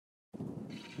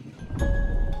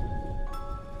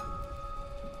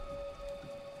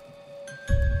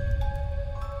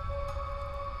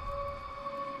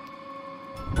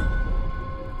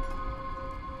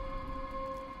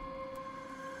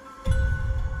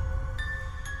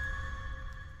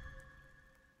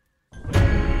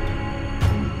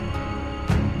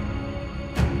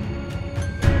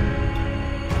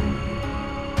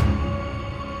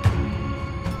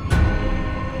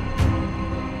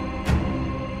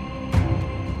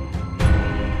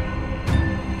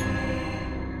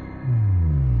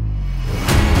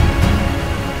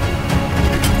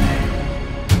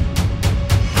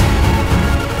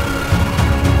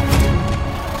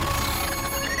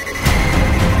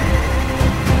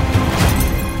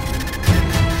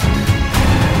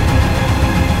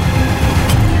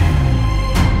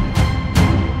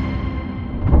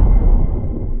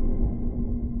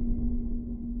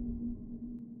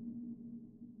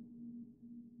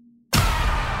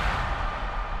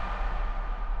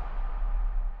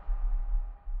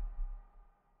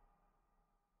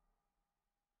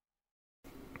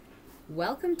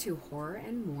Welcome to Horror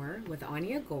and More with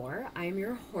Anya Gore. I am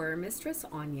your horror mistress,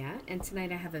 Anya, and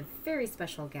tonight I have a very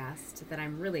special guest that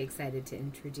I'm really excited to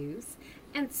introduce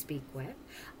and speak with.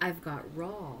 I've got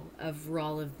Rawl of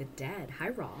Rawl of the Dead. Hi,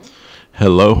 Rawl.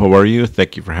 Hello, how are you?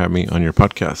 Thank you for having me on your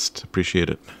podcast. Appreciate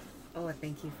it. Oh,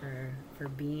 thank you for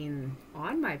being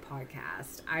on my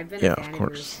podcast. I've been Yeah, a of fan of yours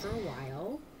course. for a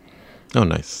while. Oh,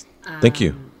 nice. Thank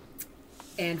you.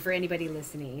 And for anybody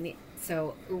listening,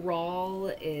 so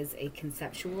Rawl is a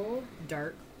conceptual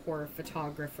dark horror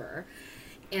photographer.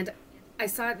 And I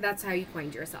saw that's how you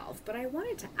coined yourself. But I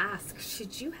wanted to ask,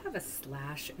 should you have a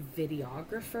slash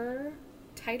videographer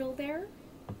title there?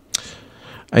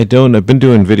 I don't. I've been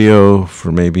doing video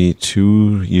for maybe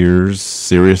 2 years,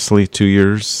 seriously, 2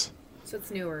 years. So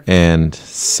it's newer. And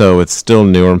so it's still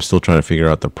new. I'm still trying to figure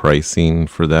out the pricing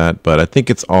for that. But I think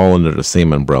it's all under the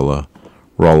same umbrella,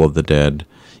 Rawl of the Dead.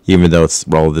 Even though it's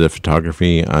Rawl of the Dead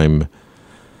photography, I'm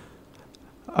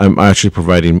actually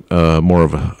providing more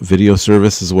of a video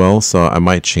service as well. So I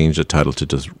might change the title to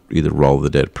just either Rawl of the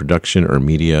Dead production or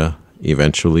media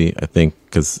eventually, I think,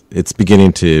 because it's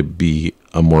beginning to be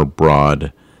a more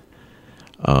broad.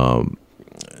 I'm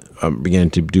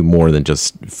beginning to do more than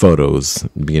just photos.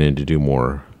 I'm beginning to do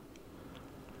more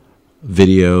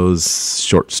videos,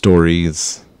 short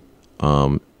stories,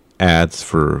 ads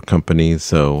for companies.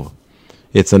 So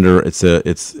it's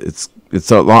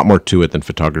a lot more to it than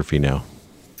photography now.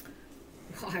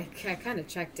 Well, I kind of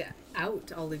checked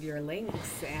out all of your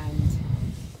links, and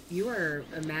you are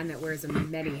a man that wears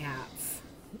many hats.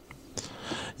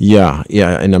 Yeah,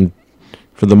 and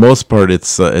for the most part,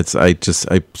 I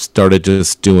started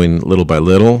just doing little by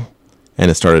little,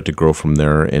 and it started to grow from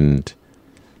there, and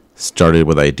started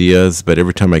with ideas. But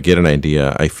every time I get an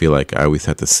idea, I feel like I always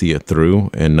have to see it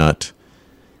through and not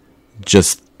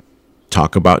just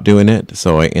talk about doing it.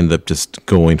 So I end up just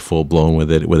going full blown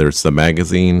with it, whether it's the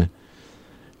magazine,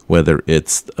 whether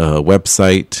it's a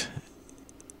website,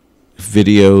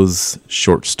 videos,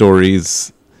 short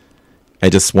stories. I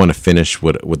just want to finish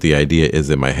what the idea is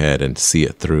in my head and see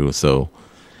it through. So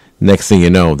next thing you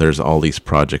know, there's all these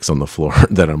projects on the floor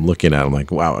that I'm looking at. I'm like,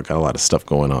 wow, I got a lot of stuff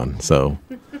going on. So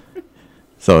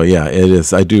yeah, it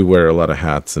is. I do wear a lot of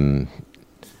hats, and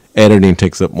editing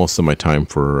takes up most of my time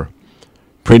for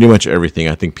pretty much everything.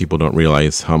 I think people don't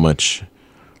realize how much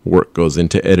work goes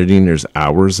into editing. There's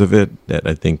hours of it that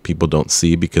I think people don't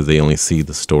see because they only see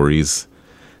the stories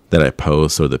that I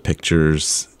post or the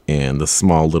pictures and the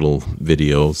small little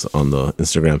videos on the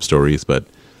Instagram stories, but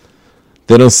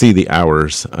they don't see the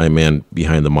hours I'm in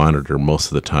behind the monitor most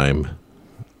of the time,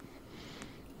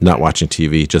 not watching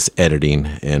TV, just editing.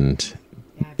 And,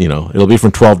 it'll be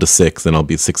from 12 to 6, and I'll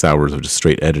be 6 hours of just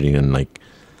straight editing, and like,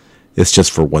 it's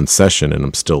just for one session, and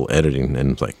I'm still editing,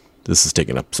 and it's like, this is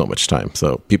taking up so much time.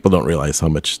 So people don't realize how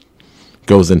much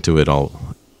goes into it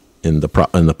all in the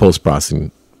post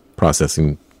processing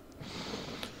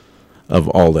of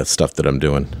all that stuff that I'm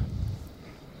doing.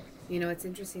 It's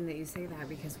interesting that you say that,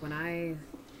 because when I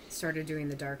started doing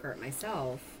the dark art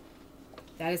myself,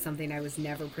 that is something I was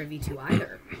never privy to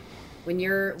either. When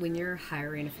you're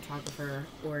hiring a photographer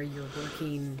or you're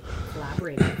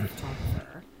collaborating with a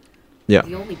photographer, Yeah.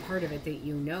 the only part of it that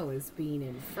is being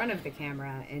in front of the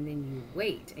camera, and then you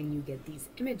wait and you get these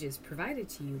images provided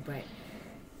to you. But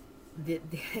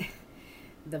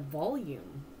the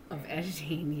volume of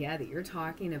editing, that you're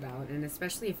talking about, and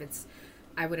especially if it's,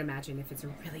 I would imagine if it's a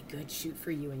really good shoot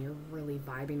for you and you're really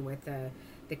vibing with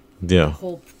the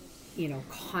whole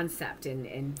concept,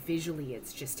 and visually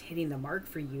it's just hitting the mark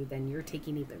for you, then you're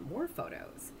taking even more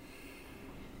photos.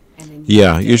 And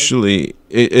then usually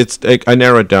it's like I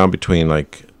narrow it down between,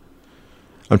 like,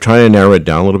 I'm trying to narrow it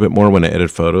down a little bit more when I edit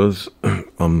photos.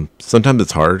 Sometimes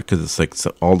it's hard because it's like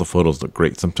all the photos look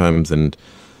great sometimes, and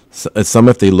some,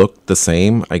 if they look the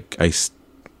same, I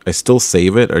still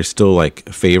save it, or I still like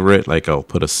favorite, like I'll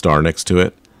put a star next to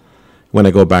it. When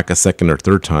I go back a second or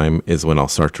third time is when I'll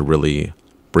start to really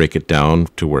break it down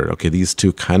to where, okay, these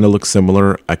two kind of look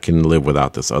similar. I can live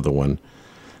without this other one.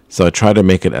 So I try to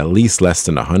make it at least less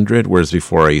than 100, whereas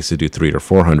before I used to do 300 or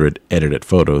 400 edited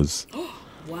photos.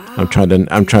 Wow. I'm trying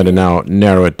to now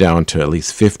narrow it down to at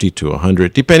least 50 to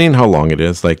 100, depending on how long it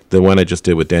is. Like the one I just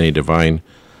did with Danny Devine,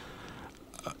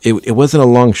 it wasn't a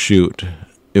long shoot.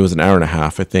 It was an hour and a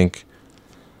half, I think.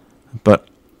 But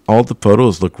all the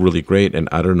photos look really great, and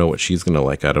I don't know what she's going to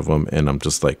like out of them. And I'm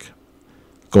just like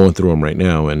going through them right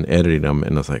now and editing them.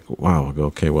 And I was like, wow, I go,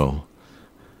 okay, well,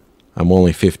 I'm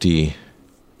only 50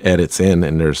 edits in,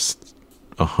 and there's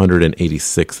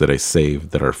 186 that I saved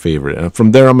that are favorite. And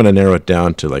from there, I'm going to narrow it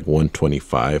down to like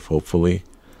 125, hopefully.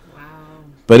 Wow.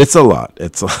 But it's a lot.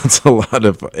 It's a lot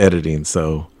of editing.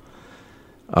 So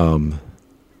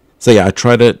So yeah, I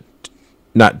try to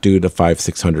not do the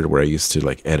 500-600 where I used to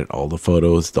like edit all the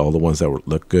photos, all the ones that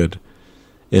look good.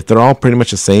 If they're all pretty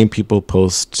much the same, people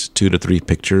post 2 to 3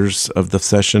 pictures of the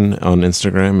session on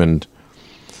Instagram, and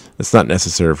it's not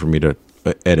necessary for me to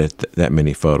edit that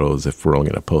many photos if we're only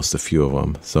going to post a few of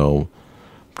them. So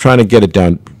I'm trying to get it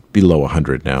down below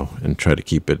 100 now and try to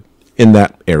keep it in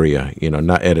that area,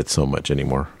 not edit so much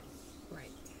anymore.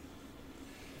 Right.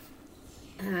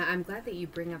 I'm glad that you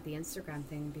bring up the Instagram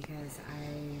thing, because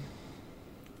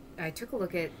I took a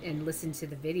look at and listened to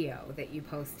the video that you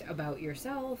post about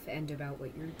yourself and about what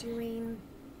you're doing.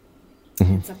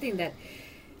 Mm-hmm. And something that,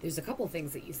 there's a couple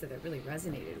things that you said that really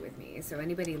resonated with me. So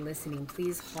anybody listening,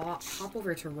 please hop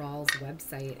over to Rawl's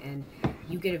website, and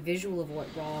you get a visual of what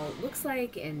Rawl looks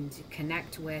like and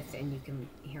connect with, and you can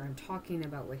hear him talking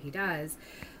about what he does.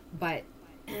 But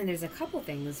and there's a couple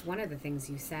things. One of the things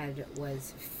you said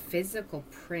was physical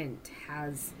print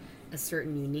has a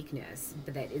certain uniqueness,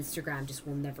 but that Instagram just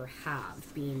will never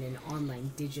have, being an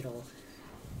online digital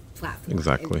platform.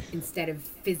 Exactly. Instead of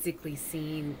physically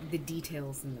seeing the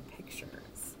details in the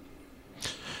pictures.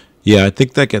 Yeah, I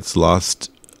think that gets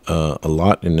lost a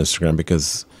lot in Instagram,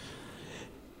 because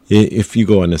if you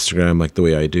go on Instagram like the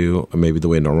way I do, or maybe the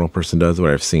way a normal person does,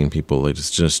 where I've seen people, they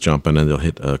just jump in and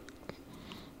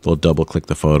they'll double click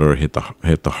the photo or hit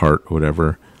the heart or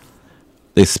whatever.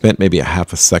 They spent maybe a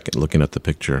half a second looking at the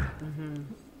picture,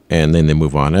 and then they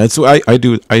move on. And so I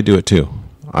do it too.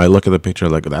 I look at the picture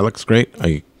like, that looks great.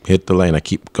 I hit the lane. I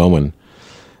keep going.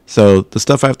 So the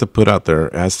stuff I have to put out there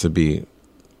has to be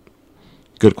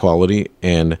good quality,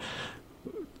 and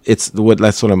that's what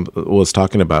I was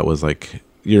talking about, was like,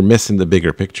 you're missing the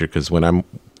bigger picture, because when I'm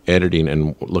editing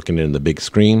and looking in the big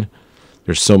screen,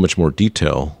 there's so much more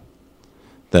detail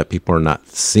that people are not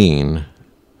seeing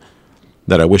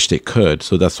that I wish they could.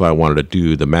 So that's why I wanted to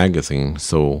do the magazine.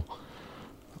 So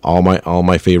all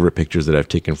my favorite pictures that I've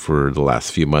taken for the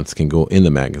last few months can go in the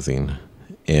magazine,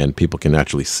 and people can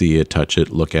actually see it, touch it,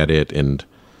 look at it, and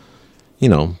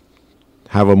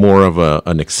have a more of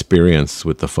an experience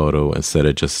with the photo, instead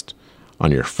of just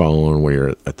on your phone when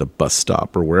you're at the bus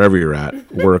stop or wherever you're at,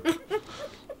 work,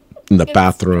 in the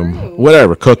bathroom,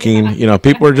 whatever, cooking. Yeah.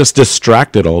 People are just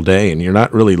distracted all day, and you're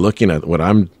not really looking at what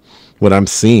I'm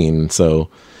seeing. So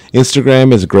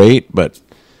Instagram is great, but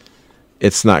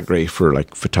it's not great for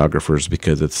like photographers,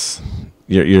 because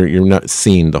you're not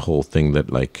seeing the whole thing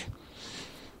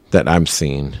that I'm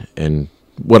seeing. And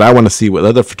what I want to see with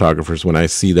other photographers, when I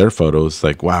see their photos,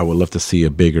 like, wow, I would love to see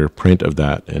a bigger print of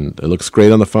that. And it looks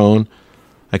great on the phone.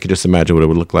 I could just imagine what it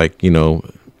would look like, in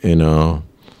a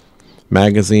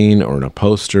magazine or in a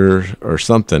poster or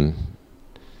something.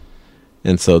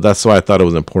 And so that's why I thought it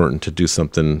was important to do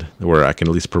something where I can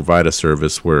at least provide a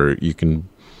service where you can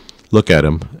look at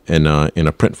them in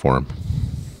a print form.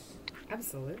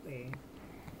 Absolutely.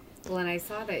 Well, and I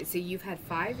saw that, so you've had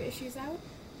 5 issues out,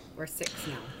 or 6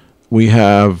 now? We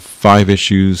have 5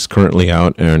 issues currently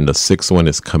out, and the 6th one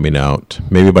is coming out.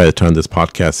 Maybe by the time this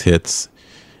podcast hits,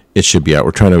 it should be out.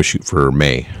 We're trying to shoot for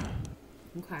May.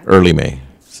 Okay. Early May.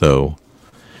 So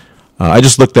I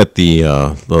just looked at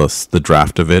the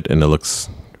draft of it, and it looks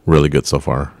really good so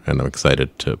far, and I'm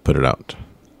excited to put it out.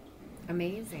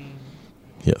 Amazing.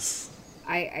 Yes.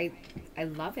 I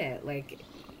love it. Like,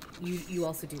 you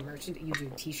also do you do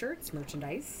t-shirts,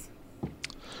 merchandise?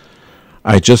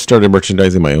 I just started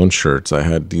merchandising my own shirts. I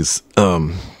had these,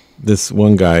 this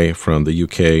one guy from the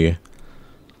UK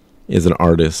is an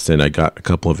artist, and I got a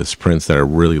couple of his prints that I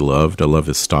really loved. I love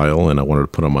his style, and I wanted to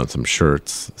put them on some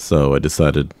shirts. So I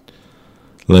decided,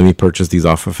 let me purchase these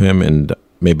off of him, and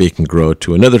maybe it can grow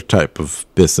to another type of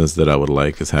business that I would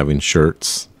like, is having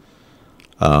shirts.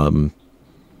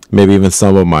 Maybe even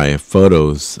some of my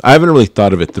photos. I haven't really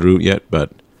thought of it through yet,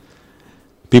 but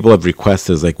people have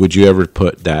requested, like, would you ever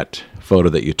put that photo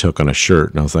that you took on a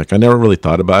shirt? And I was like, I never really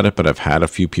thought about it, but I've had a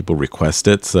few people request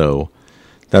it, so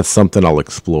that's something I'll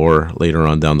explore later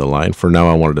on down the line. For now,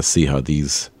 I wanted to see how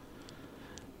these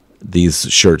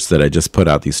shirts that I just put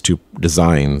out, these 2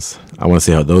 designs, I want to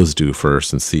see how those do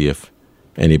first, and see if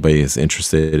anybody is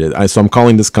interested. So I'm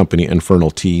calling this company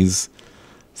Infernal Tees,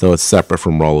 so it's separate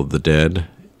from Rawl of the Dead.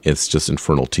 It's just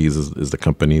Infernal Tees is the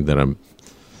company that I'm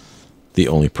the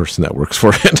only person that works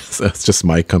for it. So it's just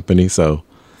my company. So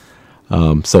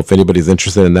if anybody's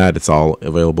interested in that, it's all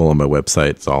available on my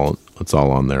website. It's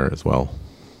all on there as well.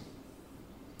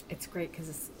 It's great, because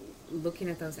it's looking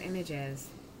at those images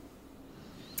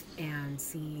and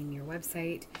seeing your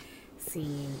website,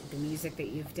 seeing the music that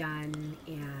you've done,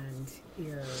 and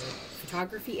your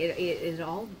photography. It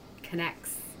all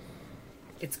connects.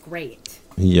 It's great.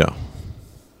 Yeah.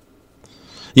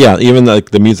 Yeah, even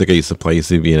like the music I used to play used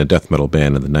to be in a death metal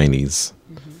band in the 90s.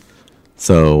 Mm-hmm.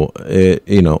 So,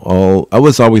 I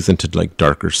was always into like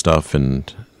darker stuff,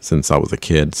 and since I was a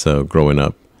kid, so growing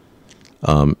up,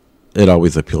 it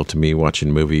always appealed to me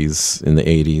watching movies in the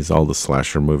 80s, all the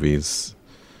slasher movies.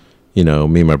 Me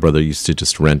and my brother used to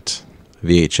just rent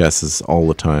VHSs all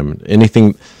the time.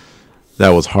 Anything that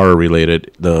was horror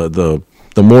related, the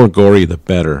more gory, the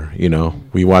better.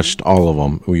 We watched all of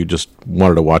them. We just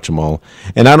wanted to watch them all.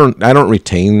 And I don't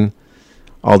retain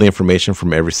all the information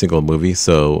from every single movie,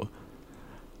 so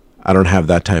I don't have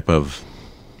that type of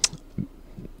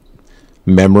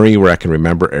memory where I can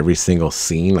remember every single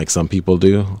scene like some people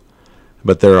do.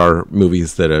 But there are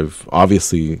movies that I've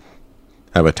obviously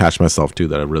have attached myself to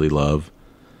that I really love,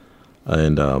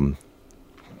 and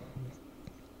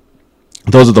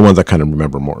those are the ones I kind of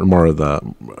remember more of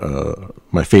the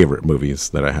my favorite movies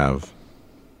that I have.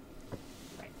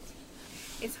 Right.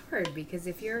 It's hard because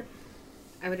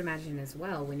I would imagine as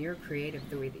well, when you're creative,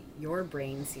 the way that your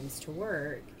brain seems to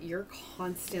work, you're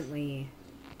constantly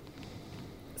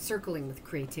circling with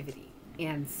creativity.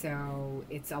 And so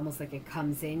it's almost like it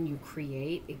comes in, you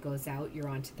create, it goes out, you're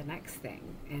on to the next thing.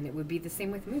 And it would be the same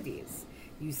with movies.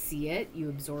 You see it, you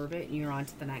absorb it, and you're on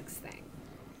to the next thing.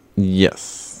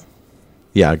 Yes.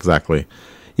 Yeah, exactly.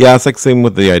 Yeah, it's like same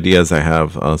with the ideas I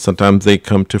have. Sometimes they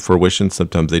come to fruition,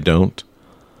 sometimes they don't.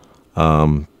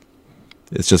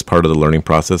 It's just part of the learning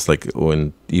process. Like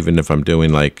even if I'm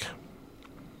doing like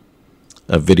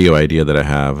a video idea that I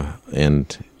have,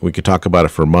 and we could talk about it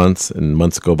for months, and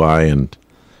months go by, and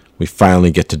we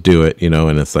finally get to do it,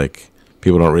 and it's like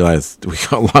people don't realize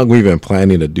how long we've been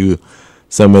planning to do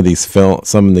some of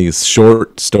these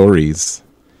short stories.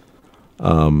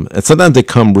 And sometimes they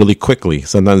come really quickly.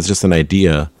 Sometimes it's just an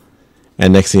idea,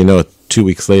 and next thing you know, 2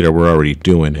 weeks later, we're already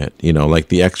doing it. Like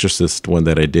the Exorcist one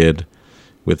that I did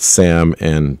with Sam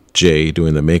and Jay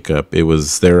doing the makeup. It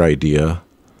was their idea,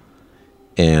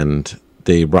 and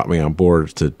they brought me on board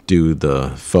to do the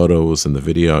photos and the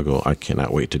video. I go, I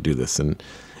cannot wait to do this. And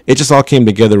it just all came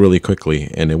together really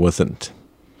quickly, and it wasn't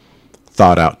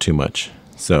thought out too much.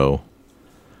 So,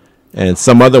 and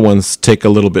some other ones take a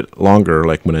little bit longer,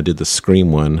 like when I did the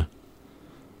Scream one.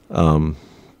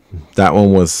 That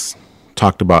one was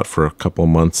talked about for a couple of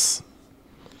months,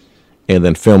 and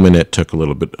then filming it took a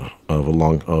little bit of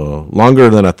longer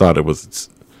than I thought it was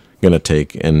going to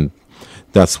take. And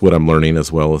that's what I'm learning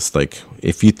as well. It's like,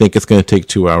 if you think it's going to take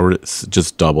 2 hours,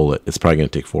 just double it. It's probably going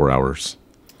to take 4 hours.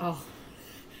 Oh,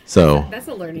 so that's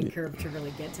a learning curve to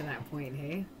really get to that point,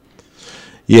 hey?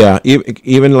 Yeah,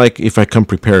 even like if I come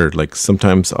prepared, like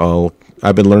sometimes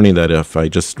I've been learning that if I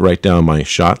just write down my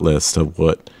shot list of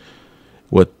what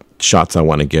shots I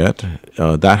want to get,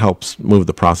 that helps move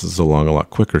the process along a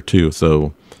lot quicker too.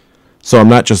 So I'm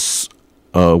not just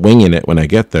winging it when I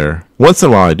get there. Once in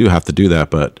a while I do have to do that,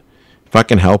 but if I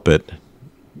can help it,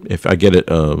 if I get it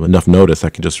enough notice, I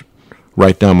can just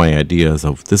write down my ideas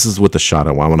of this is what the shot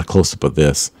I want. I want a close up of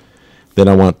this. Then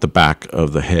I want the back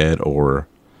of the head or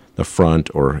the front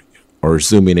or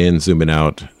zooming in, zooming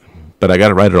out. But I got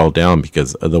to write it all down,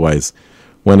 because otherwise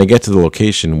when I get to the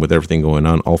location with everything going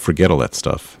on, I'll forget all that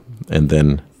stuff. And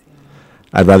then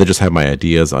I'd rather just have my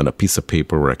ideas on a piece of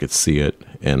paper where I could see it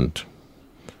and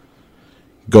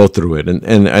go through it.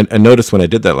 And I noticed when I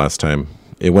did that last time,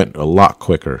 it went a lot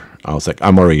quicker. I was like,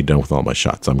 I'm already done with all my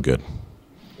shots. I'm good.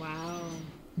 Wow.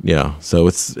 Yeah. So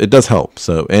it does help.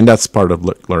 So, and that's part of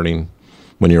learning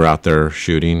when you're out there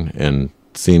shooting and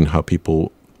seeing how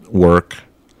people work.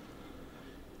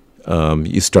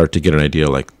 You start to get an idea,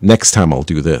 like next time I'll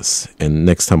do this, and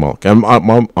next time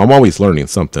I'm always learning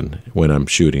something when I'm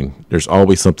shooting. There's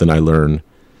always something I learn.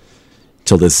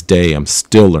 Till this day, I'm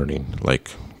still learning.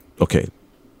 Like, okay,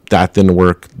 that didn't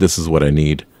work. This is what I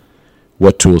need.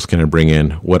 What tools can I bring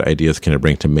in? What ideas can I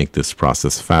bring to make this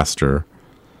process faster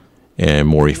and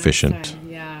more efficient?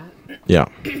 Yeah. Yeah.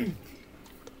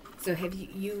 So have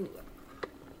you've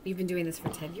been doing this for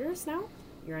 10 years now?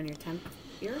 You're on your 10th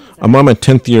year? I'm on my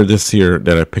 10th year this year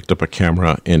that I picked up a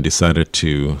camera and decided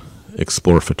to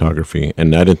explore photography.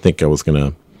 And I didn't think I was going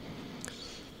to,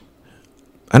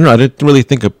 I don't know, I didn't really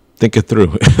think it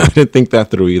through. I didn't think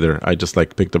that through either. I just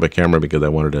picked up a camera because I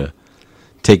wanted to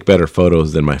take better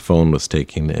photos than my phone was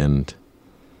taking, and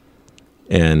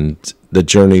the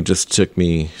journey just took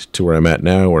me to where I'm at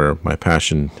now, where my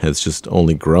passion has just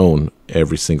only grown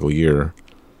every single year,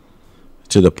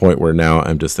 to the point where now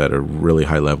I'm just at a really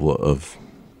high level of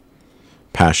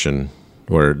passion,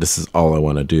 where this is all I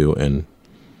want to do, and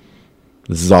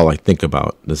this is all I think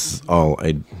about. This is all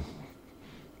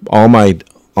my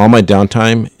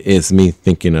downtime is me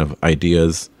thinking of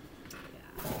ideas,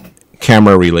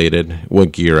 camera related,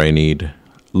 what gear I need.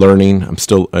 Learning,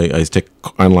 I take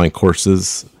online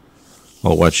courses.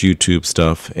 I'll watch YouTube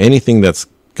stuff. Anything that's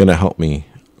gonna help me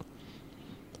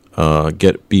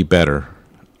be better.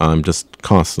 I'm just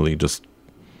constantly just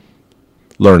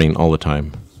learning all the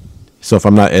time. So if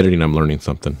I'm not editing, I'm learning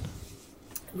something.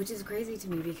 Which is crazy to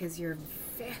me because you're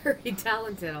very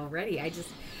talented already.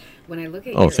 When I look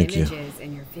at your images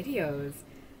and your videos,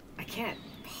 I can't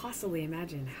possibly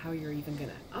imagine how you're even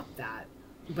going to up that.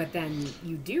 But then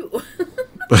you do.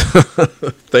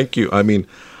 Thank you. I mean,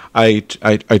 I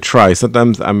try.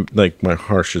 Sometimes I'm like my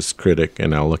harshest critic,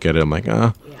 and I'll look at it. I'm like,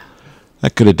 I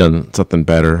could have done something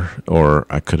better, or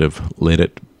I could have lit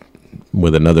it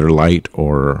with another light,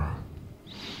 or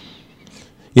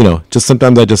just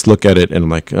sometimes I just look at it and I'm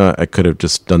like, I could have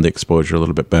just done the exposure a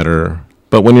little bit better.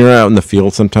 But when you're out in the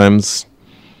field, sometimes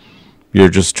you're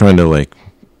just trying to like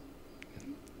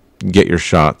get your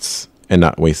shots and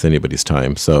not waste anybody's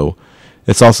time. So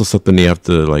it's also something you have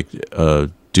to like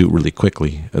do really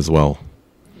quickly as well.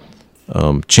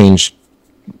 Change.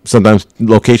 Sometimes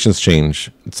locations change,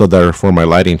 so therefore my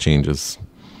lighting changes.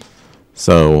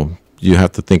 So you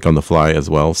have to think on the fly as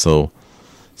well. So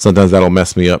sometimes that'll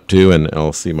mess me up too, and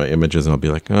I'll see my images and I'll be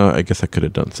like, I guess I could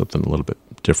have done something a little bit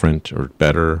different or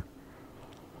better.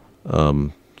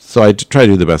 So I try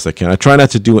to do the best I can. I try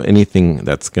not to do anything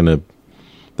that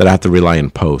I have to rely in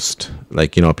post.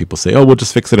 Like, people say, we'll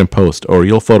just fix it in post, or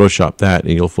you'll Photoshop that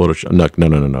and you'll Photoshop.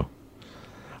 No.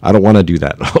 I don't want to do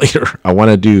that later. I want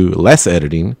to do less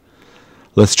editing.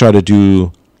 Let's try to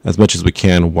do as much as we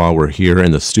can while we're here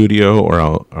in the studio or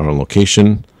our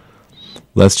location.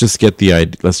 Let's just get the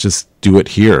idea. Let's just do it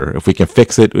here. If we can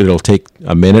fix it, it'll take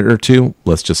a minute or two.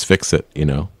 Let's just fix it,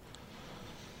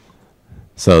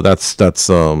 So that's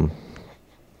something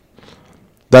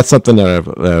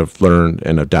that I've learned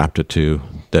and adapted to.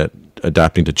 That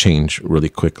adapting to change really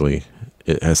quickly,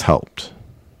 it has helped.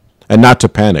 And not to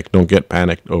panic. Don't get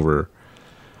panicked over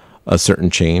a certain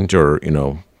change, or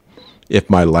if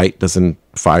my light doesn't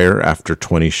fire after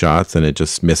 20 shots and it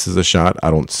just misses a shot, I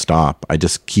don't stop. I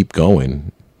just keep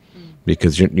going,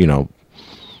 because you're in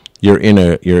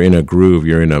a groove,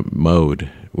 you're in a mode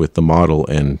with the model,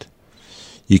 and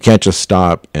you can't just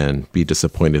stop and be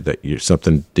disappointed that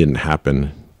something didn't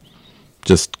happen.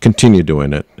 Just continue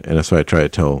doing it, and that's why I try to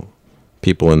tell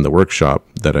people in the workshop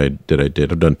that I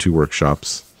did. I've done 2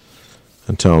 workshops,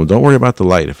 and tell them, don't worry about the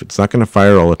light. If it's not going to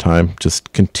fire all the time,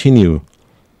 just continue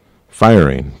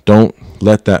firing. Don't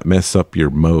let that mess up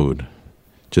your mode.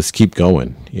 Just keep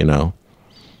going. You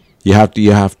have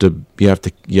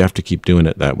to keep doing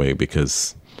it that way,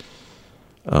 because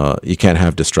you can't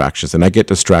have distractions. And I get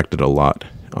distracted a lot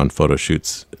on photo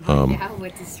shoots.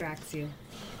 What distracts you?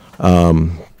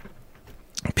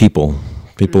 People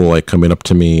like coming up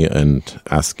to me and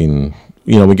asking.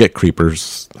 We get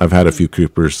creepers. I've had a few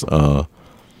creepers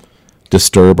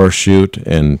disturb our shoot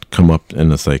and come up,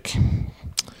 and it's like,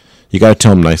 you got to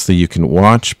tell them nicely, you can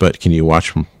watch, but can you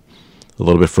watch from a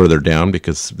little bit further down,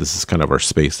 because this is kind of our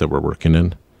space that we're working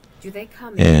in. Do they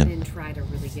come in and try to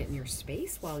really get in your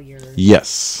space while you're...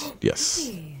 Yes.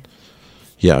 Really?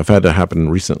 Yeah, I've had that happen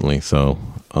recently, so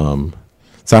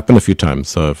it's happened a few times.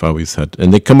 So I've always had,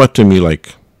 and they come up to me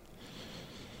like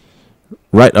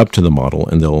right up to the model,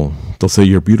 and they'll say,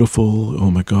 "You're beautiful.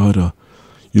 Oh my God,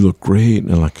 you look great."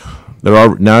 And like,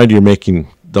 now you're making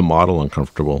the model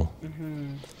uncomfortable.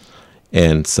 Mm-hmm.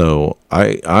 And so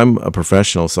I'm a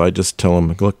professional, so I just tell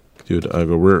them, "Look, dude,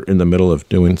 we're in the middle of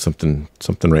doing something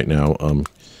right now."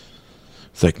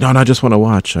 It's like, no, I just want to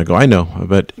watch. I go, I know,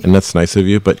 and that's nice of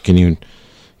you, but can you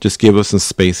just give us some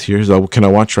space here? So can I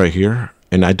watch right here?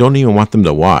 And I don't even want them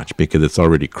to watch because it's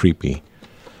already creepy.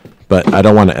 But I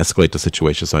don't want to escalate the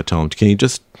situation, so I tell them, can you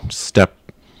just step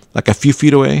like a few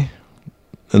feet away?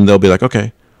 And they'll be like,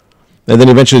 okay. And then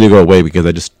eventually they go away because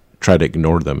I just try to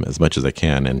ignore them as much as I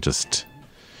can and just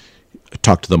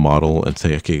talk to the model and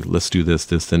say, okay, let's do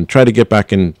this, and try to get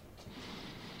back in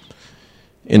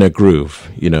a groove,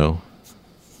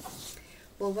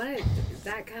 Well,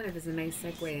 that kind of is a nice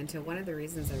segue into one of the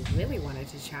reasons I really wanted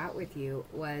to chat with you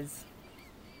was,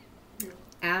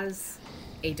 as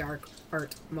a dark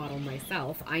art model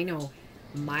myself, I know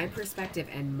my perspective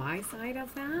and my side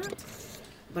of that,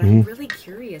 but I'm really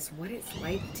curious what it's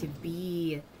like to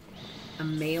be a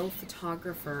male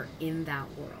photographer in that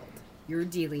world. You're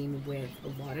dealing with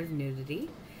a lot of nudity,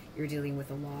 you're dealing with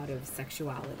a lot of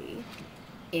sexuality,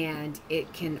 and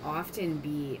it can often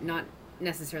be, not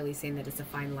necessarily saying that it's a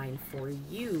fine line for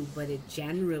you, but it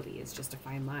generally is just a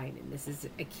fine line, and this is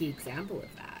a key example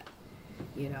of that.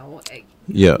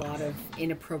 A lot of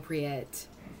inappropriate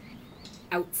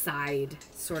outside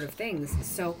sort of things.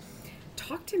 So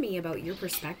talk to me about your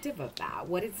perspective of that.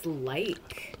 What it's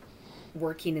like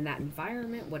working in that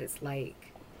environment, what it's like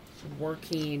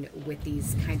working with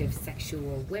these kind of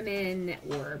sexual women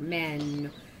or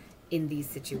men in these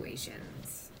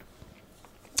situations.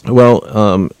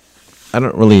 Well, I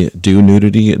don't really do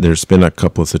nudity. There's been a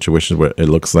couple of situations where it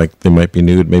looks like they might be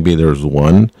nude. Maybe there was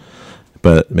one,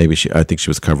 but maybe I think she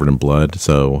was covered in blood.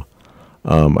 So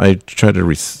I try to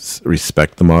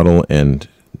respect the model and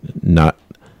not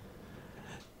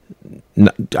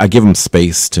I give them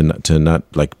space to not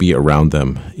like be around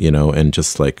them, and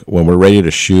just like when we're ready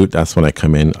to shoot, that's when I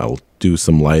come in. I'll do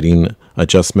some lighting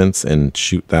adjustments and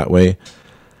shoot that way.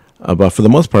 But for the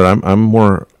most part, I'm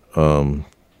more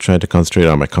trying to concentrate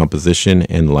on my composition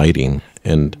and lighting,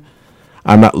 and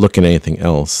I'm not looking at anything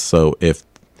else. So if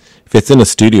it's in a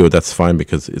studio, that's fine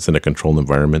because it's in a controlled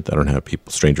environment. I don't have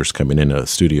strangers coming in a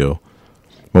studio.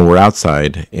 When we're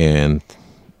outside and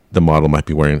the model might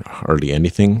be wearing hardly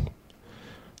anything,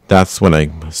 that's when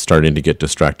I'm starting to get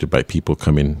distracted by people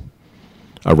coming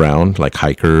around, like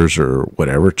hikers or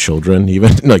whatever, children,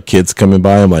 even like kids coming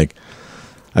by. I'm like,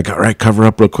 all right, cover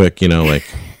up real quick, like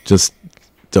just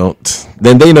don't.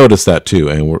 Then they notice that too,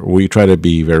 and we try to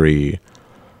be very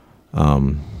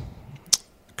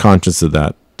conscious of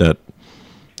that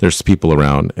there's people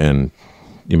around, and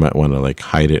you might want to like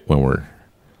hide it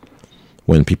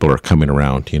when people are coming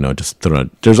around, just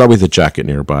there's always a jacket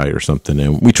nearby or something.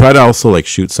 And we try to also like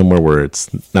shoot somewhere where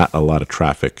it's not a lot of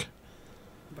traffic.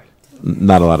 Right.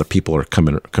 Not a lot of people are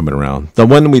coming around. The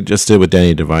one we just did with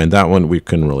Danny Devine, that one we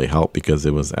couldn't really help because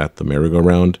it was at the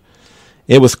merry-go-round.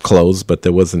 It was closed, but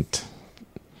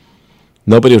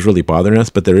nobody was really bothering us,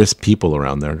 but there is people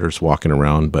around there. They're just walking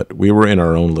around, but we were in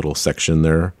our own little section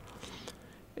there.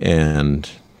 And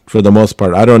for the most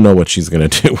part, I don't know what she's going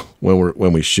to do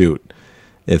when we shoot.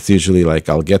 It's usually like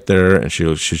I'll get there and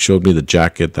she showed me the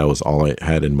jacket. That was all I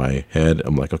had in my head.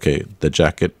 I'm like, okay, the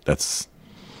jacket, that's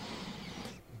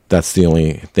the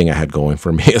only thing I had going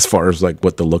for me as far as like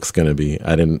what the look's going to be.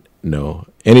 I didn't know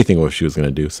anything what she was going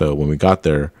to do. So when we got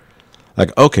there,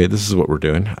 like, okay, this is what we're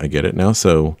doing. I get it now.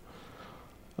 So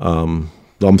I'll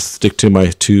stick to my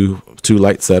two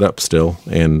light setup still,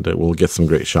 and we'll get some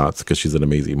great shots because she's an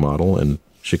amazing model and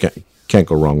she can't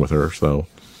go wrong with her. So,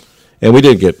 and we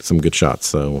did get some good shots.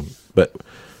 So, but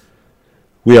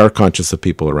we are conscious of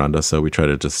people around us, so we try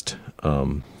to just be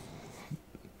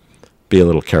a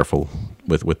little careful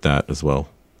with that as well.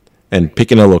 And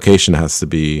picking a location has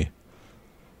to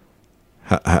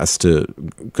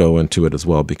go into it as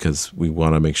well, because we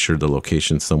want to make sure the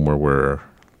location's somewhere where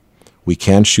we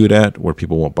can shoot at, where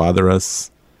people won't bother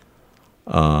us.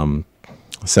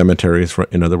 Cemeteries,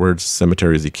 in other words,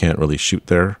 cemeteries you can't really shoot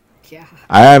there. Yeah.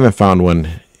 I haven't found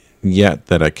one yet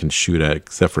that I can shoot at,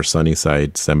 except for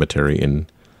Sunnyside Cemetery in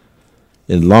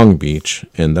Long Beach,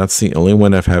 and that's the only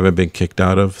one I haven't been kicked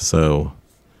out of. So,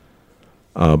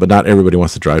 but not everybody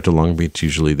wants to drive to Long Beach.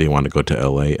 Usually they want to go to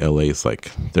LA. LA is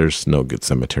like, there's no good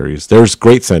cemeteries. There's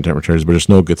great cemeteries, but there's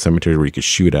no good cemetery where you could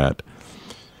shoot at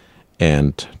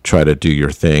and try to do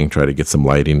your thing, try to get some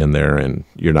lighting in there, and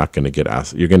you're not going to get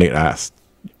asked. You're going to get asked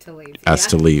to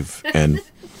leave. And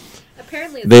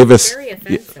apparently it's very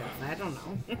offensive. I don't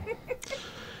know.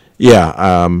 Yeah,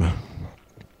 I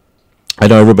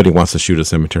know everybody wants to shoot a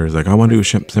cemetery. It's like, I want to do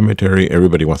a cemetery.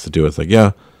 Everybody wants to do it. It's like,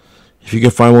 yeah, if you can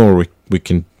find one where we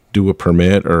can do a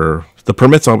permit, or the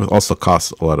permits also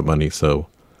cost a lot of money. So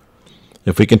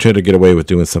if we can try to get away with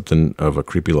doing something of a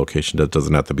creepy location that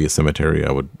doesn't have to be a cemetery,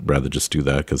 I would rather just do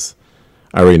that, because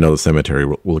I already know the cemetery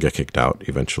will get kicked out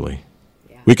eventually.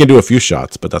 Yeah. We can do a few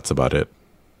shots, but that's about it.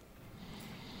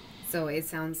 So it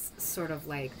sounds sort of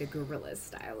like the guerrilla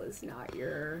style is not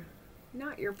your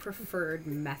preferred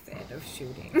method of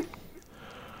shooting.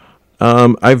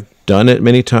 I've done it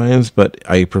many times, but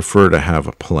I prefer to have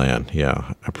a plan.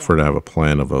 Yeah, I prefer to have a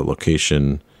plan of a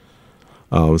location.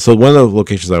 So one of the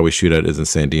locations I always shoot at is in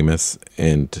San Dimas,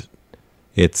 and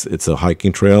it's a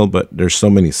hiking trail, but there's so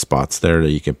many spots there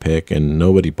that you can pick, and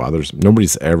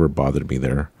nobody's ever bothered me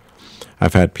there.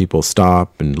 I've had people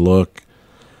stop and look,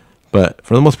 but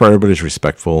for the most part, everybody's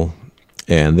respectful,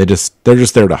 and they're just there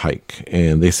to hike,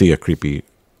 and they see a creepy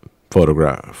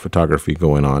photography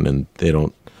going on, and they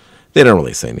don't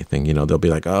really say anything. They'll be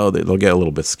like, oh, they'll get a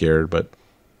little bit scared, but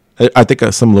I think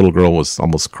some little girl was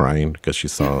almost crying because she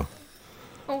saw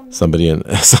somebody, and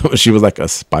she was like a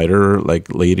spider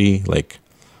lady, like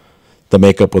the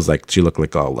makeup was like, she looked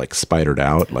like all like spidered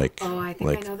out, like. Oh, I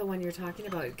think I know the one you're talking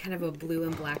about. Kind of a blue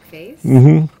and black face.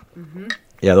 Mm-hmm. Mm-hmm.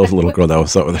 Yeah, there was a little girl that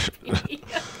was over there.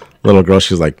 Yeah. Little girl,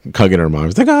 she was like hugging her mom.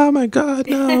 She's like, oh my God,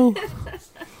 no.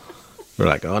 We're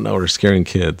like, oh no, we're scaring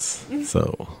kids.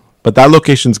 So But that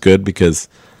location's good because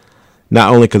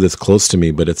not only because it's close to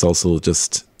me, but it's also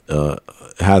just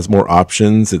has more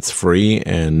options. It's free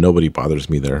and nobody bothers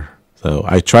me there. So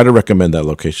I try to recommend that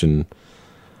location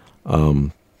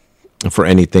for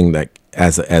anything that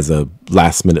as a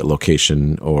last minute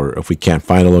location, or if we can't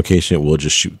find a location, we'll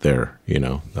just shoot there. You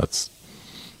know, that's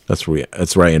where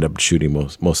I end up shooting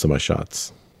most of my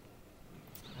shots.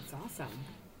 That's awesome.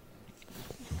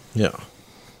 Yeah.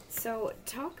 So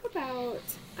talk about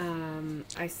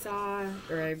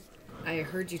I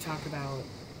heard you talk about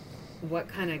what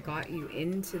kind of got you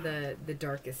into the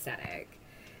dark aesthetic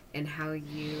and how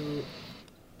you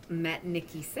met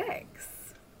Nikki Sixx.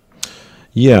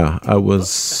 Yeah, I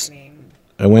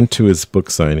went to his book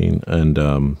signing,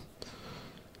 and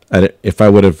if I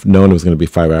would have known it was going to be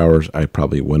 5 hours, I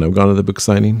probably wouldn't have gone to the book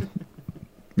signing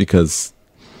because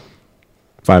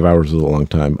 5 hours was a long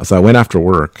time. So I went after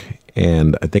work,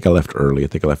 and I think I left early. I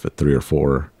think I left at 3 or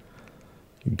 4.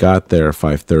 Got there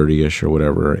 5:30ish or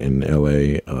whatever in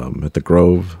LA at the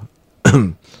Grove,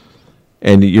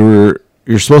 and you're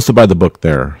supposed to buy the book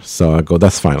there. So I go,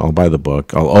 that's fine. I'll buy the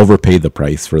book. I'll overpay the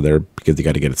price for there because you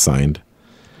got to get it signed.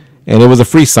 And it was a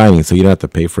free signing, so you don't have to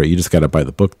pay for it. You just got to buy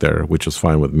the book there, which was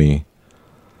fine with me.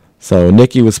 So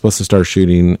Nikki was supposed to start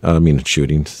doing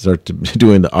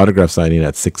the autograph signing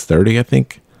at 6:30, I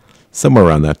think, somewhere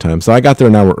around that time. So I got there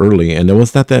an hour early, and there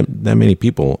was not that many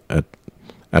people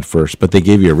at first, but they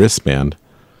gave you a wristband.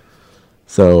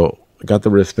 So I got the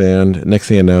wristband. Next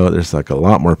thing you know, there's like a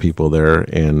lot more people there,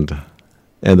 and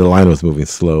the line was moving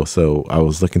slow. So I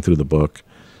was looking through the book.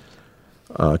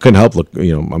 I couldn't help look,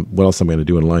 what else am I going to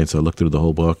do in line? So I looked through the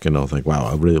whole book, and I was like, wow,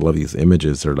 I really love these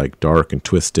images. They're like dark and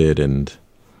twisted and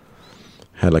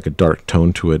had like a dark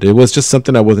tone to it. It was just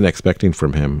something I wasn't expecting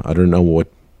from him. I don't know what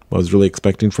I was really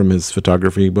expecting from his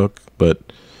photography book, but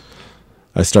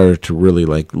I started to really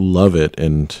like love it.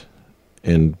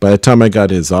 And by the time I got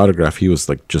his autograph, he was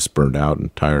like just burned out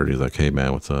and tired. He's like, hey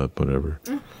man, what's up? Whatever.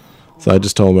 So I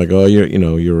just told him, like, oh,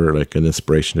 you were like an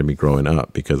inspiration to me growing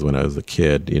up, because when I was a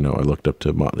kid, I looked up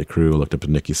to Motley Crue, looked up to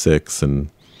Nikki Sixx, and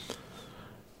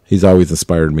he's always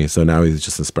inspired me. So now he's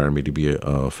just inspired me to be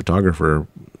a photographer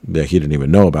that he didn't even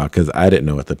know about, because I didn't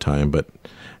know at the time. But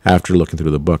after looking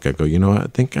through the book, I go, I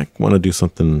think I want to do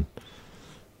something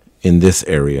in this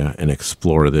area and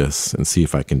explore this and see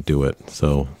if I can do it.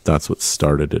 So that's what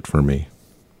started it for me.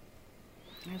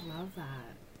 I love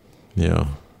that. Yeah.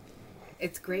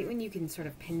 It's great when you can sort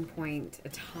of pinpoint a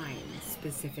time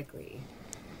specifically.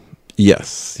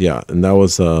 Yes, yeah, and that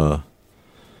was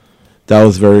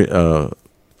very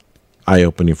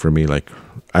eye-opening for me. Like,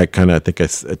 I think I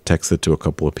texted to a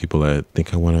couple of people that I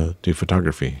think I want to do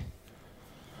photography,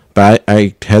 but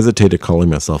I hesitated calling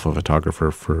myself a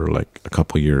photographer for like a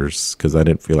couple years because I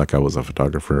didn't feel like I was a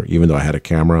photographer, even though I had a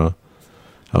camera.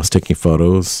 I was taking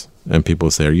photos, and people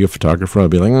would say, "Are you a photographer?"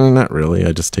 I'd be like, "Not really.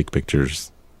 I just take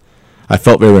pictures." I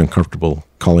felt very uncomfortable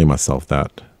calling myself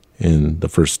that in the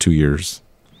first 2 years,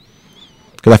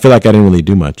 because I feel like I didn't really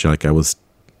do much. Like, I was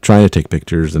trying to take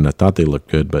pictures, and I thought they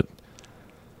looked good, but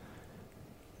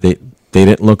they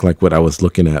didn't look like what I was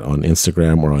looking at on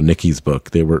Instagram or on Nikki's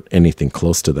book. They weren't anything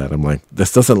close to that. I'm like,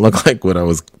 this doesn't look like what I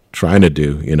was trying to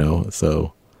do,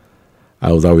 So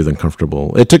I was always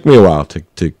uncomfortable. It took me a while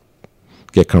to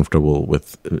get comfortable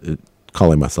with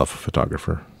calling myself a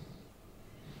photographer.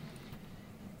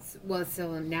 Well,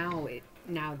 so now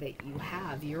that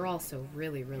you're also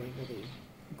really, really, really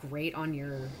great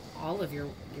on all of your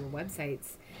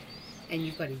websites, and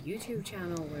you've got a YouTube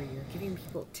channel where you're giving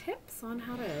people tips on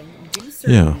how to do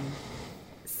certain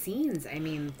scenes. I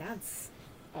mean, that's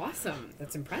awesome.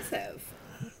 That's impressive.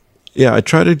 Yeah, I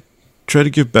try to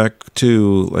give back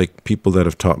to like people that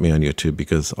have taught me on YouTube,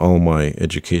 because all my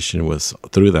education was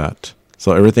through that.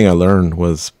 So everything I learned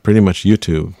was pretty much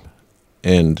YouTube,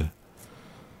 and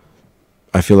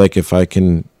I feel like if I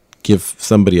can give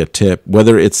somebody a tip,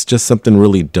 whether it's just something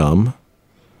really dumb,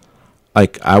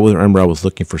 like I remember I was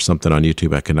looking for something on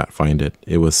YouTube, I could not find it.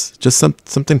 It was just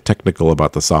something technical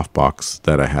about the softbox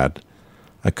that I had.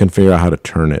 I couldn't figure out how to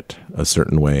turn it a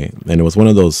certain way, and it was one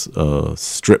of those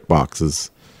strip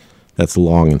boxes that's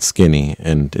long and skinny,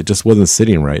 and it just wasn't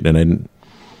sitting right, and I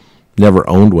never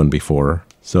owned one before,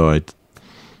 so I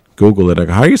Googled it. I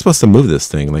go, how are you supposed to move this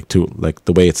thing like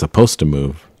the way it's supposed to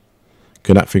move?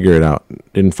 Could not figure it out.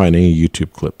 Didn't find any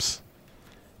YouTube clips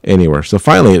anywhere. So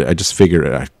finally, I just figured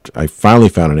it. I finally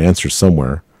found an answer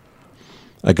somewhere.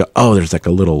 I go, oh, there's like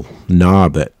a little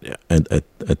knob that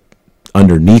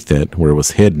underneath it where it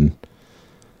was hidden.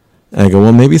 And I go,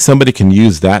 well, maybe somebody can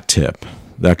use that tip.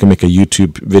 That can make a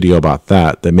YouTube video about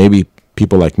that. That maybe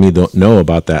people like me don't know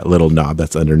about that little knob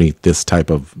that's underneath this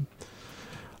type of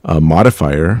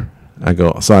modifier. I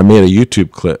go, so I made a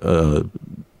YouTube clip,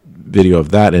 video of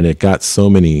that, and it got so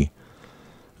many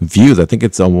views. I think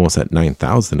it's almost at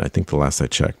 9,000. I think the last I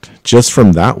checked, just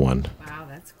from that one. Wow,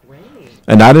 that's great.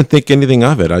 And I didn't think anything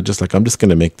of it. I'm just going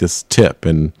to make this tip.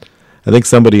 And I think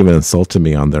somebody even insulted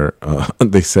me on there.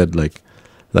 They said like,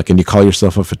 can you call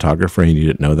yourself a photographer and you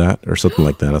didn't know that, or something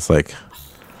like that? It's like,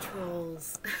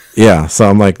 trolls. Yeah. So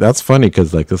I'm like, that's funny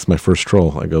because like this is my first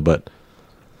troll. I go, but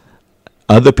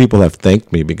other people have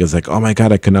thanked me because like, oh my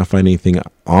God, I could not find anything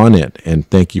on it. And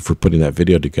thank you for putting that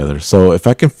video together. So if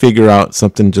I can figure out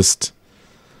something just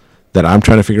that I'm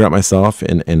trying to figure out myself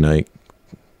and I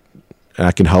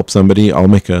can help somebody, I'll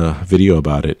make a video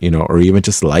about it, or even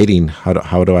just lighting. How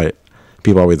do I,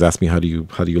 people always ask me, how do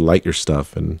you light your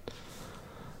stuff?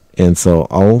 And so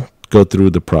I'll go through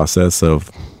the process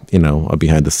of,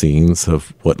 behind the scenes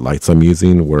of what lights I'm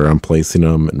using, where I'm placing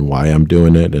them and why I'm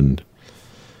doing it.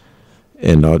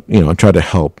 And I'll try to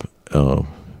help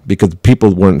because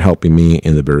people weren't helping me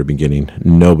in the very beginning.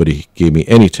 Nobody gave me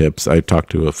any tips. I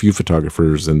talked to a few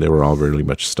photographers, and they were all very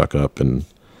much stuck up and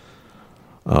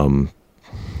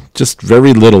just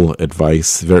very little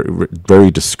advice, very,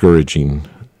 very discouraging.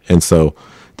 And so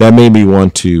that made me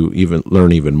want to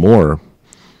learn even more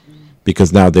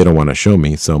because now they don't want to show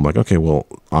me. So I'm like, okay, well,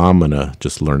 I'm going to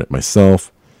just learn it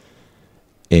myself.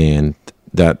 And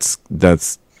that's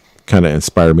kind of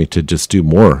inspired me to just do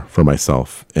more for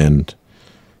myself and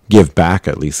give back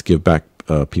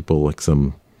people like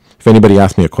some, if anybody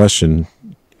asks me a question,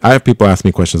 I have people ask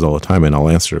me questions all the time and I'll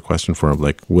answer a question for them.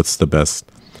 Like, what's the best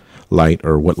light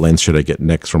or what lens should I get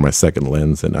next for my second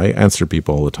lens? And I answer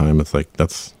people all the time. It's like,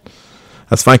 that's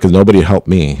fine. Cause nobody helped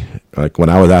me. Like when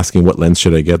I was asking what lens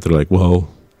should I get, they're like, well,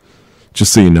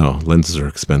 just so you know, lenses are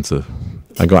expensive.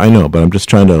 I go, I know, but I'm just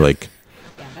trying to like,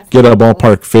 get a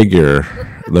ballpark figure.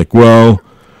 Like, well,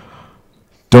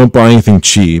 don't buy anything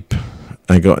cheap.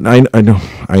 I go, I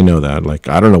know that. Like,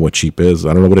 I don't know what cheap is.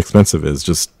 I don't know what expensive is.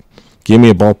 Just give me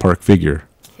a ballpark figure.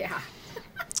 Yeah.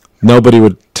 Nobody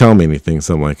would tell me anything.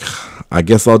 So I'm like, I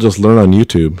guess I'll just learn on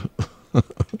YouTube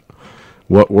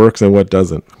what works and what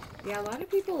doesn't. Yeah, a lot of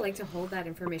people like to hold that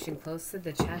information close to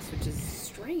the chest, which is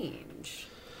strange.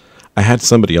 I had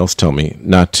somebody else tell me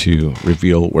not to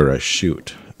reveal where I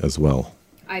shoot as well.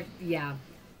 Yeah.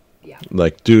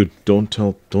 Like, dude, don't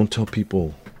tell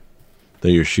people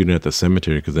that you're shooting at the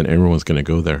cemetery because then everyone's gonna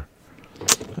go there.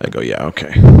 I go, yeah,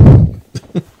 okay.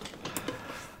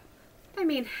 I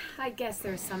mean, I guess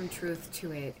there's some truth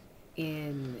to it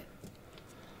in,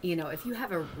 if you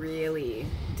have a really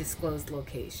disclosed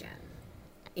location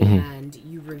and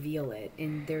you reveal it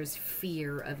and there's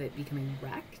fear of it becoming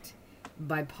wrecked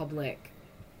by public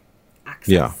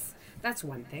access, that's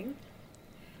one thing.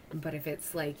 But if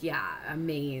it's like, a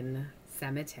main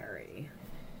cemetery,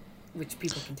 which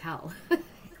people can tell.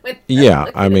 Yeah,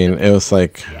 I mean, it was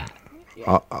like,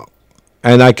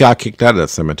 and I got kicked out of that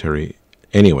cemetery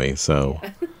anyway, so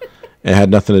it had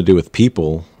nothing to do with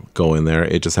people going there.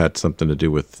 It just had something to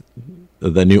do with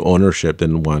the new ownership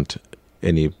didn't want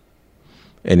any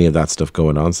of that stuff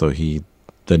going on, so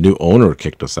the new owner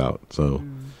kicked us out. So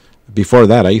before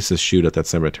that, I used to shoot at that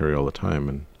cemetery all the time,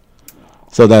 and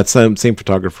so that same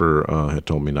photographer had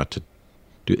told me not to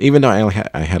do. Even though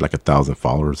I had like 1,000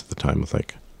 followers at the time, it's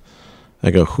like,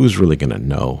 I go, who's really gonna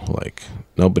know? Like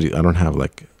nobody. I don't have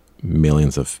like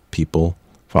millions of people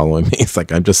following me. It's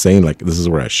like I'm just saying like this is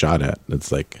where I shot at.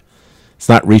 It's like it's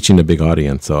not reaching a big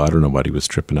audience, so I don't know what he was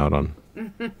tripping out on.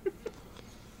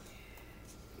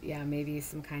 Yeah, maybe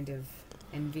some kind of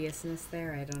enviousness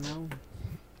there. I don't know.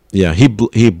 Yeah,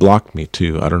 he blocked me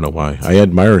too. I don't know why. I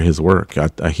admire his work.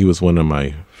 He was one of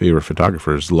my favorite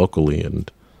photographers locally, and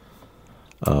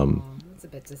it's a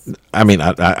bit I mean,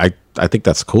 I think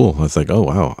that's cool. It's like, oh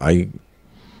wow, I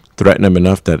threaten him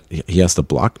enough that he has to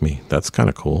block me. That's kind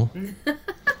of cool.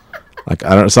 Like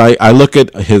I don't. So I look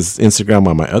at his Instagram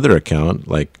on my other account.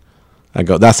 Like I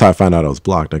go, that's how I found out I was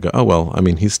blocked. I go, oh well. I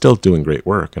mean, he's still doing great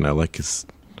work, and I like his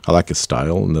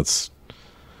style, and that's.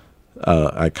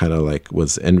 I kind of like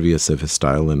was envious of his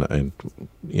style, and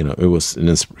it was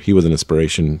he was an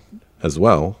inspiration as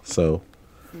well. So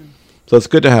it's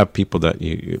good to have people that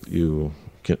you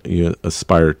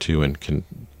aspire to and can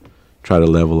try to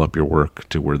level up your work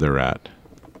to where they're at.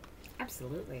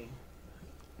 Absolutely.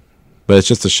 But it's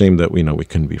just a shame that we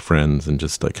couldn't be friends and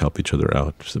just like help each other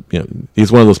out. So,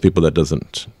 he's one of those people that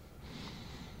doesn't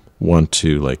want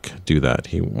to like do that.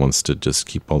 He wants to just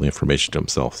keep all the information to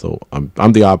himself. So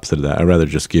I'm the opposite of that. I'd rather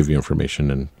just give you information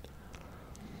and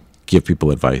give people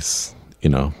advice. I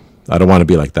don't want to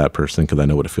be like that person because I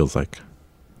know what it feels like.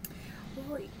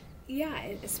 Well, yeah,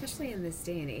 especially in this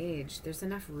day and age, there's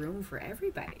enough room for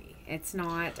everybody. It's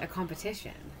not a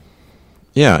competition.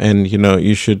 Yeah, and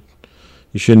you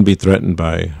shouldn't be threatened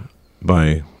by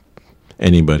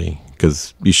anybody,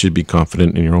 because you should be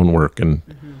confident in your own work and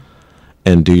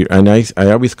I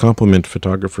always compliment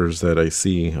photographers that I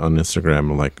see on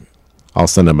Instagram. Like, I'll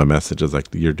send them a message. It's like,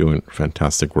 you're doing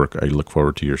fantastic work. I look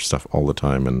forward to your stuff all the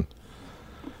time, and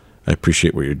I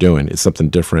appreciate what you're doing. It's something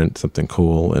different, something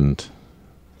cool, and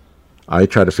I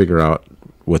try to figure out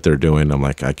what they're doing. I'm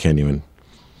like, I can't even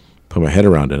put my head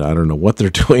around it. I don't know what they're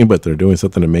doing, but they're doing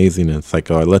something amazing. And it's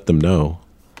like, I let them know.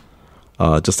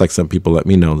 Just like some people let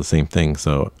me know the same thing.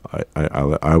 So I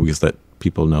always let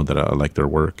people know that I like their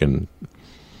work, and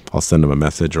I'll send them a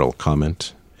message or I'll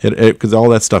comment. Because all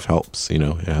that stuff helps. It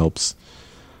helps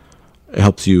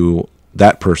you,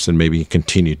 that person, maybe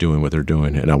continue doing what they're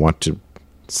doing. And I want to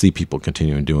see people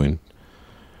continuing doing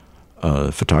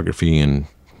photography and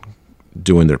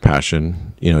doing their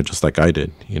passion, just like I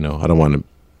did. I don't want to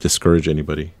discourage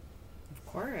anybody. Of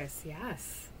course,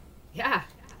 yes. Yeah.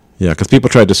 Yeah, because people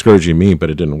tried discouraging me, but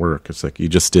it didn't work. It's like, you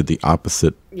just did the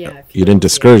opposite. Yeah. You didn't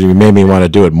discourage me. You made me want to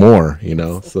do it more,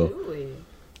 Absolutely. So.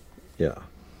 Yeah.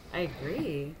 I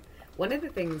agree. One of the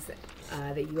things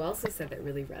that you also said that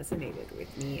really resonated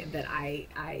with me, that I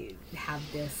have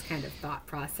this kind of thought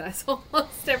process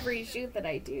almost every shoot that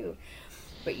I do,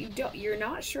 but you're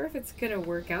not sure if it's going to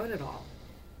work out at all.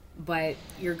 But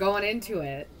you're going into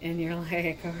it and you're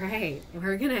like, all right,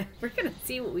 we're gonna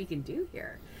see what we can do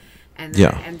here. And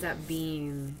then it ends up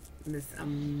being this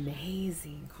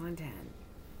amazing content.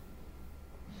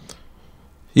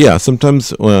 Yeah,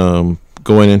 sometimes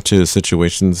going into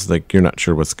situations, like, you're not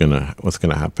sure what's gonna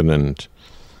happen,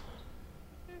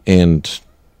 and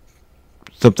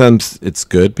sometimes it's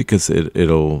good because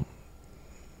it'll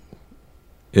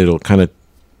kind of,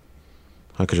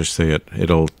 how could I say it?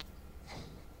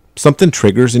 Something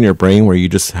triggers in your brain where you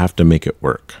just have to make it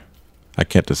work. I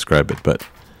can't describe it, but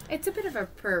it's a bit of a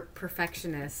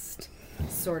perfectionist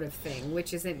sort of thing,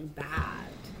 which isn't bad.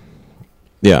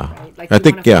 Yeah, right? Like, I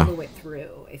think follow it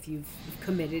through. If you've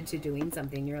committed to doing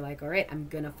something, you're like, all right, I'm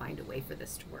gonna find a way for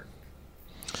this to work.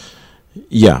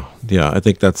 Yeah. I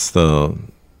think that's the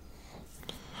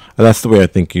way I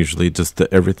think usually. Just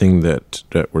everything that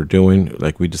we're doing,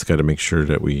 like, we just got to make sure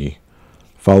that we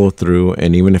follow through,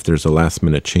 and even if there's a last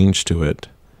minute change to it,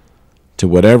 to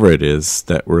whatever it is,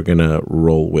 that we're gonna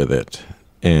roll with it.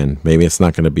 And maybe it's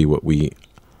not going to be what we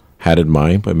had in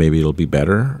mind, but maybe it'll be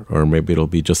better, or maybe it'll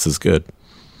be just as good.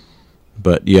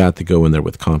 But you have to go in there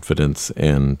with confidence,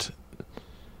 and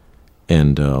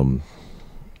being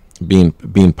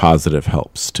positive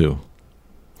helps too.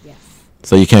 Yes.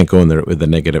 So you can't go in there with a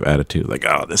negative attitude, like,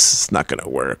 oh, this is not going to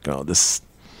work. Oh, this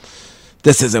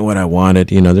isn't what I wanted.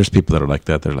 There's people that are like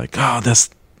that. They're like, oh,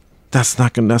 that's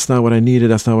not what I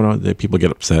needed. That's not what I wanted. People get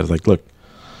upset. It's like, look,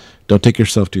 don't take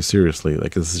yourself too seriously.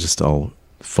 Like, this is just all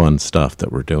fun stuff that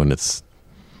we're doing. It's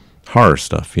horror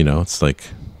stuff, It's like,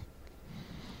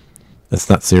 it's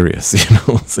not serious,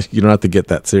 So you don't have to get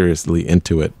that seriously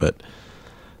into it, but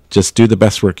just do the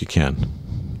best work you can.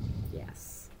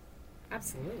 Yes,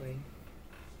 absolutely.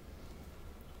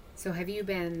 So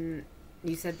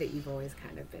you said that you've always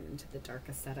kind of been into the dark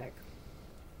aesthetic.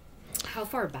 How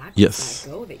far back does that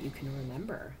go that you can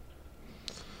remember?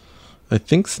 I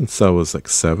think since I was like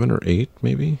 7 or 8,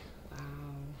 maybe. Wow.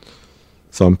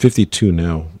 So I'm 52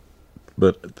 now,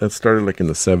 but that started like in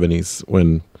the 70s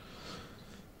when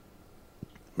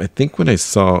I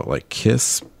saw like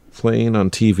Kiss playing on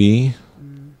TV.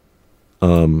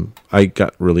 I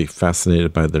got really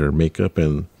fascinated by their makeup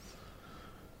and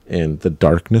the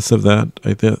darkness of that.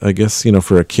 I guess,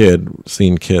 for a kid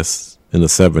seeing Kiss in the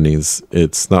 70s,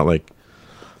 it's not like,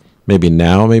 maybe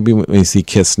when you see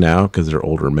Kiss now, because they're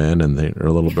older men and they're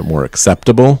a little bit more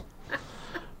acceptable.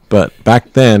 But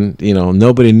back then,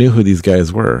 nobody knew who these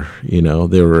guys were.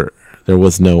 There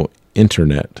was no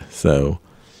internet, so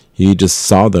you just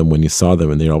saw them when you saw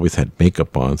them, and they always had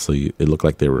makeup on, so it looked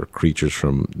like they were creatures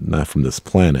not from this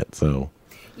planet. So,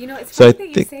 it's funny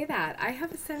that you say that. I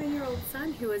have a 7-year-old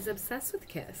son who is obsessed with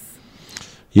Kiss.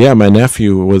 Yeah, my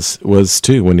nephew was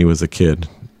too when he was a kid.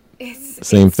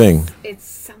 Same thing. It's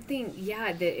something,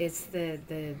 it's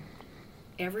the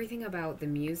everything about the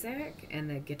music and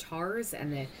the guitars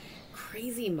and the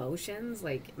crazy emotions.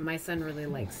 Like, my son really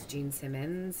likes Gene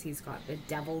Simmons. He's got the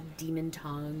devil demon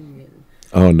tongue. And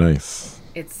oh, nice.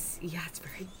 It's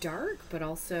very dark, but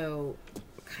also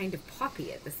kind of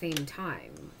poppy at the same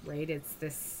time, right? It's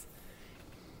this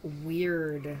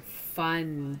weird,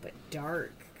 fun, but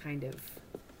dark kind of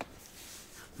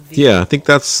visual. Yeah, I think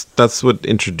that's what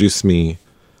introduced me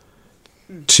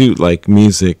to like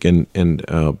music and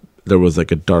there was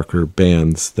like a darker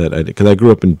bands that because I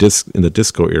grew up in the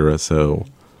disco era, so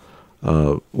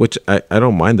which I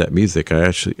don't mind that music.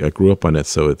 I grew up on it,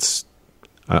 so it's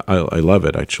I love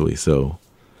it actually. So,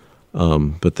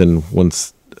 but then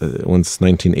once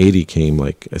 1980 came,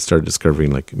 like I started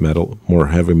discovering like more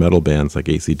heavy metal bands like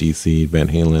AC/DC, Van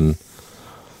Halen,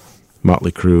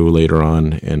 Motley Crue later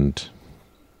on, and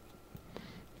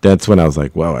that's when I was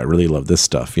like, wow, I really love this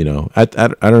stuff. You know, I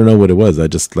don't know what it was. I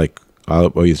just like I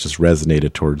always just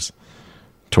resonated towards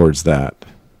that.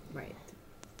 Right.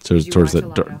 Towards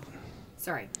that.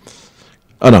 Sorry.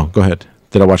 Oh no, go ahead.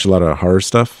 Did I watch a lot of horror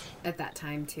stuff? At that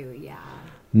time too, yeah.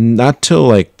 Not till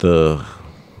like the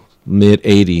mid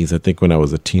 80s, I think, when I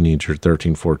was a teenager,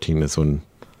 13, 14 is when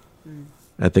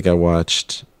I think I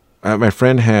watched. My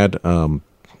friend had,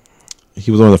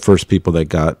 he was one of the first people that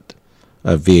got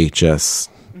a VHS.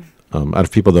 Out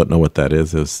of people don't know what that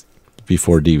is, it was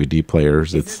before DVD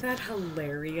players. Isn't that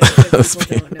hilarious that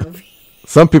people don't know?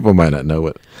 Some people might not know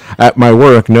it. At my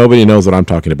work, nobody knows what I'm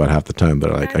talking about half the time.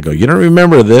 They're like, I go, you don't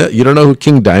remember that? You don't know who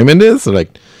King Diamond is? They're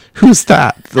like, who's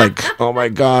that? Like, oh my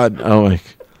God. Oh my.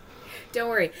 Don't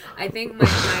worry. I think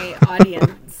my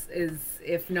audience is,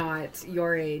 if not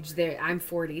your age, I'm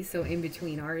 40, so in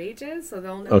between our ages, so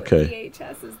they'll know what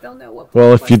VHS is. They'll know what.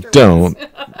 Well, if you don't,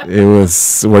 it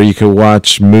was where you could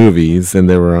watch movies, and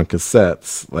they were on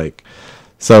cassettes. Like,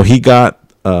 so he got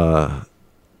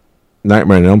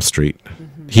Nightmare on Elm Street.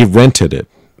 Mm-hmm. He rented it.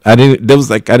 I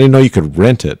didn't know you could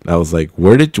rent it. I was like,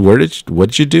 what did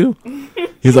you do?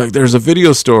 He's like, there's a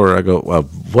video store. I go,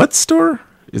 what store?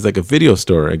 He's like, a video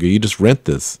store. I go, you just rent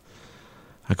this.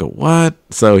 I go, what?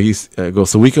 So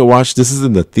so we could watch. This is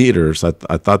in the theater. So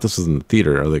I thought this was in the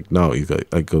theater. I was like, no.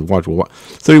 I go watch.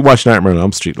 So we watched Nightmare on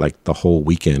Elm Street like the whole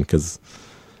weekend because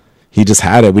he just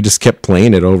had it. We just kept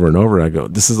playing it over and over. I go,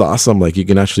 this is awesome. Like, you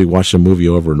can actually watch a movie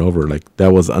over and over. Like,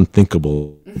 that was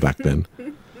unthinkable back then.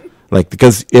 Like,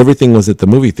 because everything was at the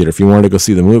movie theater. If you wanted to go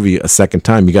see the movie a second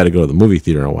time, you got to go to the movie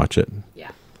theater and watch it.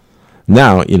 Yeah.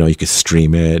 Now, you could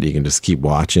stream it. You can just keep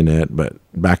watching it. But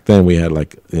back then we had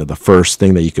like, the first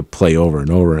thing that you could play over and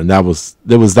over. And there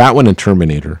was that one in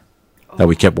Terminator that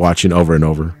we kept watching over and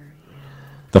over. Yeah.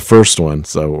 The first one.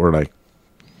 So we're like,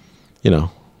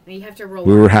 You have to roll.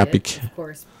 We were happy. Of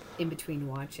course, in between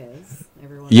watches.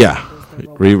 Everyone. Yeah.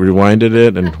 We rewinded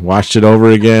it and watched it over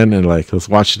again. And like, let's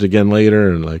watch it again later.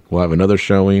 And like, we'll have another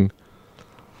showing.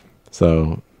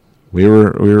 So we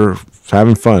were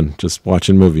having fun just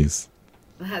watching movies.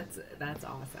 That's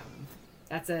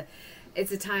awesome.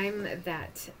 It's a time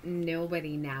that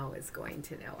nobody now is going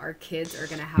to know. Our kids are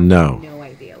going to have no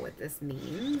idea what this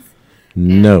means.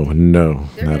 No, not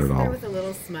at all. There was a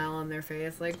little smile on their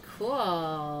face, like,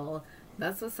 cool.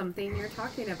 That's something you're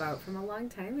talking about from a long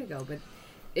time ago. But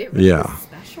it really was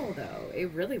special, though.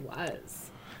 It really was.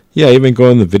 Yeah, even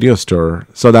going to the video store.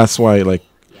 So that's why, like,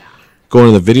 going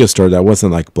to the video store, that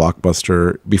wasn't like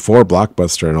Blockbuster. Before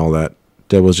Blockbuster and all that,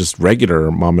 there was just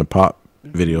regular mom and pop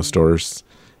video stores.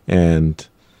 And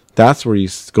that's where you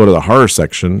go to the horror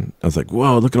section. I was like,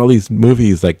 whoa, look at all these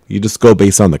movies. Like, you just go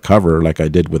based on the cover like I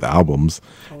did with albums.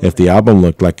 Totally. If the album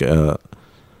looked like a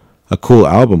cool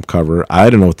album cover, I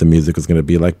don't know what the music was going to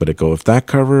be like, but if that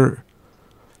cover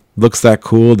looks that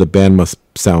cool, the band must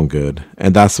sound good.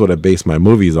 And that's what I base my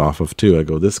movies off of, too. I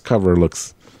go, this cover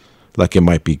looks like it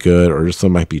might be good, or this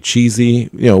one might be cheesy.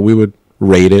 We would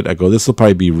rate it. I go, this will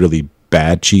probably be really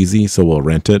bad cheesy, so we'll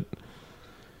rent it.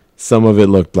 Some of it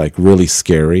looked like really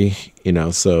scary,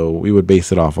 so we would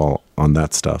base it off all on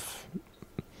that stuff.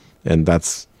 And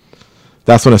that's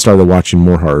when I started watching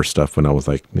more horror stuff when I was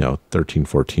like, 13,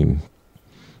 14.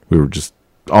 We were just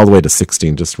all the way to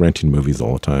 16, just renting movies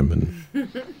all the time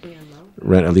and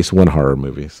rent at least one horror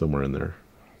movie somewhere in there.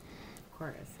 Of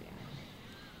course, yeah.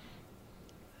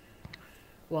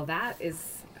 Well, that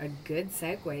is a good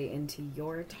segue into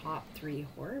your top 3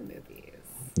 horror movies.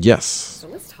 Yes. So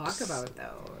let's talk about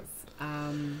those.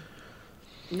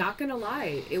 Not gonna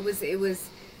lie, it was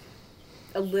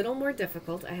a little more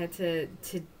difficult. I had to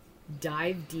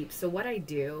dive deep. So what I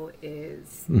do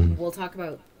is we'll talk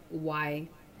about why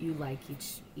you like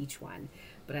each one,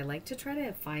 but I like to try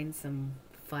to find some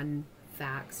fun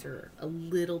facts or a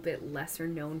little bit lesser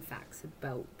known facts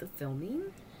about the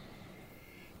filming.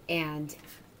 And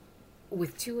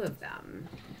with 2 of them,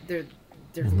 there's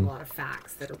a lot of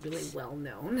facts that are really well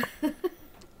known.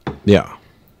 Yeah.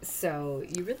 So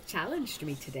you really challenged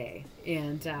me today,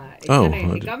 and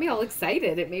it got me all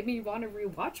excited. It made me want to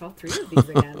rewatch all 3 of these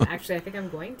again. Actually, I think I'm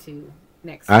going to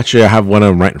next week. Actually, I have one of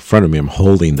them right in front of me. I'm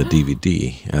holding the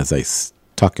DVD as I'm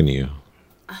talking to you.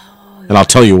 Oh. And I'll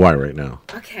tell you why right now.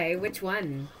 Okay, which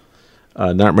one?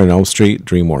 Nightmare on Elm Street,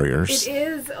 Dream Warriors. It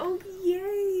is. Oh,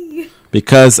 yay!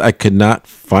 Because I could not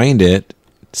find it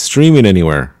streaming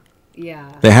anywhere.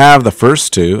 Yeah. They have the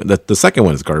first two. The second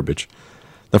one is garbage.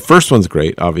 The first one's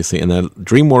great, obviously, and then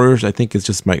Dream Warriors I think is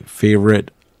just my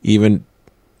favorite, even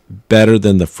better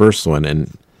than the first one.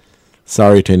 And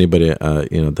sorry to anybody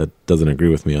that doesn't agree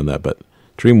with me on that, but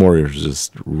Dream Warriors is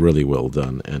just really well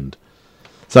done, and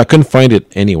so I couldn't find it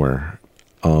anywhere.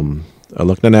 I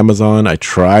looked on Amazon. I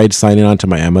tried signing on to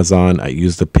my Amazon. I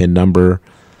used the PIN number.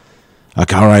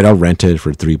 Like, all right, I'll rent it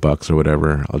for $3 or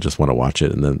whatever. I'll just want to watch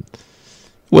it, and then it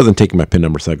wasn't taking my PIN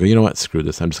number, so I go, you know what? Screw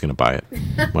this. I'm just going to buy it.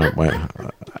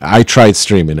 I tried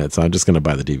streaming it, so I'm just going to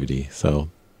buy the DVD. So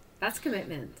that's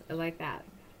commitment. I like that.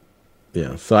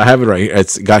 Yeah, so I have it right here.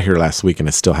 It's got here last week, and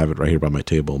I still have it right here by my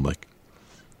table. I'm like,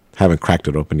 haven't cracked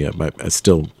it open yet, but I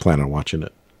still plan on watching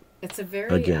it. It's a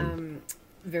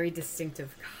very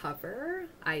distinctive cover.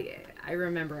 I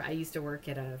remember I used to work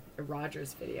at a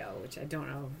Rogers Video, which I don't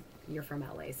know. You're from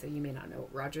LA, so you may not know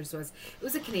what Rogers was. It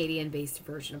was a Canadian-based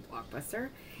version of Blockbuster.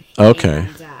 Okay.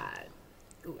 And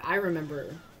I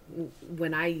remember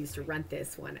when I used to rent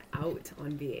this one out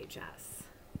on VHS,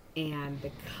 and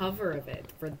the cover of it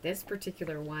for this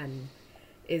particular one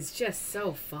is just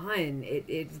so fun.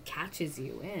 It catches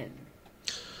you in.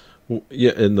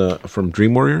 Yeah, from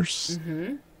Dream Warriors.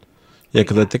 Mm-hmm. Yeah,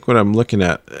 because I think what I'm looking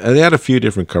at, they had a few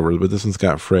different covers, but this one's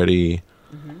got Freddy,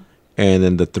 and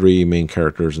then the three main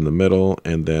characters in the middle,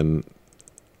 and then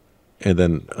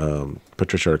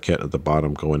Patricia Arquette at the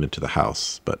bottom going into the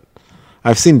house. But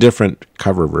I've seen different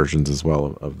cover versions as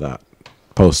well of that,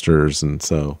 posters, and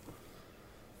so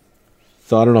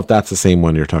I don't know if that's the same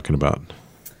one you're talking about.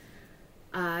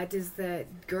 Does the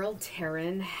girl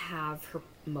Taryn have her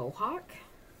mohawk?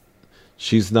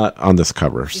 She's not on this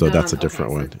cover, so that's a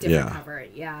different one. Cover,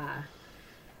 yeah.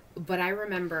 But I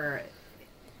remember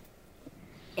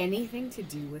anything to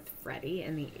do with Freddy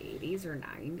in the 80s or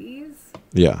 90s.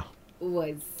 Yeah.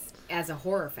 Was, as a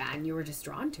horror fan, you were just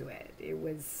drawn to it. It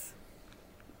was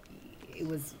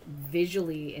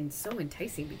visually and so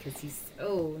enticing because he's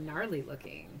so gnarly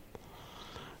looking.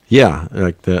 Yeah,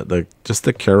 like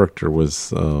the character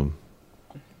was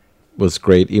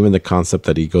great. Even the concept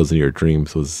that he goes in your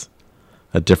dreams was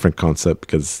a different concept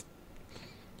because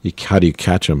how do you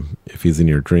catch him if he's in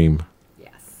your dream?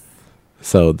 Yes.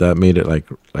 So that made it like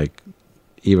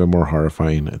even more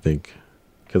horrifying, I think,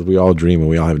 because we all dream and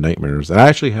we all have nightmares. And I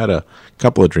actually had a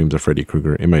couple of dreams of Freddy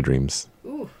Krueger in my dreams.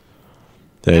 Ooh.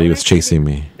 That he was chasing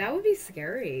me. That would be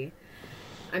scary.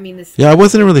 I mean, I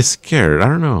wasn't really scared. I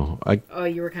don't know. Oh,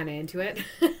 you were kind of into it?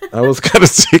 I was kind of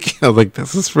shaking. I was like,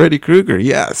 this is Freddy Krueger.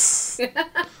 Yes.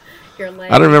 You're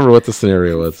like, I don't remember what the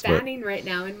scenario was. Standing right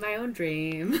now in my own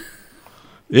dream.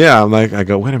 Yeah, I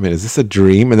go, wait a minute, is this a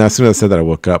dream? And as soon as I said that, I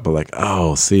woke up. But like,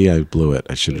 oh, see, I blew it.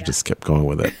 I should have just kept going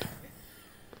with it.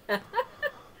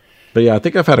 But yeah, I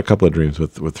think I've had a couple of dreams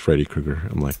with Freddy Krueger.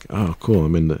 I'm like, oh, cool.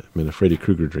 I'm in a Freddy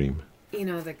Krueger dream. You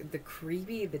know, the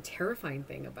creepy, the terrifying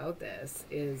thing about this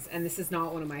is, and this is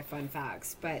not one of my fun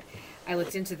facts, but I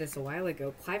looked into this a while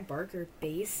ago. Clive Barker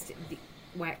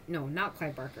not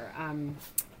Clive Barker.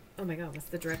 Oh my God, what's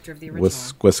the director of the original?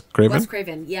 Wes Craven? Wes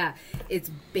Craven, yeah.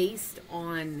 It's based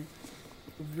on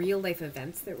real life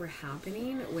events that were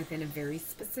happening within a very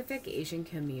specific Asian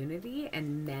community,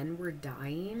 and men were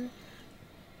dying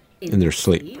in their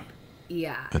sleep.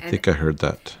 Yeah. I think I heard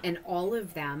that. And all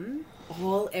of them,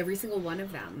 every single one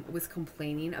of them was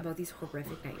complaining about these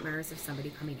horrific nightmares of somebody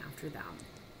coming after them.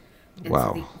 And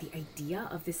wow. So the idea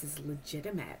of this is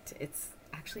legitimate. It's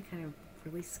actually kind of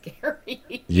really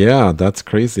scary. Yeah, that's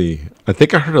crazy. I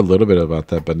think I heard a little bit about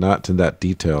that, but not to that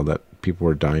detail that people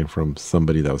were dying from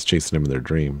somebody that was chasing them in their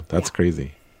dream. That's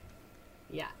crazy.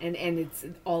 Yeah, and it's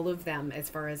all of them, as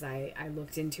far as I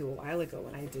looked into a while ago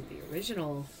when I did the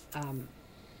original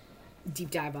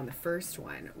deep dive on the first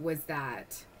one, was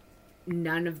that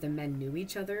none of the men knew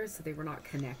each other, so they were not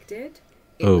connected.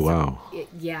 Wow.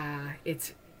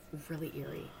 It's really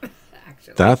eerie,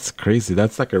 actually. That's crazy.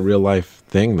 That's like a real life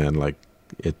thing then. Like,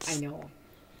 it's... I know.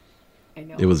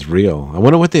 It was real. I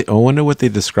wonder what they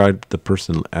described the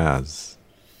person as.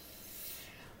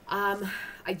 I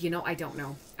don't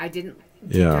know. I didn't.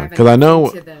 Yeah, because I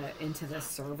know into the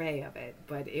survey of it,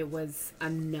 but it was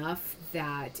enough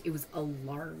that it was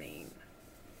alarming.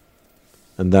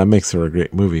 And that makes her a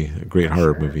great movie, a great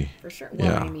horror movie. For sure.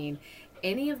 Well, I mean,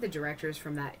 any of the directors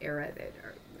from that era that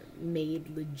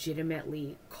made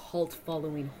legitimately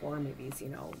cult-following horror movies,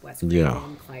 Wes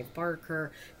Craven, Clive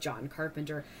Barker, John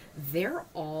Carpenter, they're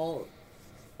all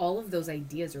of those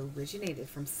ideas originated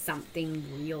from something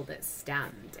real that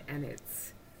stemmed, and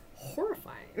it's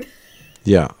horrifying.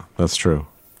 Yeah, that's true.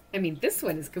 I mean, this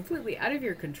one is completely out of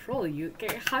your control.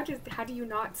 How do you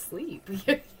not sleep?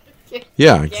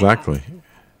 Yeah, exactly.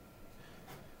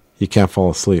 You can't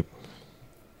fall asleep.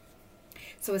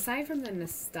 So aside from the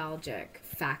nostalgic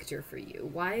factor for you,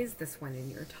 why is this one in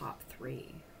your top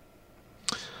 3?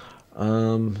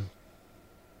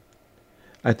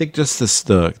 I think just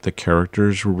the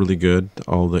characters were really good.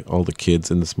 All the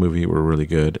kids in this movie were really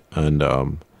good,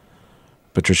 and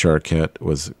Patricia Arquette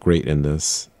was great in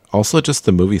this. Also, just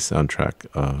the movie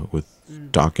soundtrack with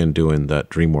Dokken doing that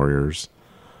Dream Warriors,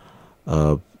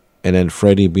 and then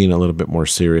Freddie being a little bit more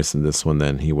serious in this one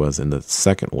than he was in the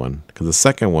second one. Because the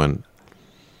second one,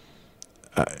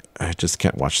 I just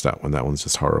can't watch that one. That one's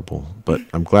just horrible. But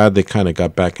I'm glad they kind of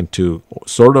got back into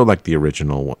sort of like the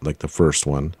original one, like the first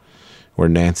one, where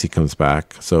Nancy comes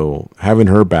back. So having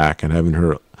her back and having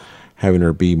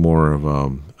her be more of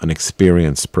an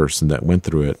experienced person that went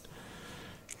through it,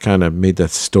 kind of made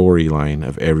that storyline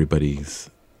of everybody's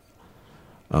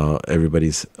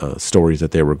stories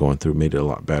that they were going through, made it a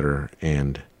lot better.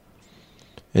 And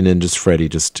then just Freddie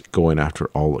just going after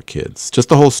all the kids. Just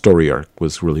the whole story arc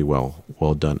was really well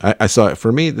done. I saw it.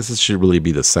 For me, should really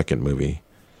be the second movie.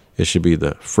 It should be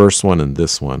the first one and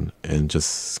this one, and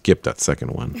just skip that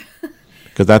second one.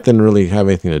 Because that didn't really have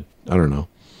anything to, I don't know.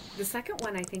 The second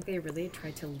one, I think they really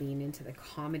tried to lean into the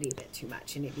comedy a bit too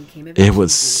much, and it became a bit It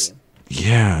was,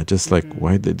 yeah, just like,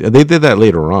 why they did that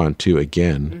later on, too,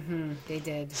 again. They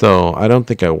did. So I don't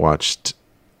think I watched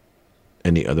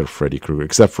any other Freddy Krueger,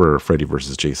 except for Freddy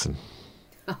versus Jason,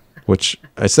 which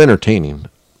it's entertaining.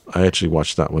 I actually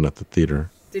watched that one at the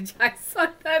theater. Did you? I saw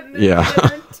that in the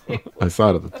theater, too. I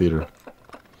saw it at the theater.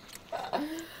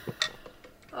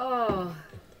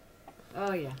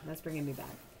 Oh yeah, that's bringing me back.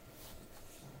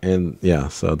 And yeah,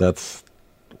 so that's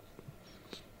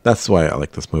why I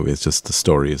like this movie. It's just the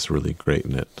story is really great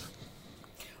in it.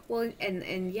 Well,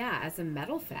 and yeah, as a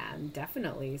metal fan,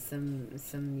 definitely some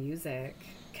music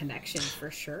connection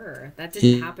for sure. That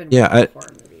didn't happen with horror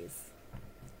movies.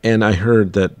 And I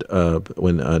heard that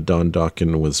when Don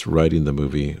Dokken was writing the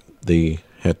movie, they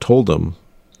had told him,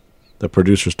 the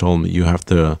producers told him that you have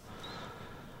to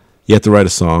write a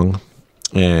song,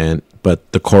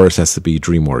 but the chorus has to be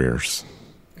Dream Warriors.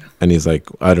 And he's like,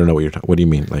 I don't know what you're talking. What do you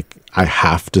mean? Like, I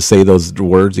have to say those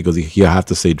words? He goes, you have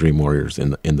to say Dream Warriors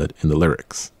in the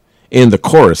lyrics, in the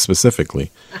chorus specifically.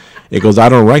 It goes, I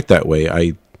don't write that way.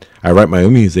 I write my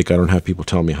own music. I don't have people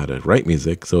tell me how to write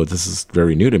music, so this is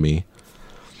very new to me.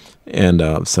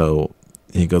 And so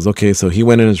he goes, okay. So he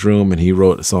went in his room and he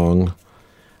wrote a song.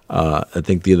 I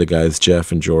think the other guys,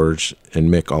 Jeff and George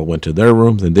and Mick, all went to their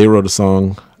rooms and they wrote a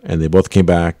song, and they both came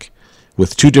back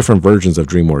with 2 different versions of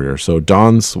Dream Warrior. So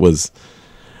Don's was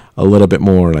a little bit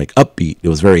more like upbeat. It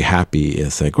was very happy.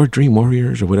 It's like, we're Dream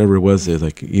Warriors or whatever it was. It's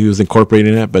like he was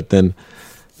incorporating it. But then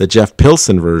the Jeff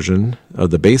Pilson version of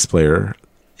the bass player,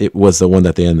 it was the one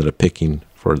that they ended up picking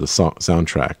for the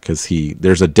soundtrack, because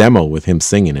there's a demo with him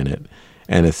singing in it,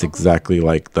 and it's exactly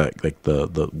like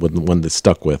the one they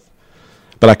stuck with.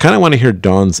 But I kind of want to hear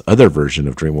Don's other version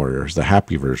of Dream Warriors, the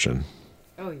happy version.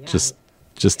 Oh yeah.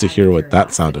 Just to hear what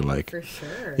that sounded like. For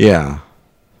sure. Yeah.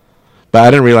 But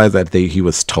I didn't realize that he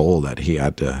was told that he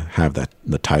had to have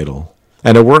the title.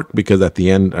 And it worked, because at the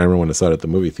end, I remember when I saw it at the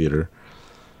movie theater,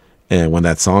 and when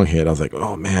that song hit, I was like,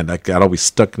 oh man, that got always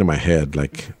stuck into my head.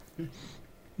 Like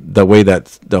the way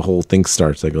that the whole thing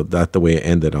starts, I go, that the way it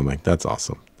ended, I'm like, that's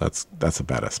awesome. That's a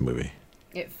badass movie.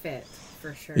 It fit,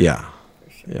 for sure. Yeah.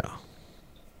 For sure. Yeah.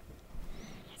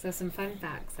 So some fun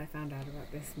facts I found out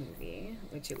about this movie,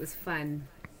 which it was fun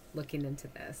looking into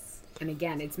this. And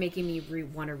again, it's making me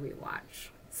want to rewatch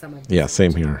some of them. Yeah,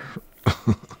 same here.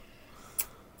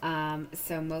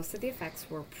 So most of the effects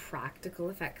were practical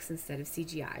effects instead of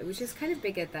CGI, which is kind of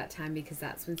big at that time because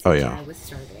that's when CGI was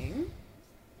starting.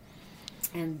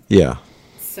 And yeah.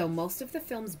 So most of the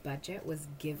film's budget was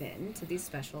given to the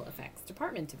special effects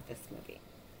department of this movie,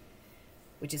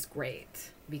 which is great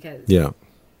because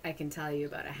I can tell you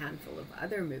about a handful of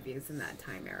other movies in that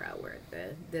time era where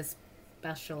this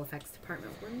special effects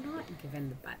department were not given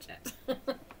the budget.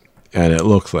 And it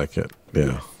looks like it.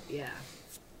 Yeah. Yeah.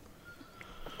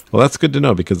 Well, that's good to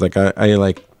know, because like I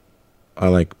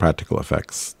like practical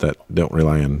effects that don't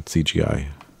rely on CGI.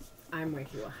 I'm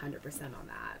with you 100% on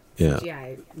that. Yeah.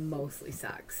 CGI mostly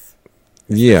sucks.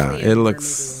 Yeah, it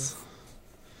looks.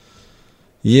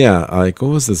 Yeah, like what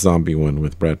was the zombie one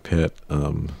with Brad Pitt?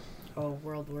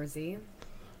 World War Z.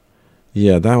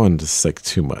 Yeah, that one just like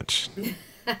too much.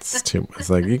 It's too much. It's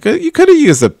like you could have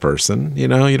used a person. You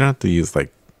don't have to use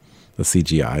like the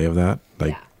CGI of that.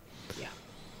 Like, yeah.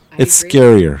 It's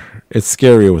scarier. It's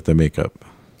scarier with the makeup.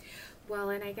 Well,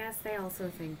 and I guess they also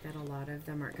think that a lot of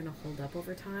them aren't going to hold up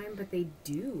over time, but they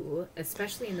do,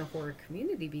 especially in the horror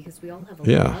community, because we all have a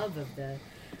love of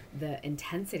the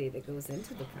intensity that goes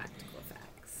into the practical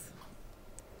effects.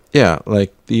 Yeah,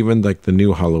 like even like the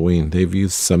new Halloween, they've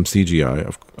used some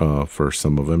CGI for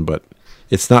some of them, but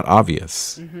it's not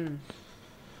obvious. Mm-hmm.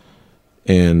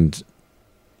 And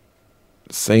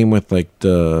same with like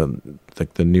the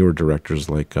newer directors,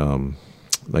 like Jon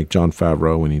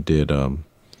Favreau when he did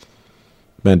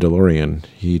Mandalorian,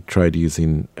 he tried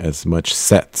using as much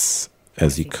sets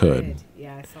as he could.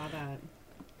 Yeah, I saw that.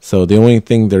 So the only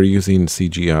thing they're using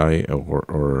CGI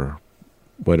or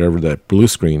whatever, that blue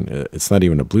screen, it's not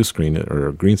even a blue screen or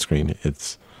a green screen.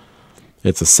 It's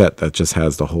a set that just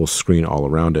has the whole screen all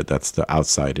around it. That's the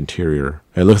outside interior.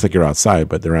 It looks like you're outside,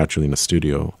 but they're actually in a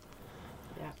studio.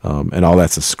 Yeah. And all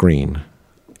that's a screen.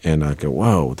 And I go,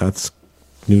 whoa, that's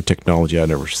new technology I've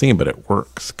never seen, but it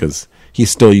works because he's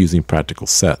still using practical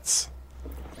sets.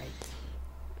 Right.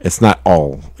 It's not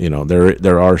all,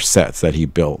 there are sets that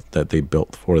they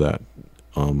built for that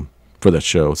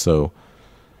show. So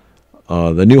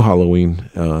the new Halloween,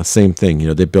 same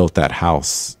thing. They built that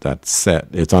house, that set.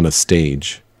 It's on a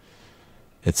stage.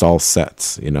 It's all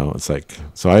sets. It's like,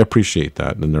 so I appreciate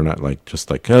that, and they're not like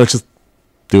just like, hey, let's just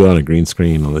do it on a green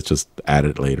screen and let's just add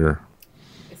it later.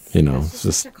 It's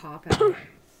just a cop-out.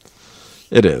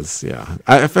 It is, yeah.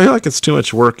 I feel like it's too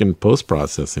much work in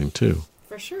post-processing too.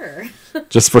 For sure.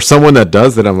 Just for someone that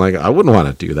does it, I'm like, I wouldn't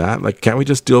want to do that. Like, can't we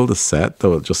just do the set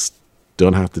though? Just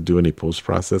don't have to do any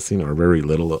post-processing or very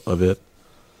little of it.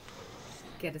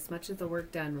 Get as much of the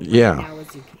work done now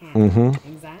as you can.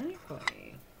 Mm-hmm.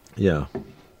 Exactly. Yeah.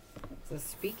 So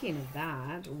speaking of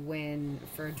that,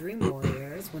 for Dream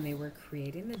Warriors, when they were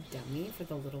creating the dummy for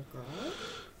the little girl,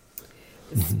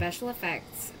 the special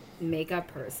effects makeup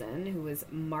person, who was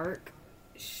Mark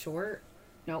Shostrom,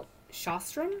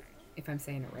 if I'm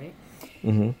saying it right,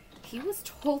 mm-hmm. he was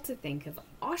told to think of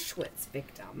Auschwitz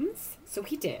victims, so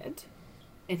he did.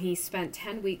 And he spent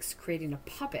 10 weeks creating a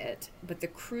puppet, but the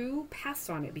crew passed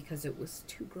on it because it was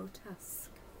too grotesque.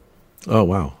 Oh,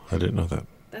 wow. I didn't know that.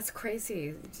 That's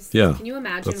crazy. Yeah. Can you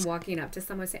imagine walking up to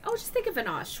someone and say, just think of an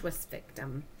Auschwitz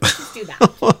victim. Let's just do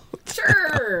that.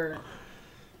 Sure.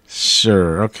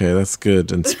 Sure. Okay, that's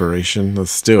good inspiration.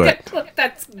 Let's do it.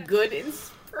 That's good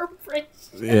inspiration.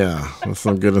 Yeah, that's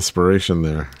some good inspiration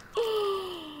there.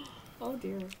 Oh,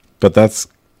 dear. But that's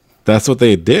what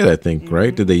they did, I think, mm-hmm.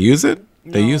 right? Did they use it?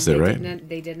 No, they used it, right?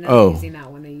 They did not using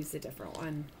that one. They used a different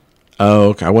one. Oh,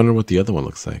 okay. I wonder what the other one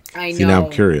looks like. I know. See, now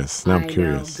I'm curious. I'm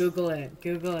curious. Google it.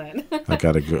 I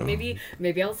gotta go.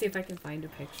 Maybe I'll see if I can find a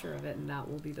picture of it, and that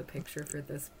will be the picture for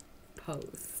this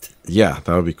post. Yeah,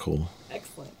 that would be cool.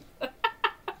 Excellent.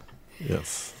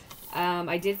 Yes.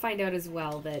 I did find out as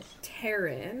well that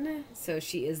Taryn, so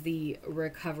she is the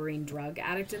recovering drug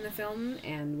addict in the film,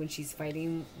 and when she's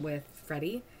fighting with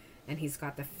Freddy, and he's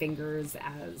got the fingers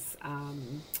as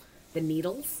the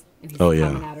needles, and he's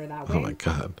coming at her that way. Oh my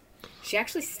God. She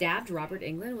actually stabbed Robert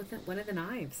Englund with one of the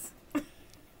knives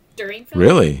during film.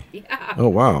 Really? Yeah. Oh,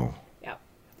 wow. Yep.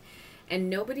 And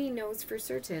nobody knows for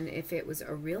certain if it was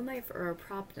a real knife or a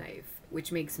prop knife,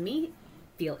 which makes me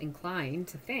feel inclined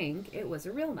to think it was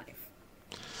a real knife.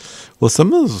 Well,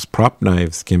 some of those prop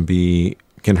knives can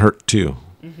hurt too,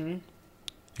 mm-hmm.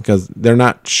 because they're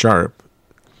not sharp,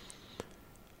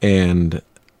 and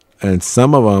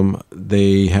some of them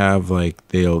they have like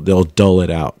they'll dull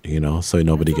it out, so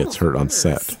nobody gets hurt on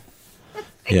set.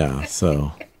 Yeah,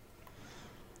 so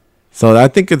I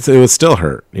think it would still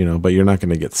hurt, but you're not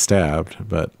going to get stabbed.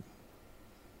 But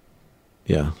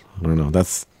yeah, I don't know.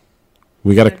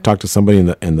 We got to talk to somebody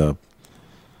in the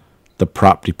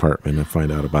prop department and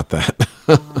find out about that.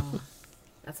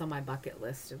 That's on my bucket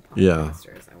list of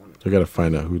podcasters. I want we got to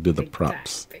find out who did the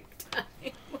props. Big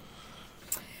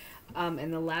time.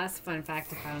 And the last fun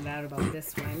fact I found out about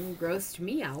this one grossed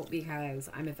me out because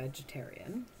I'm a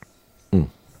vegetarian. Mm.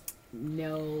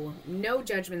 No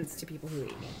judgments to people who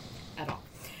eat meat at all.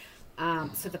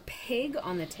 So the pig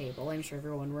on the table, I'm sure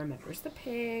everyone remembers the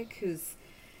pig who's,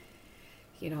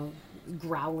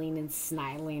 growling and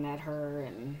snarling at her,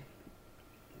 and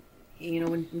do you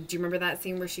remember that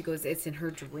scene where she goes, it's in her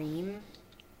dream?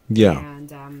 Yeah.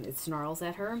 And it snarls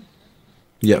at her?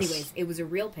 Yes. Anyways, it was a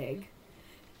real pig,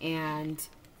 and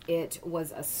it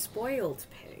was a spoiled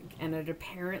pig, and it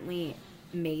apparently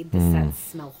made the set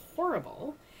smell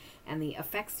horrible, and the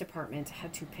effects department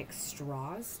had to pick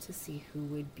straws to see who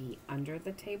would be under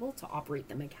the table to operate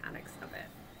the mechanics of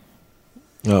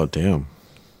it. Oh, damn.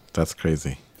 That's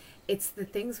crazy. It's the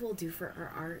things we'll do for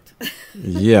our art.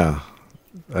 Yeah.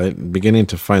 I'm beginning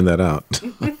to find that out.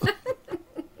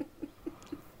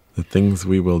 The things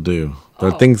we will do.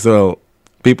 The things that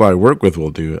people I work with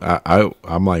will do.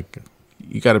 I'm like,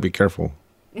 you got to be careful.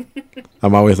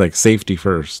 I'm always like safety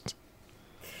first.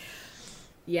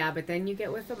 Yeah, but then you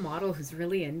get with a model who's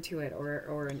really into it,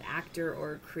 or an actor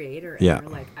or creator, and Yeah.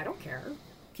 you're like, I don't care.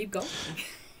 Keep going.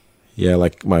 Yeah,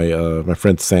 like my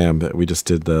friend Sam, that we just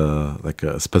did a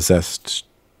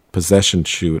possession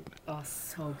shoot. Oh,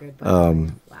 so good.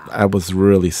 Wow. I was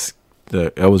really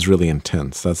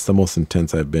intense. That's the most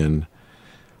intense I've been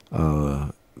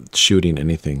shooting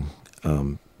anything.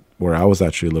 Where I was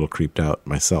actually a little creeped out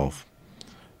myself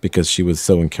because she was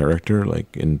so in character.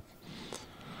 Like,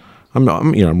 I'm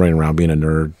running around being a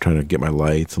nerd, trying to get my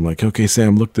lights. I'm like, okay,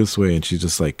 Sam, look this way, and she's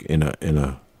just like in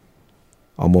a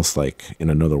almost like in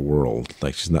another world.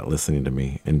 Like she's not listening to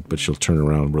me, but she'll turn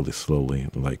around really slowly,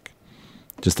 like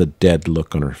just a dead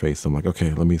look on her face. I'm like,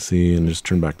 okay, let me see, and just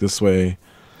turn back this way.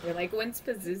 You're like, when's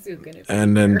Pazuzu gonna?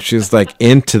 And then she's like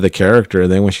into the character,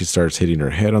 and then when she starts hitting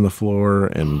her head on the floor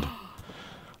and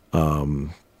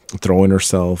throwing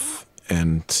herself,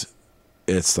 and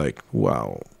it's like,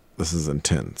 wow, this is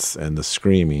intense. And the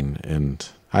screaming, and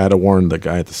I had to warn the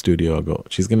guy at the studio. I go,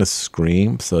 she's gonna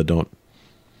scream, so don't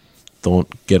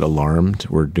get alarmed.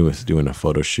 We're doing a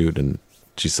photo shoot, and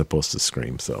she's supposed to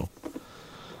scream. So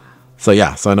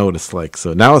yeah, so I know what it's like.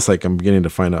 So now it's like I'm beginning to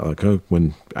find out, like,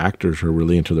 when actors are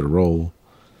really into their role,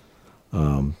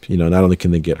 not only can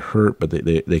they get hurt, but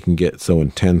they can get so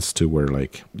intense to where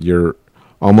like you're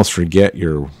almost forget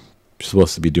you're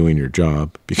supposed to be doing your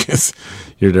job because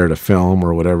you're there to film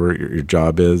or whatever your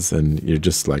job is, and you're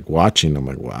just like watching. I'm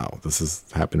like, wow, this is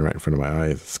happening right in front of my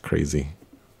eyes. It's crazy.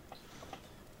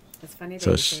 It's funny that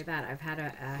you say that. I've had a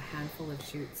handful of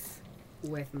shoots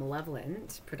with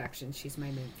Malevolent Productions. She's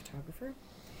my main photographer.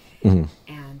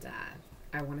 Mm-hmm. And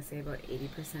I want to say about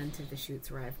 80% of the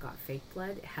shoots where I've got fake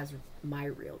blood has my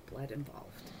real blood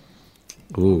involved.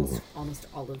 Ooh. Almost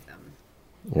all of them.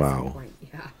 Wow.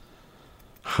 Yeah.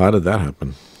 How did that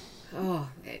happen? Oh,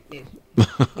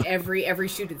 every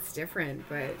shoot it's different,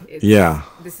 but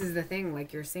this is the thing,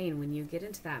 like you're saying, when you get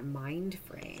into that mind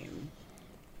frame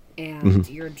and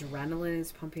your adrenaline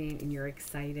is pumping and you're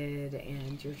excited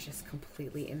and you're just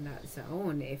completely in that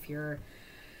zone.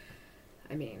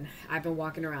 I've been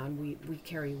walking around, we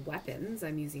carry weapons.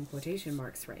 I'm using quotation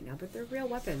marks right now, but they're real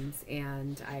weapons,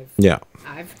 and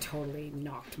I've totally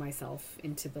knocked myself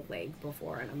into the leg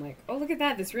before, and I'm like, oh, look at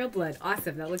that, this real blood,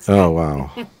 awesome, that looks oh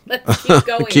wow. Let's keep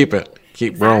going.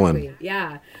 keep rolling.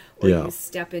 Yeah. Or you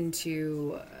step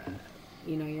into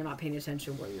you're not paying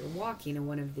attention where you're walking in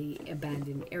one of the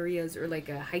abandoned areas, or like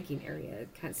a hiking area,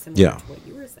 kind of similar to what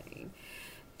you were saying,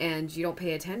 and you don't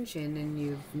pay attention and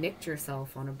you've nicked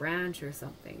yourself on a branch or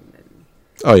something.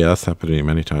 Oh yeah, that's happened to me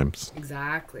many times.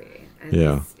 Exactly.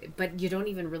 And but you don't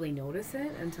even really notice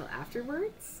it until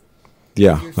afterwards.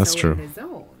 Yeah, that's true. In the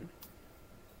zone.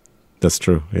 That's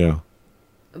true. Yeah.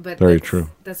 But very true.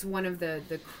 That's one of the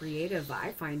creative,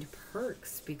 I find,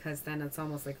 perks, because then it's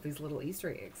almost like these little Easter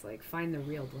eggs, like find the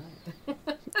real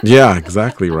blood. Yeah,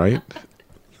 exactly right.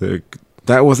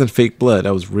 That wasn't fake blood.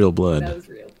 That was real blood. That was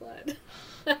real blood.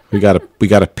 we got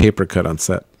a paper cut on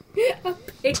set. A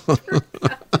paper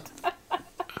cut.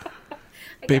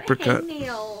 Paper cut.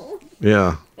 Nail.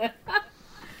 Yeah.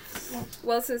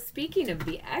 Well, so speaking of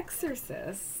The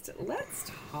Exorcist,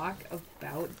 let's talk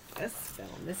about this film.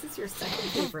 This is your second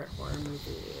favorite horror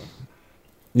movie.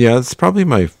 Yeah, it's probably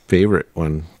my favorite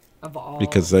one of all,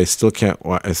 because I still can't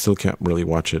really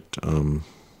watch it.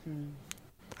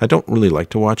 I don't really like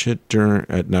to watch it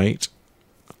at night.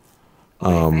 It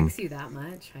affects you that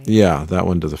much? Yeah, that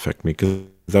one does affect me because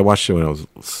I watched it when I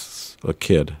was a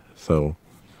kid. So,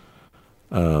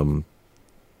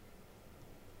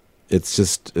 it's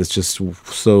just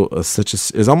so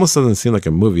it almost doesn't seem like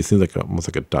a movie. It seems like almost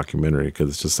like a documentary because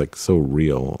it's just like so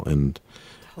real. And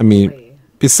totally.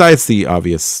 Besides the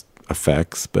obvious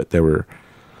effects, but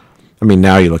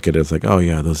now you look at it, it's like, oh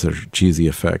yeah, those are cheesy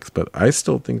effects, but I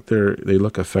still think they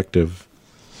look effective.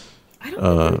 I don't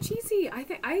think they're cheesy. I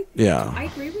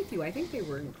agree with you. I think they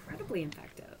were incredibly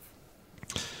effective.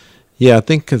 Yeah, I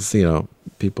think because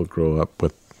people grow up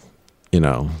with,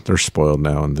 they're spoiled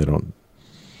now, and they don't.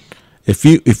 If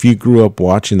you grew up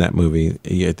watching that movie,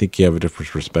 I think you have a different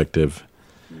perspective.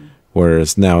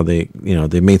 Whereas now they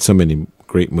made so many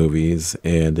great movies,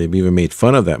 and they've even made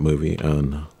fun of that movie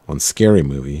on Scary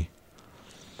Movie,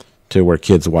 to where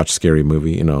kids watch Scary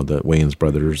Movie, the Wayans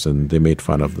brothers, and they made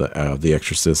fun of the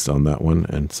Exorcist on that one.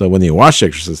 And so when they watch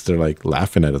Exorcist, they're like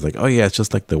laughing at it, like, oh yeah, it's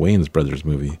just like the Wayans brothers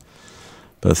movie.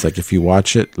 But it's like if you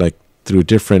watch it like through a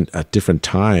different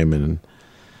time, and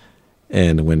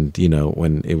when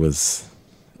when it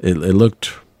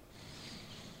looked,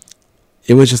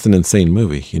 it was just an insane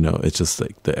movie. You know, it's just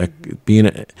like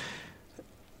being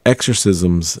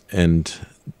exorcisms and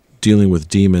dealing with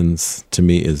demons to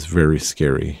me is very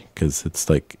scary because it's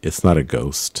like it's not a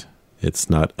ghost, it's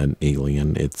not an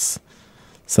alien, it's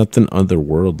something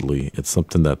otherworldly. It's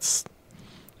something that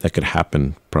could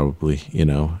happen probably, you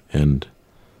know, and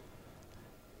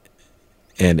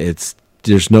it's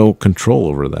there's no control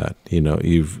over that. You know,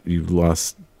 you've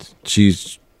lost.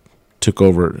 The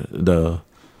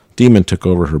demon took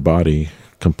over her body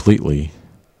completely,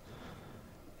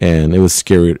 and it was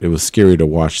scary. It was scary to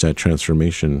watch that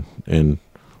transformation. And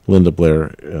Linda Blair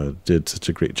did such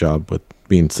a great job with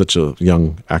being such a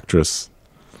young actress.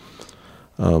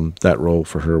 That role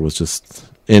for her was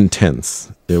just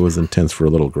intense. It was intense for a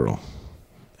little girl,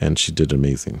 and she did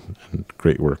amazing and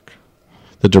great work.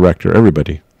 The director,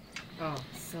 everybody. Oh,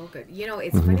 so good. You know,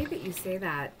 it's funny that you say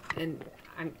that, and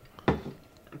I'm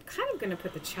kind of going to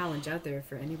put the challenge out there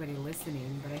for anybody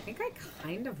listening, but I think I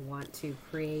kind of want to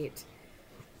create,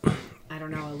 I don't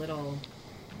know, a little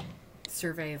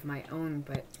survey of my own,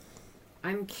 but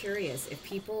I'm curious if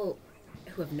people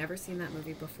who have never seen that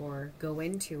movie before go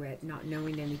into it not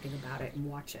knowing anything about it and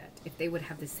watch it, if they would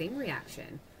have the same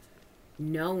reaction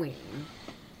knowing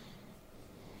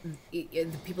the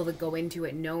people that go into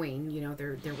it knowing, you know,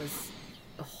 there was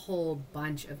a whole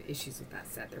bunch of issues with that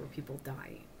set. There were people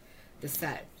dying. The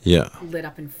set lit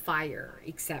up in fire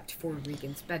except for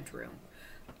Regan's bedroom.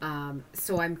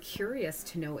 So I'm curious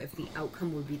to know if the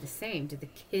outcome would be the same. Do the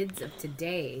kids of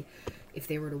today, if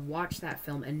they were to watch that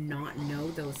film and not know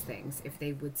those things, if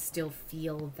they would still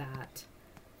feel that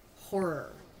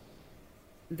horror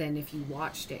than if you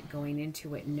watched it going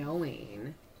into it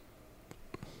knowing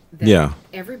that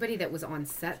everybody that was on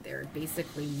set there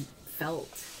basically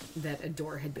felt that a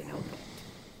door had been opened,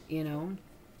 you know?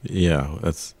 Yeah,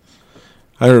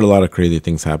 I heard a lot of crazy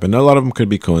things happen. A lot of them could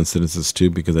be coincidences too,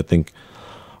 because I think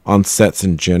on sets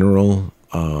in general,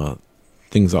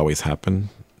 things always happen,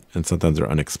 and sometimes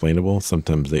they're unexplainable.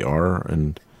 Sometimes they are,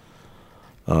 and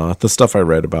the stuff I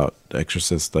read about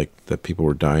Exorcist, like that people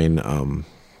were dying.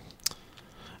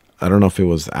 I don't know if it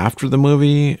was after the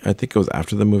movie. I think it was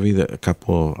after the movie that a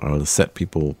couple of the set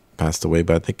people passed away,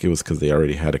 but I think it was because they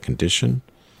already had a condition.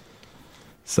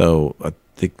 So I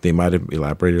think they might have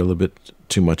elaborated a little bit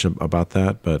too much about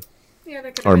that, but they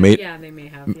may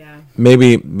have,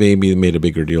 maybe made a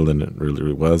bigger deal than it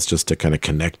really was, just to kind of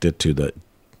connect it to the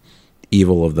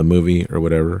evil of the movie or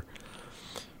whatever.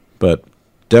 But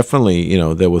definitely, you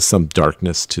know, there was some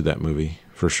darkness to that movie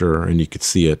for sure, and you could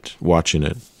see it watching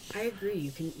it. I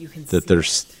agree. You can that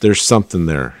see there's something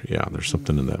there. Yeah, there's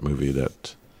something in that movie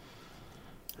that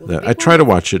I try to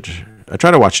watch it. I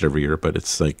try to watch it every year, but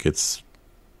it's like it's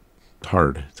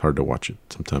hard. It's hard to watch it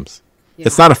sometimes. Yeah.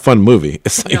 It's not a fun movie.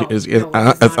 It's like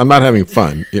I'm not having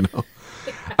fun. You know,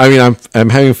 I mean, I'm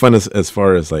having fun as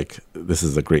far as like this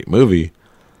is a great movie,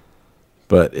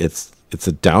 but it's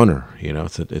a downer. You know,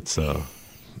 it's a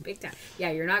big time.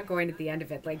 Yeah, you're not going at the end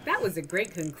of it like that was a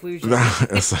great conclusion.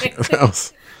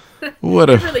 What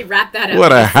a really wrap that up.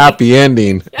 What a happy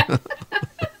ending. Yeah.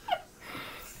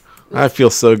 I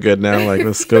feel so good now. Like,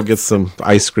 let's go get some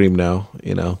ice cream now.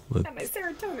 You know, my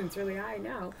serotonin's really high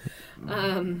now.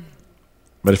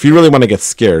 But if you really want to get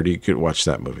scared, you could watch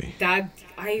that movie. I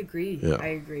agree. Yeah. I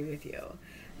agree with you.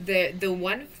 The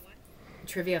one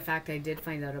trivia fact I did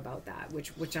find out about that,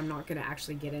 which I'm not going to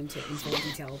actually get into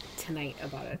detail tonight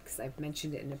about it because I've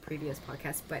mentioned it in a previous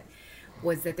podcast, but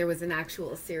was that there was an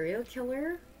actual serial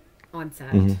killer on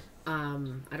set.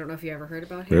 Mm-hmm. I don't know if you ever heard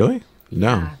about him. Really?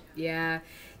 No. Yeah.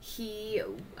 He,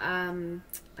 I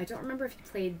don't remember if he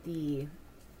played the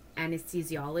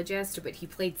anesthesiologist, but he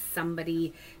played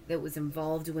somebody that was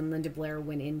involved when Linda Blair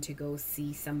went in to go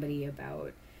see somebody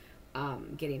about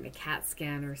getting a CAT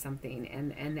scan or something,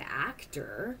 and the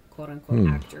actor, quote unquote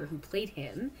actor who played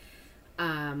him,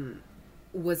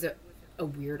 was a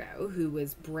weirdo who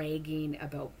was bragging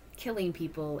about killing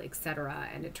people, etc.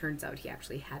 And it turns out he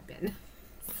actually had been.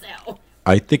 So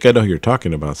I think I know who you're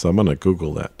talking about, so I'm gonna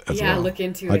Google that as well. Yeah, look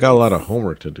into it. I got a lot of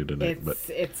homework to do tonight,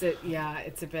 it's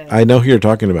a bit. I know who you're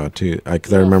talking about too,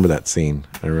 because I remember that scene.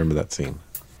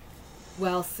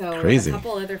 Well, so crazy. A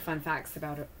couple other fun facts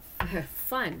about it.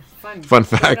 Fun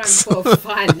facts. Quote, unquote,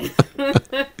 fun.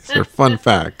 These are fun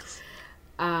facts.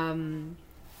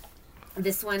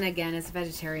 This one again, as a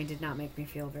vegetarian, did not make me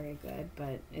feel very good,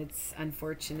 but it's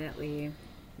unfortunately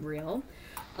real.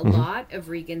 A lot of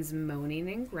Regan's moaning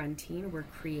and grunting were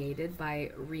created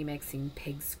by remixing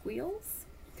pig squeals.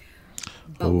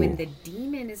 But when the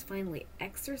demon is finally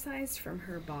exorcised from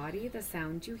her body, the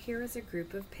sound you hear is a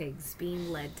group of pigs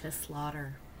being led to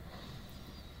slaughter.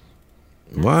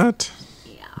 What?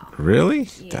 Yeah. Really?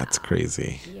 Yeah. That's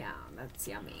crazy. Yeah, that's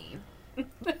yummy.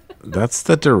 That's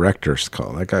the director's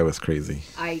call. That guy was crazy.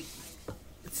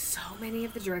 So many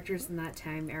of the directors in that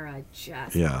time era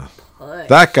just pushed.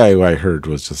 That guy who I heard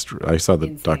was just. I saw the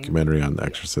insane. Documentary on The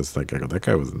Exorcist. That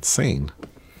guy was insane.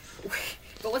 If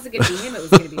it wasn't going to be him, it was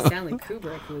going to be Stanley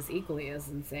Kubrick, who was equally as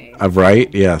insane.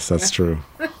 Right? Yes, that's true.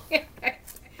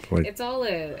 It's all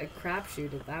a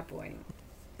crapshoot at that point.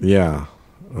 Yeah,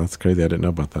 that's crazy. I didn't know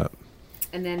about that.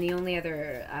 And then the only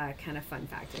other kind of fun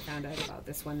fact I found out about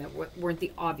this one that weren't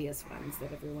the obvious ones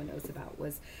that everyone knows about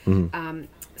was,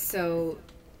 so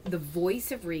the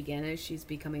voice of Regan as she's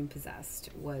becoming possessed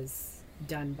was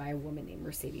done by a woman named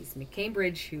Mercedes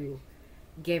McCambridge, who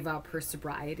gave up her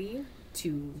sobriety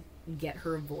to get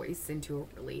her voice into a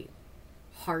really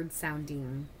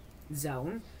hard-sounding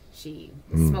zone. She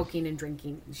was smoking and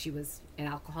drinking. She was an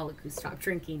alcoholic who stopped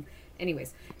drinking.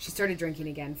 Anyways, she started drinking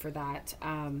again for that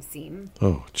scene.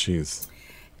 Oh, jeez.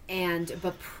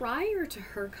 But prior to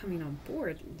her coming on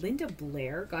board, Linda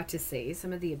Blair got to say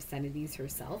some of the obscenities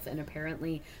herself. And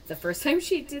apparently, the first time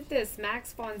she did this,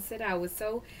 Max von Sydow was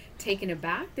so taken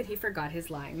aback that he forgot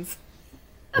his lines.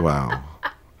 Wow.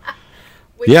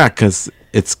 Yeah, because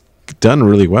it's done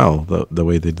really well, the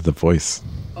way they did the voice.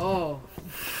 Oh.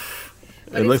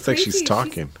 It looks like she's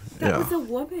talking. That was a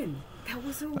woman. That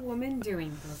was a woman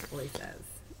doing those voices.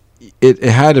 It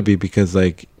had to be because,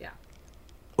 like,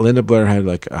 Linda Blair had,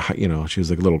 like, she was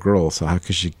like a little girl, so how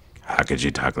could she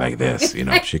talk like this?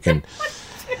 She can.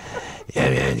 Yeah,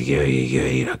 man,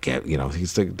 you don't get,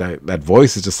 he's like, that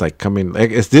voice is just like coming.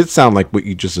 Like, it did sound like what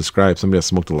you just described. Somebody that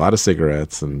smoked a lot of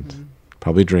cigarettes and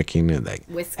probably drinking and like,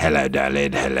 whiskey. Hello,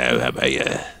 darling, hello, how about you?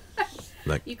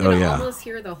 Like, you can almost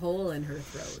hear the hole in her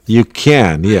throat. You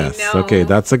can, yes. Okay,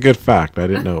 that's a good fact. I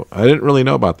didn't know. I didn't really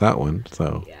know about that one.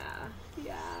 So yeah.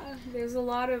 There's a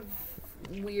lot of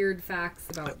weird facts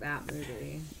about that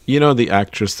movie. The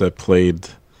actress that played,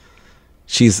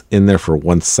 she's in there for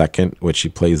 1 second when she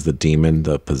plays the demon,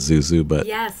 the Pazuzu, but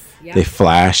they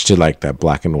flash to like that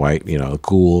black and white,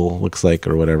 ghoul looks like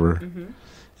or whatever. Mm-hmm.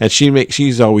 And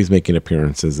she's always making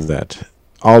appearances at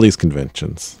all these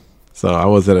conventions. So I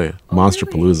was at a Monster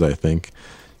Palooza, I think.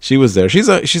 She was there. She's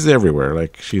everywhere.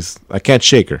 Like I can't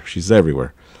shake her. She's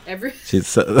everywhere.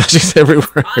 She's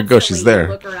everywhere I go. She's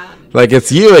there. Like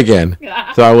it's you again.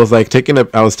 Yeah. So I was like taking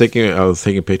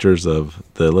pictures of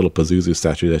the little Pazuzu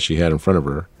statue that she had in front of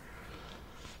her,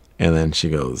 and then she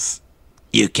goes,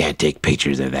 "You can't take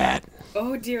pictures of that."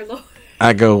 Oh dear Lord.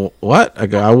 I go, "What?" I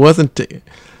go, "I wasn't."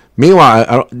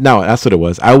 Meanwhile, no, that's what it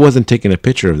was. I wasn't taking a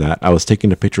picture of that. I was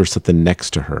taking a picture of something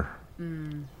next to her.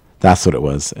 That's what it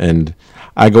was. And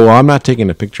I go, "Well, I'm not taking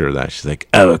a picture of that." She's like,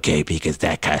 "Oh, okay, because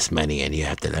that costs money and you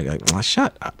have to." Like, "Oh,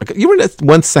 shut up. You were in that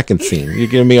 1 second scene. You're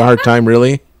giving me a hard time,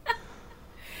 really?"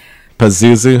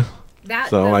 Pazuzu.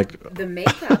 The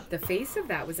makeup, the face of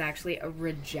that was actually a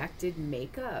rejected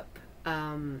makeup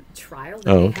trial that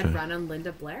they had run on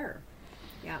Linda Blair.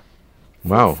 Yeah.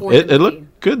 Wow. It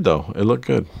looked good, though. It looked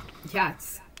good. Yeah,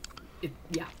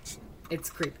 it's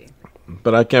creepy.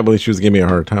 But I can't believe she was giving me a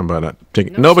hard time about not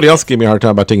taking. Nobody else gave me a hard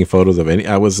time about taking photos of any.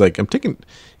 I was like,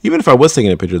 even if I was taking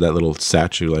a picture of that little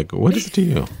statue, like, what is it to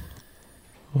you?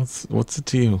 What's it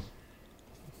to you?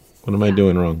 What am I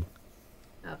doing wrong?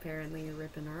 Apparently, you're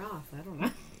ripping her off. I don't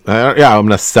know. I'm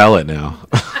gonna sell it now.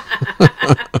 I'm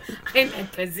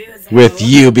at Pazuzu. With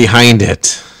you behind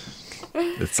it.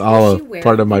 It's all a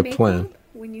part of my plan.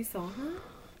 When you saw her?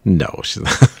 No, she's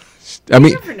not. I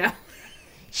mean, you never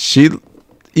know.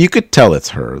 You could tell it's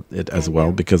her as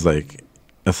well because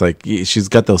it's like she's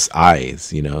got those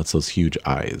eyes, it's those huge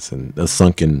eyes and the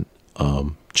sunken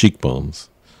cheekbones.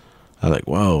 I was like,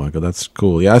 whoa! I go, that's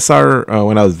cool. Yeah, I saw her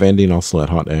when I was vending also at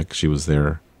Hot X. She was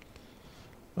there.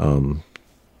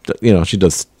 She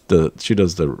does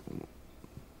the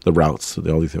routes.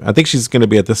 All these things. I think she's going to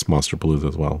be at this Monster Palooza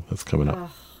as well. That's coming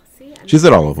up. She's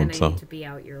at all of them. So to be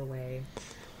out your way.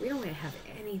 We don't have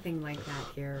anything like that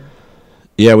here.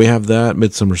 Yeah, we have that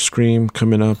Midsummer Scream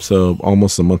coming up, so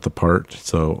almost a month apart.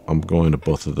 So I'm going to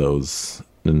both of those,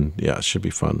 and yeah, it should be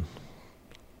fun.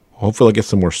 Hopefully, I'll get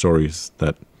some more stories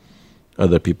that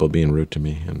other people being rude to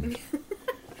me. And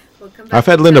I've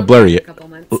had Linda Blair.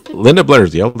 Linda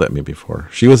Blair's yelled at me before.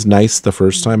 She was nice the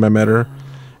first time I met her,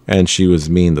 and she was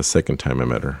mean the second time I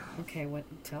met her. Okay,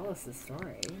 tell us the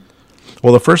story.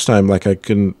 Well, the first time,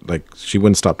 she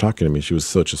wouldn't stop talking to me. She was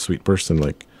such a sweet person.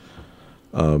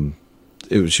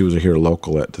 She was here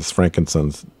local at this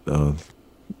Frankenson's,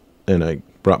 and I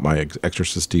brought my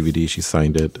Exorcist DVD. She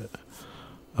signed it.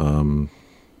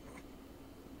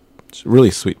 She's a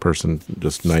really sweet person,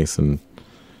 just nice, and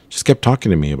just kept talking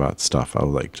to me about stuff. I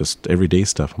was like, just everyday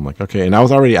stuff. I'm like, okay. And I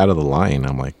was already out of the line.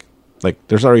 I'm like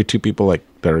there's already 2 people like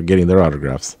that are getting their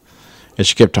autographs. And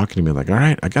she kept talking to me like, all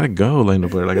right, I got to go, Linda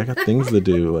Blair. Like, I got things to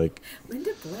do. Like,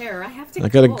 Linda Blair, I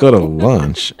got to go to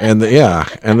lunch. And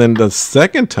and then the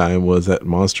second time was at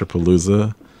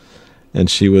Monsterpalooza. And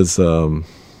she was,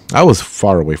 I was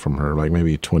far away from her, like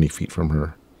maybe 20 feet from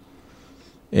her.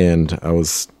 And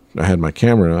I had my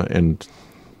camera and,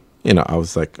 I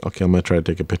was like, okay, I'm going to try to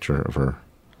take a picture of her.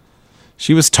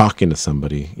 She was talking to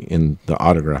somebody in the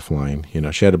autograph line.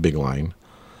 She had a big line.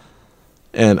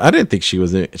 And I didn't think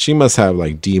she must have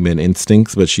like demon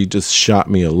instincts, but she just shot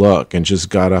me a look and just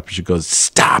got up and she goes,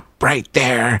 stop right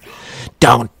there.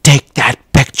 Don't take that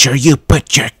picture. You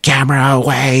put your camera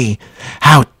away.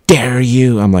 How dare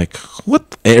you? I'm like,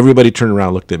 what? Everybody turned around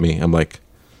and looked at me. I'm like,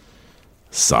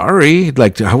 sorry.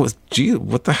 Like,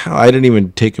 what the hell? I didn't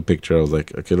even take a picture. I was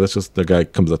like, okay, the guy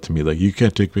comes up to me like, you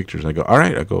can't take pictures. I go, all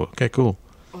right. I go, okay, cool.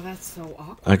 Oh, that's so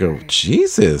awkward. I go,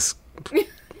 Jesus. What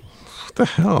the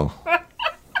hell?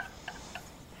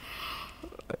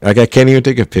 Like, I can't even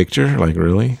take a picture. Like,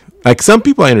 really? Like, some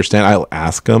people I understand. I'll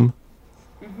ask them.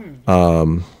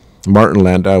 Mm-hmm. Martin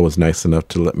Landau was nice enough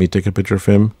to let me take a picture of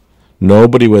him.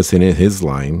 Nobody was in his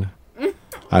line.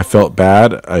 I felt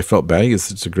bad. He's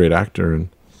such a great actor. And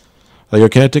I go,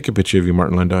 can I take a picture of you,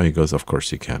 Martin Landau? He goes, of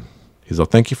course you can. He's like,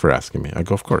 thank you for asking me. I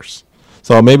go, of course.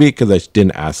 So maybe because I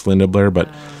didn't ask Linda Blair,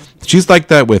 but she's like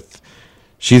that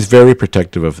she's very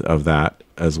protective of that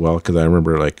as well. Because I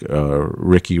remember like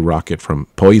Ricky Rocket from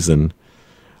Poison.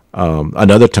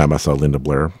 Another time I saw Linda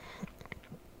Blair.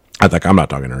 I was like, I'm not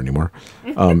talking to her anymore.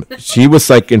 She was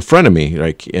like in front of me,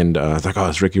 like, and I was like, oh,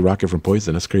 it's Ricky Rocket from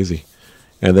Poison. That's crazy.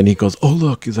 And then he goes, oh,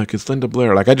 look, he's like, it's Linda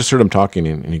Blair. Like, I just heard him talking,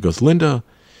 and he goes, Linda.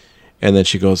 And then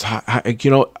she goes, hi,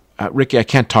 Ricky, I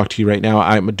can't talk to you right now.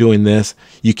 I'm doing this.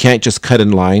 You can't just cut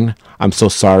in line. I'm so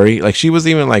sorry. Like, she was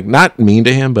even like not mean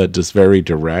to him, but just very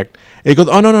direct. And he goes,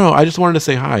 oh, no. I just wanted to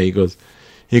say hi. He goes,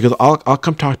 I'll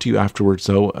come talk to you afterwards.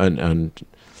 So, and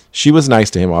she was nice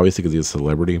to him, obviously, because he's a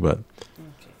celebrity, but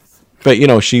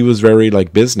she was very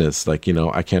like business. Like,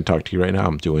 I can't talk to you right now.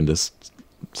 I'm doing this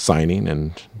signing,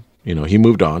 and he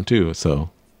moved on too.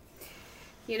 So,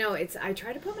 I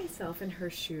try to put myself in her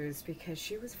shoes because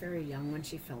she was very young when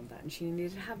she filmed that, and she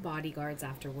needed to have bodyguards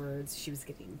afterwards. She was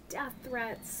getting death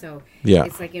threats. So yeah,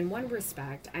 it's like, in one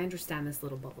respect, I understand this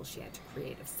little bubble she had to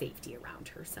create of safety around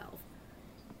herself,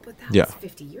 but that was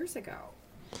 50 years ago.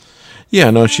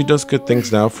 Yeah, no, she does good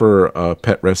things now for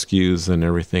pet rescues and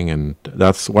everything, and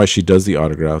that's why she does the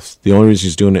autographs. The only reason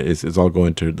she's doing it is all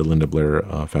going to the Linda Blair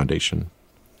Foundation.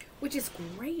 Which is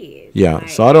great. Yeah,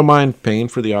 so I don't mind paying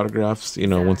for the autographs,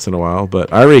 once in a while,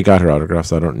 but I already got her autographs,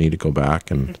 so I don't need to go back.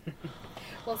 And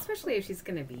well, especially if she's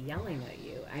going to be yelling at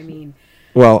you. I mean...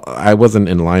 Well, I wasn't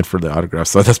in line for the autograph,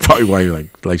 so that's probably why you're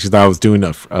like she thought I was doing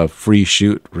a free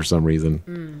shoot for some reason.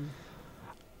 Mm.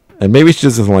 And maybe she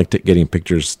just doesn't like getting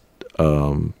pictures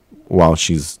while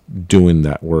she's doing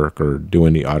that work or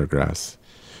doing the autographs.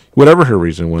 Whatever her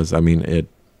reason was, I mean,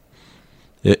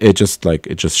 it just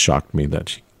shocked me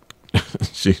that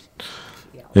she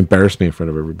embarrassed me in front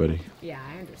of everybody. Yeah,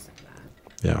 I understand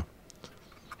that. Yeah.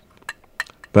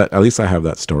 But at least I have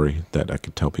that story that I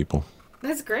could tell people.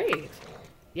 That's great.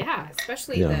 Yeah,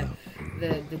 especially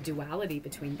the duality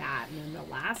between that and then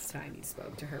the last time you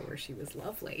spoke to her where she was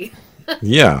lovely.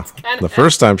 Yeah. The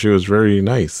first time she was very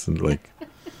nice and like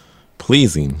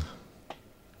pleasing.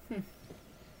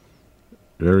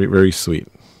 Very, very sweet.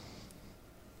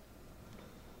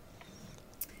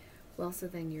 Well, so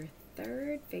then your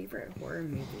third favorite horror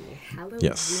movie, Halloween.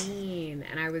 Yes.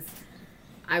 And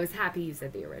I was happy you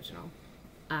said the original.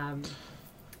 I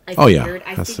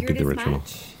has to be the original.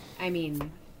 Much. I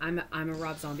mean, I'm a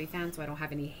Rob Zombie fan, so I don't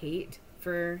have any hate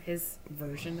for his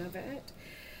version of it.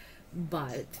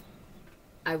 But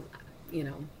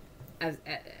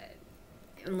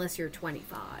unless you're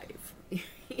 25.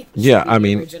 Yeah, I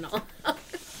mean, original.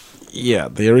 Yeah,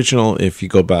 the original. If you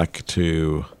go back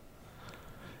to,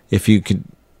 if you could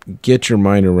get your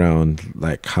mind around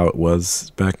like how it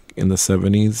was back in the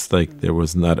 70s, like there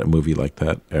was not a movie like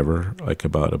that ever, like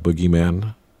about a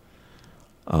boogeyman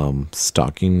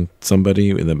stalking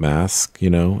somebody with a mask,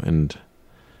 and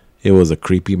it was a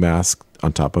creepy mask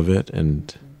on top of it.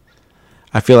 And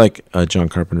I feel like John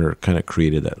Carpenter kind of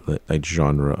created that like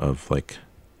genre of like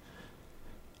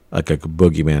a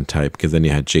boogeyman type, because then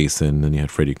you had Jason, then you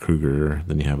had Freddy Krueger,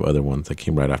 then you have other ones that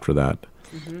came right after that.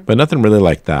 Mm-hmm. But nothing really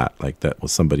like that. Like that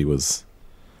was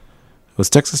was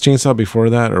Texas Chainsaw before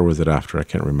that, or was it after? I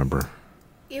can't remember.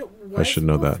 It was I should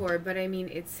know before, that. But I mean,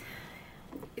 it's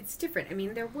different. I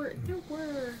mean, there were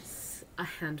a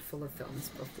handful of films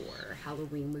before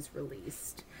Halloween was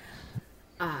released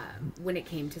when it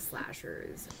came to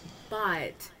slashers,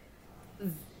 but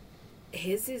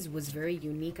his was very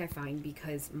unique, I find,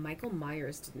 because Michael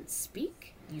Myers didn't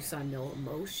speak. You saw no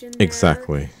emotion there.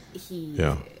 Exactly. He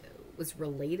was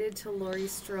related to Laurie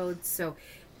Strode, so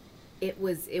it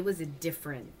was a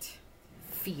different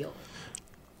feel.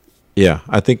 Yeah,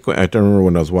 I think I remember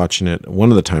when I was watching it. One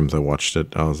of the times I watched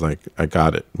it, I was like, I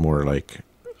got it more like,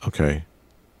 okay.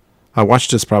 I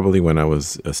watched this probably when I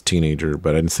was a teenager,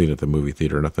 but I didn't see it at the movie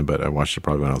theater or nothing. But I watched it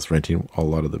probably when I was renting a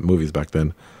lot of the movies back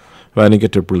then. But I didn't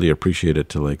get to really appreciate it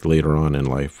till like later on in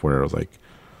life, where I was like,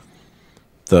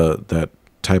 that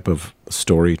type of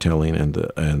storytelling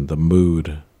and the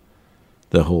mood,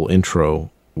 the whole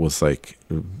intro was like,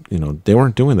 they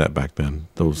weren't doing that back then.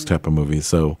 Those type of movies,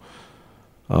 so.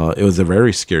 It was a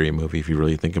very scary movie if you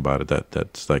really think about it.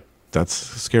 That's a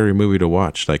scary movie to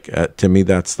watch. Like to me,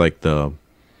 that's like the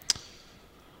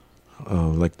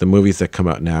movies that come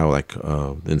out now, like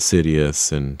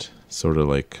Insidious and sort of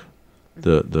like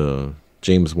the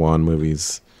James Wan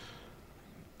movies,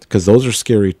 because those are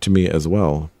scary to me as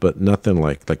well. But nothing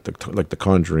like the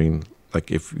Conjuring. Like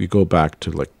if you go back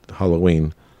to like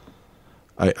Halloween.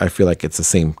 I feel like it's the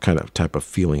same kind of type of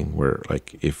feeling where,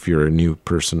 like, if you're a new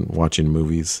person watching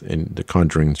movies and The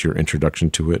Conjuring's your introduction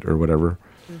to it or whatever,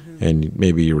 and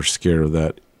maybe you were scared of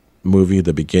that movie,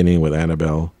 the beginning with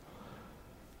Annabelle,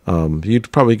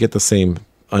 you'd probably get the same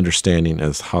understanding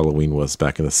as Halloween was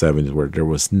back in the 70s, where there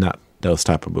was not those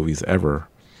type of movies ever,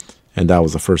 and that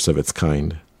was the first of its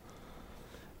kind.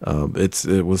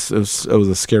 It was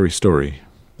a scary story,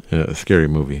 a scary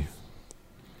movie.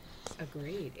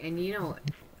 Agreed. And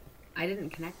I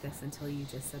didn't connect this until you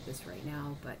just said this right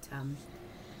now, but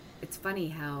it's funny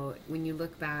how when you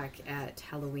look back at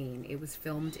Halloween, it was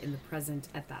filmed in the present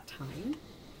at that time,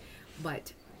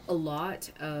 but a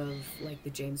lot of like the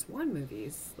James Wan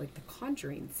movies, like the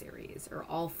Conjuring series, are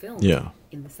all filmed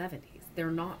in the 70s.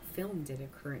 They're not filmed at a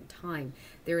current time.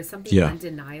 There is something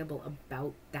undeniable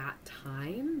about that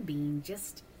time being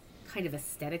just kind of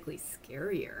aesthetically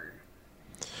scarier.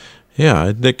 Yeah,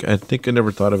 I think I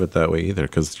never thought of it that way either,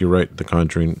 because you're right. The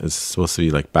Conjuring is supposed to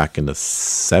be like back in the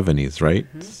 70s, right?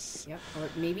 Yep, or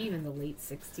maybe even the late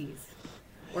 60s.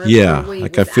 Or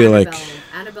like I feel Annabelle, like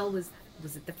Annabelle was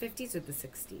it the 50s or the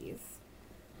 60s?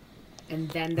 And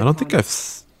then I don't think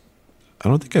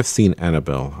I've seen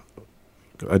Annabelle.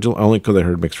 Only because I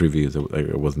heard mixed reviews.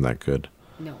 It wasn't that good.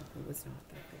 No, it was not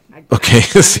that good. Okay,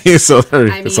 see, so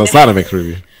it's not a mixed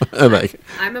review.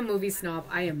 I'm a movie snob.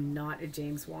 I am not a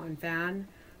James Wan fan.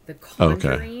 The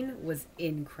Conjuring was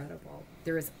incredible.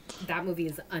 That movie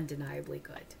is undeniably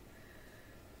good.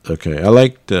 Okay, I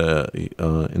liked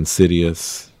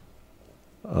Insidious,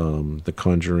 The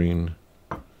Conjuring.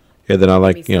 Yeah, then I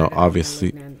like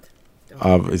obviously,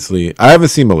 I haven't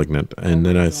seen Malignant, and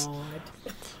then I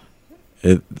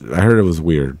heard it was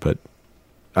weird, but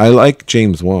I like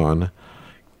James Wan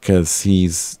because he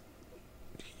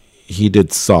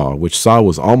did Saw, which Saw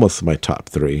was almost my top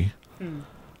 3.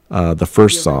 The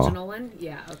first Saw. The original one?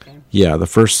 Yeah, okay. Yeah, the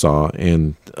first Saw,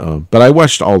 and but I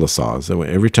watched all the Saws.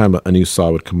 Every time a new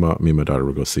Saw would come out, me and my daughter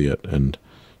would go see it, and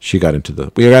we got into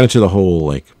the whole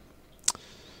like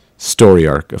story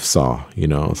arc of Saw.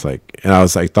 It's like, and I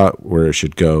thought where it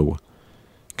should go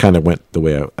kind of went the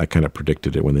way I kind of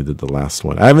predicted it when they did the last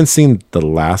one. I haven't seen the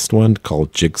last one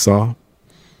called Jigsaw.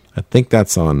 I think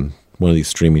that's on one of these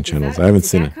streaming channels. I haven't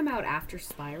seen it. Did that come out after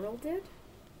Spiral did?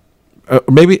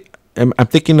 Maybe I'm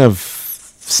thinking of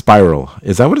Spiral.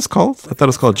 Is that what it's called? I thought it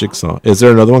was called Jigsaw. Is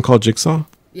there another one called Jigsaw?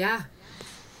 Yeah.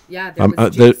 Yeah, there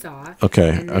was Jigsaw.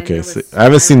 Okay. So I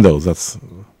haven't seen those. That's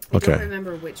okay. I don't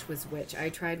remember which was which. I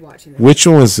tried watching them. Which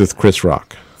one was with Chris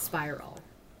Rock? Spiral.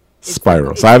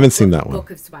 Spiral. So I haven't seen that one.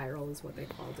 Book of Spiral is what they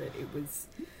called it. It was.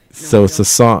 So it's a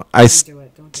song. Don't do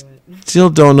it. Still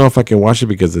don't know if I can watch it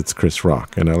because it's Chris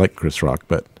Rock, and I like Chris Rock,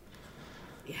 but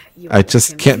I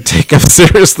just can't take him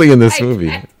seriously in this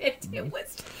movie.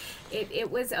 It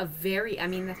was a very. I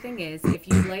mean, the thing is, if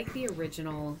you like the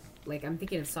original, like I'm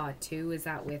thinking of Saw 2. Is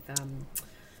that with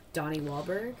Donnie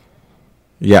Wahlberg?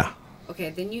 Yeah. Okay,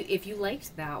 then if you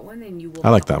liked that one, then you will. I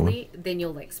like that one. Then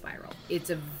you'll like Spiral. It's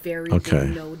a very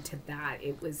good node to that.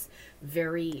 It was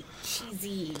very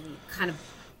cheesy, kind of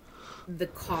the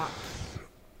cop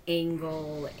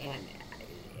angle, and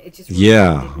it just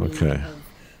reminded me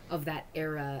of that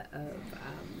era of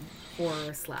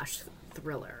horror /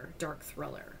 thriller, dark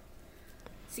thriller.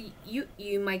 So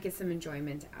you might get some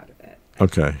enjoyment out of it.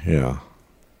 Okay, yeah.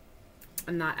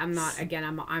 I'm not. Again,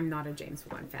 I'm not a James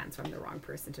Wan fan, so I'm the wrong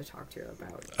person to talk to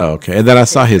about. Okay, and then I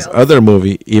saw his other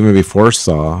movie even before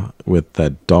Saw with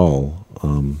that doll.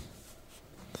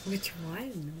 Which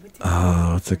one?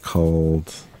 What's it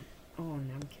called? Oh,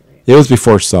 now I'm curious. It was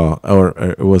before Saw, or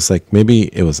it was like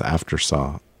maybe it was after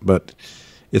Saw. But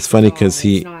it's funny because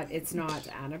It's not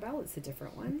Annabelle. It's a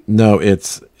different one. No,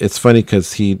 it's funny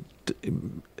because he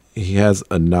has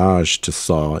a nod to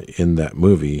Saw in that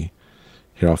movie.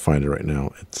 Here, I'll find it right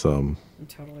now. It's I'm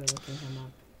totally looking him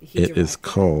up. It is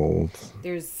called.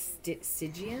 There's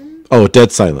Stygian. Oh,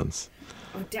 Dead Silence.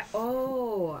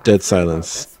 Dead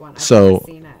Silence. So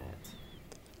seen it.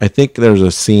 I think there's a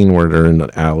scene where they're in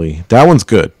an alley. That one's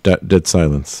good. Dead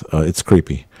Silence. It's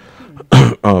creepy.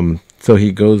 So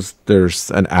he goes.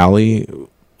 There's an alley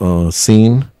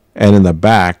scene, and in the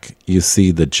back you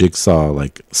see the Jigsaw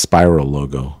like spiral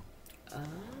logo.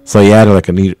 So he added like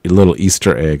a little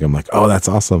Easter egg. I'm like, oh, that's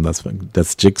awesome.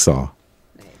 That's Jigsaw.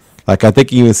 Nice. Like I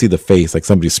think you even see the face, like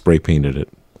somebody spray painted it.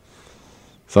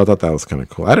 So I thought that was kind of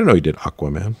cool. I didn't know he did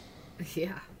Aquaman.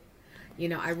 Yeah,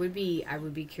 I would be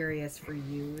curious for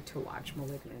you to watch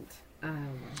 *Malignant*.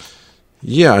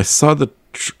 Yeah, I saw the.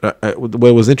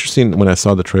 What was interesting when I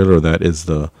saw the trailer of that is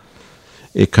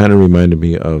it kind of reminded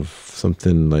me of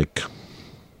something like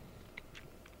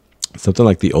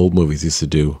the old movies used to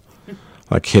do.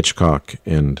 Like Hitchcock,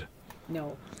 and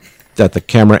that the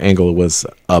camera angle was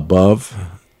above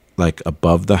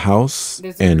the house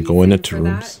and going into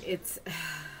rooms. That. It's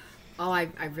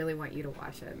I really want you to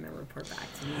watch it and then report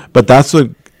back to me. But that's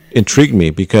what intrigued me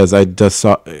because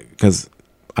because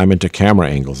I'm into camera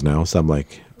angles now, so I'm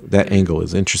like that angle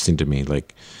is interesting to me.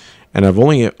 Like, and I've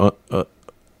only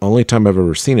time I've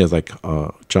ever seen it is like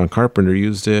John Carpenter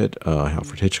used it,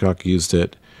 Alfred Hitchcock used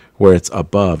it. Where it's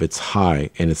above, it's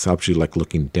high, and it's actually like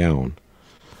looking down.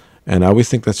 And I always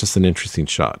think that's just an interesting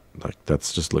shot. Like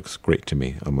that's just looks great to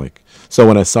me. I'm like, so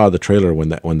when I saw the trailer when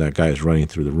that guy is running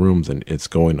through the rooms and it's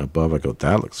going above, I go,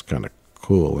 that looks kind of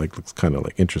cool. Like looks kind of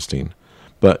like interesting.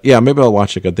 But yeah, maybe I'll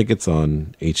watch it. I think it's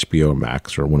on HBO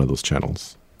Max or one of those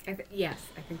channels. Yes,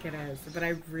 I think it is. But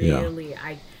I really,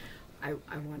 I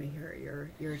want to hear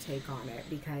your take on it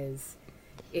because.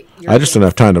 I just don't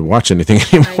have time to watch anything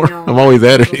anymore. I'm always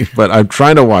editing, but I'm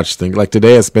trying to watch things. Like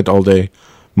today, I spent all day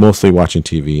mostly watching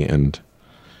TV and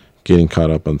getting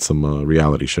caught up on some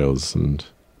reality shows. And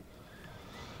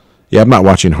yeah, I'm not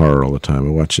watching horror all the time.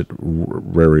 I watch it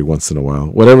very once in a while.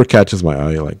 Whatever catches my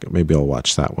eye, like maybe I'll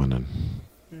watch that one. And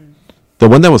the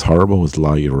one that was horrible was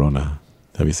La Llorona.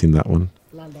 Have you seen that one?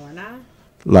 La Llorona.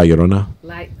 La Llorona.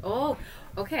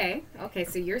 Okay.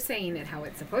 So you're saying it how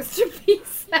it's supposed to be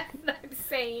said. I'm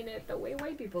saying it the way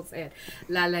white people say it.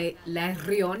 La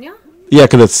Llorona? Yeah,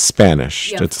 because it's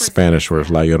Spanish. Yeah, it's a Spanish word,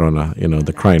 La Llorona,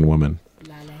 the crying woman.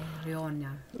 La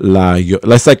Llorona.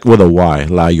 That's like with a Y,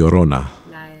 La Llorona.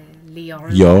 La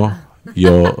Llorona.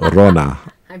 Llorona.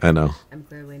 I know. I'm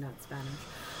clearly not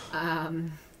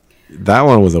Spanish. That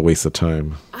one was a waste of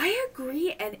time. I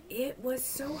agree, and it was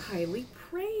so highly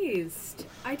praised.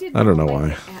 I don't know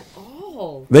why. At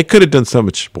all. They could have done so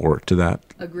much more to that.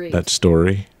 Agreed. That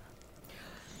story.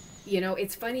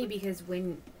 It's funny because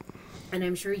and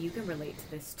I'm sure you can relate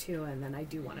to this too, and then I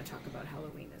do want to talk about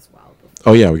Halloween as well.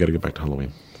 Oh yeah, we got to get back to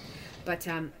Halloween. But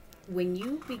when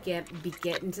you get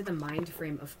into the mind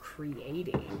frame of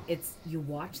creating, you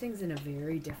watch things in a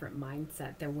very different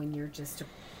mindset than when you're just a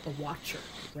watcher,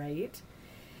 right?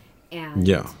 And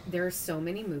there are so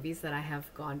many movies that I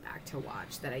have gone back to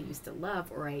watch that I used to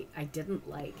love or I didn't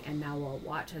like, and now I'll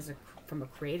watch from a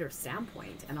creator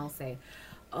standpoint, and I'll say,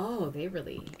 oh, they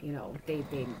really,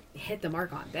 they hit the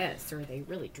mark on this, or they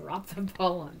really dropped the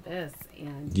ball on this.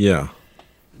 And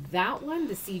that one,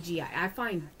 the CGI, I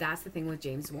find that's the thing with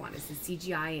James Wan, is the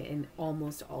CGI in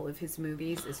almost all of his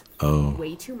movies is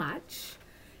way too much,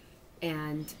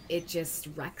 and it just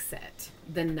wrecks it.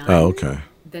 The Nun. Oh, okay.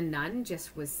 The Nun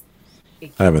just was.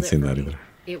 I haven't seen that either.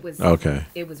 It was okay.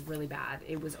 It was really bad.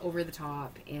 It was over the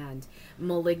top, and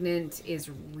 *Malignant* is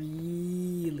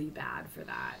really bad for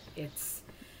that. It's.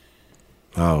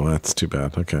 Oh, that's too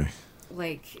bad. Okay.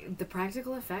 Like the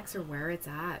practical effects are where it's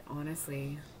at,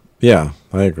 honestly. Yeah,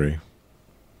 I agree.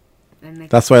 And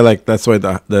that's why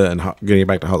getting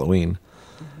back to Halloween,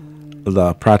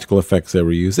 the practical effects that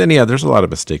were used, and there's a lot of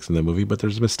mistakes in the movie, but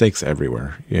there's mistakes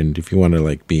everywhere. And if you want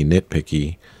to be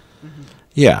nitpicky.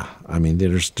 Yeah, I mean,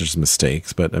 there's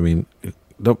mistakes, but I mean,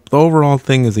 the overall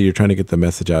thing is that you're trying to get the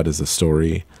message out as a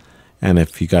story, and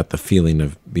if you got the feeling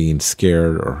of being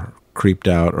scared or creeped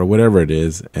out or whatever it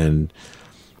is, and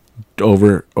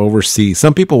oversee.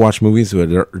 Some people watch movies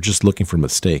that are just looking for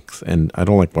mistakes, and I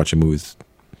don't like watching movies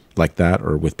like that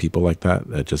or with people like that.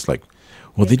 That just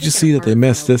well, did you see that they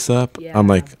messed this up? Yeah.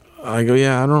 I go,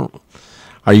 yeah, I don't.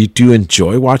 Do you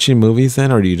enjoy watching movies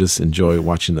then, or do you just enjoy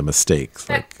watching the mistakes?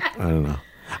 Like, I don't know.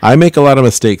 I make a lot of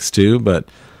mistakes too, but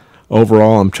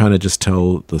overall, I'm trying to just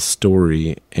tell the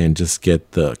story and just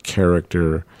get the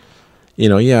character.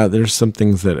 Yeah, there's some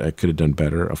things that I could have done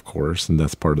better, of course, and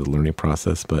that's part of the learning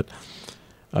process. But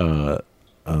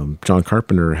John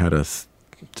Carpenter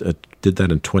did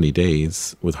that in 20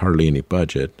 days with hardly any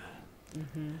budget,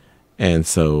 and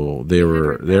so they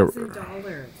were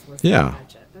yeah.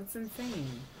 That's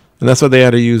insane. And that's why they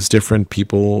had to use different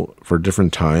people for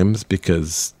different times,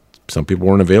 because some people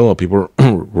weren't available. People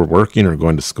were working or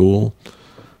going to school.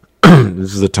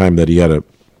 This is the time that he had to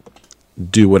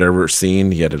do whatever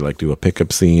scene. He had to like do a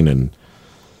pickup scene, and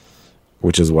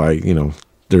which is why,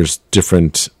 there's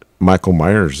different Michael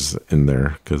Myers in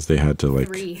there, because they had to like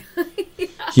 3.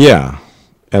 Yeah.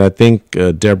 And I think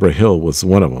Deborah Hill was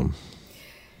one of them.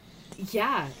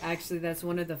 Yeah, actually, that's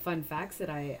one of the fun facts that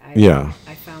I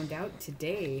found out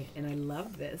today, and I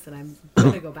love this, and I'm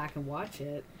going to go back and watch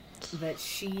it, that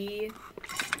she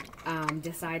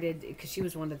decided, because she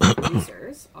was one of the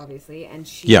producers, obviously, and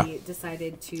she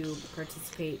decided to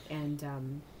participate,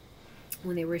 and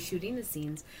when they were shooting the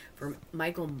scenes from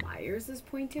Michael Myers'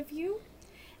 point of view,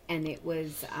 and it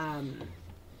was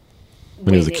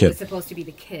when he was a kid. It was supposed to be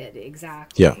the kid,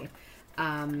 exactly.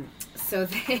 Yeah. So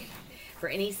they... For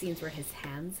any scenes where his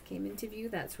hands came into view,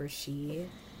 that's where she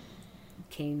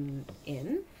came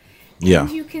in. Yeah. And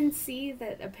you can see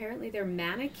that apparently they're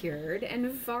manicured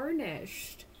and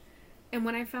varnished. And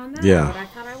when I found that out, I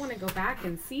thought I want to go back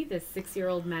and see this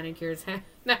 6-year-old manicured.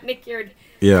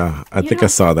 Yeah, I think I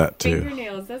saw that too.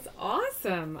 Fingernails. That's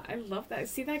awesome. I love that.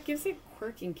 See, that gives it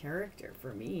quirking character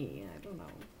for me. I don't know.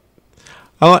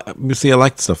 I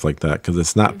like stuff like that because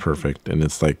it's not perfect, and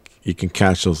it's like you can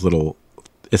catch those little.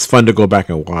 It's fun to go back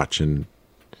and watch and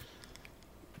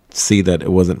see that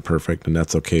it wasn't perfect, and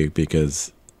that's okay,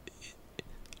 because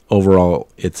overall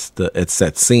it's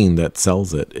that scene that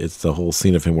sells it. It's the whole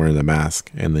scene of him wearing the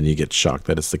mask, and then you get shocked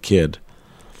that it's the kid,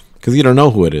 because you don't know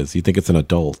who it is. You think it's an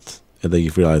adult, and then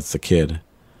you realize it's a kid.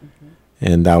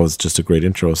 And that was just a great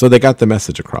intro. So they got the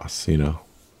message across,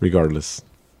 regardless.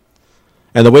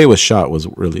 And the way it was shot was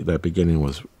really, that beginning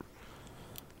was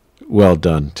well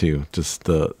done too. Just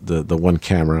the one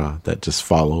camera that just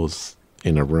follows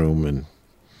in a room and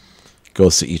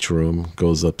goes to each room,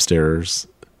 goes upstairs.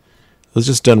 It was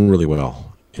just done really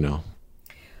well, It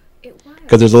was.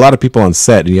 Because there's a lot of people on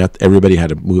set, and everybody had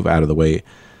to move out of the way,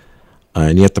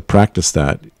 and you have to practice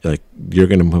that. Like, you're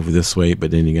going to move this way,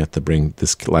 but then you have to bring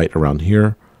this light around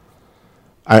here.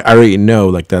 I already know,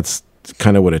 like, that's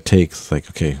kind of what it takes. Like,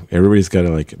 okay, everybody's got to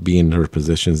like be in their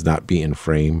positions, not be in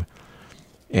frame.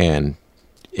 And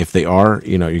if they are,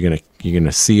 you're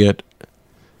gonna see it.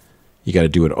 You got to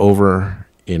do it over,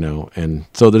 And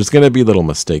so there's gonna be little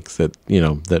mistakes that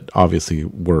that obviously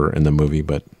were in the movie,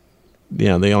 but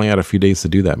yeah, they only had a few days to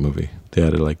do that movie. They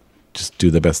had to like just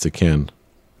do the best they can.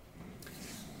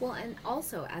 Well, and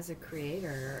also as a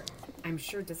creator, I'm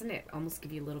sure, doesn't it almost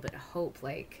give you a little bit of hope?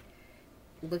 Like,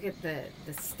 look at the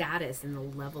status and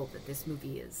the level that this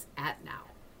movie is at now.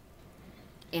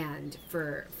 And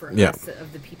for us,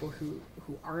 of the people who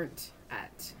aren't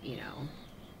at,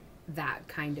 that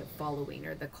kind of following,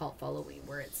 or the cult following,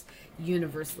 where it's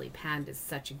universally panned as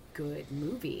such a good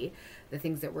movie, the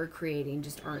things that we're creating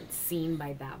just aren't seen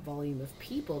by that volume of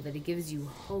people, that it gives you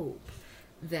hope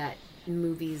that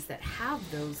movies that have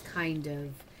those kind of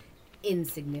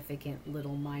insignificant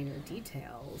little minor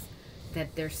details,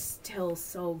 that they're still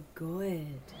so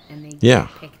good and they get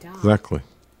picked up. Exactly.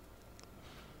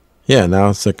 Yeah, now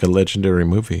it's like a legendary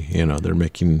movie. They're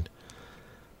making,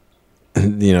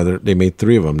 they made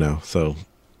 3 of them now. So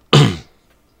I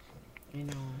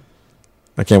know.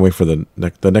 I can't wait for the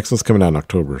next one's coming out in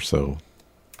October. So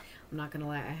I'm not gonna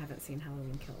lie, I haven't seen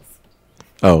Halloween Kills.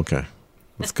 Oh, okay,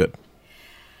 that's good.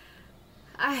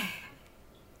 I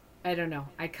don't know.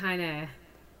 I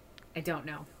don't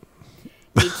know.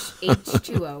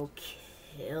 H2O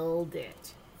killed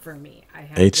it for me.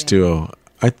 H2O.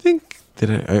 I think.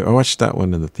 I watched that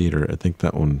one in the theater. I think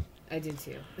that one. I did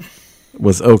too.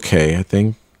 Was okay. I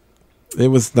think it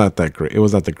was not that great. It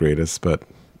was not the greatest, but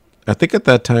I think at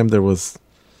that time there was.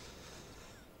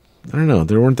 I don't know.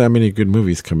 There weren't that many good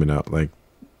movies coming out. Like,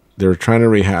 they were trying to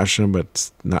rehash them, but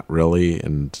not really.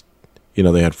 And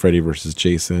they had Freddy versus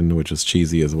Jason, which was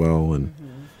cheesy as well. And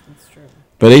that's true.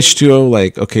 But H2O,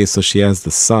 like, okay, so she has the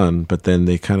son, but then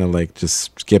they kind of like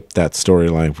just skipped that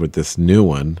storyline with this new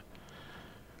one,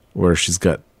 where she's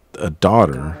got a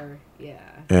daughter, Yeah.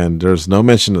 And there's no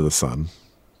mention of the son.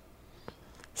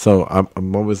 So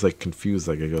I'm always like confused.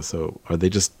 Like I go, so are they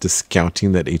just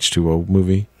discounting that H2O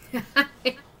movie?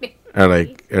 Are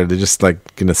they just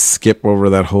like gonna skip over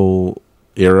that whole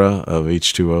era of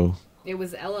H2O? It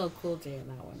was LL Cool J in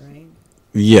that one, right?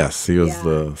 Yes, he was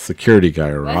the security guy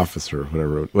or officer,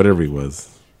 whatever he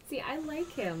was. See, I like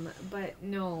him, but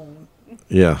no.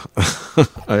 Yeah,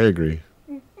 I agree.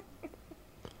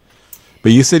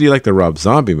 But you said you like the Rob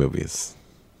Zombie movies.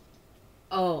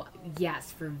 Oh,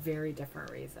 yes, for very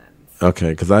different reasons.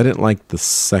 Okay, because I didn't like the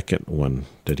second one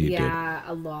that he did. Yeah,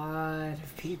 a lot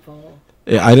of people.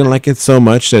 I didn't like it so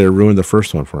much that it ruined the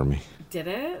first one for me. Did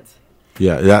it?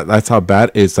 Yeah, that's how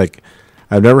bad it's like.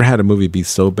 I've never had a movie be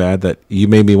so bad that you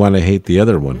made me want to hate the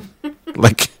other one.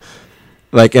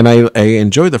 like, and I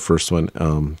enjoyed the first one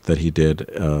that he did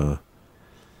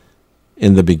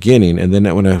in the beginning, and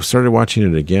then when I started watching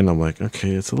it again, I'm like,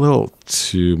 okay, it's a little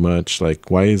too much. Like,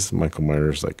 why is Michael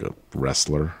Myers like a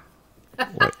wrestler?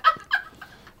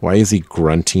 Why is he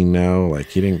grunting now? Like,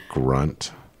 he didn't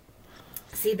grunt.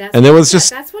 See, that's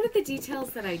one of the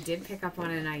details that I did pick up on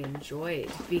and I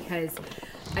enjoyed, because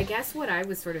I guess what I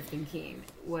was sort of thinking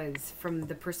was from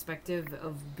the perspective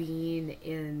of being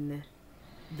in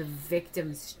the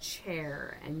victim's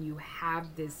chair and you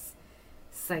have this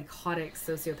psychotic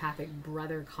sociopathic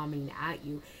brother coming at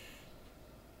you.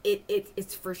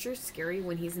 It's for sure scary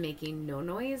when he's making no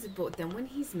noise, but then when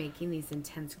he's making these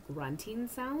intense grunting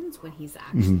sounds when he's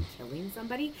actually killing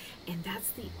somebody, and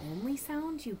that's the only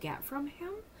sound you get from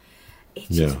him, it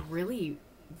just really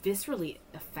viscerally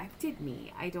affected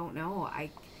me. I don't know.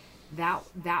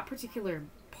 That particular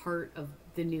part of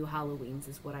the new Halloweens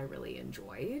is what I really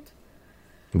enjoyed.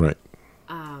 Right.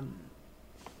 But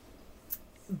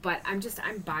I'm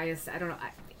biased. I don't know.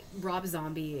 Rob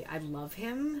Zombie, I love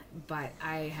him, but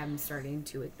I am starting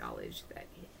to acknowledge that,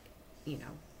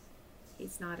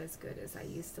 he's not as good as I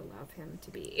used to love him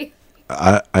to be.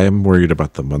 I am worried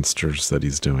about the monsters that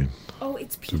he's doing. Oh,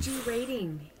 it's PG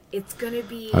rating. It's going to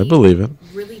be... I believe it.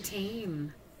 Really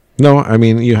tame. No, I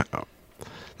mean,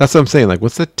 that's what I'm saying. Like,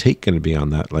 what's the take going to be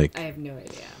on that? Like, I have no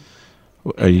idea.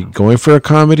 Are you going for a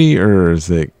comedy, or is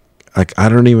it... Like, I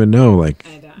don't even know. Like,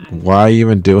 why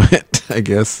even do it? I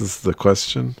guess is the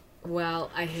question. Well,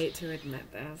 I hate to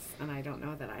admit this, and I don't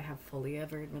know that I have fully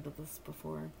ever admitted this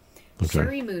before. Okay.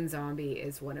 Shuri Moon Zombie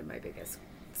is one of my biggest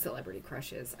celebrity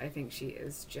crushes. I think she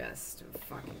is just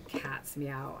fucking cat's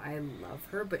meow. I love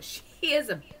her, but she is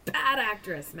a bad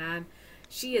actress, man.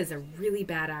 She is a really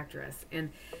bad actress,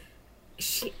 and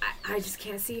I just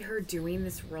can't see her doing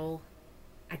this role.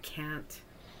 I can't.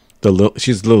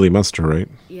 She's Lily Munster, right?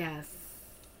 Yes.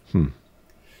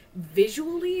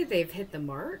 Visually, they've hit the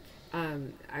mark.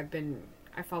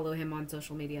 I follow him on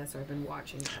social media, so I've been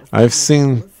watching. I've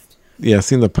seen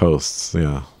the posts.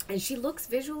 Yeah. And she looks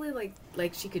visually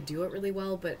like she could do it really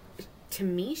well, but to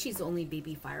me, she's only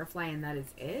Baby Firefly, and that is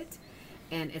it.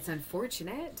 And it's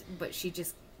unfortunate, but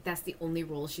that's the only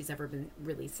role she's ever been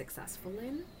really successful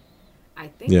in, I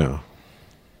think. Yeah.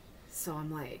 So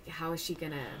I'm like, how is she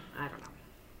gonna? I don't know.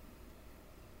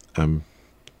 I'm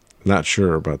not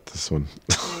sure about this one.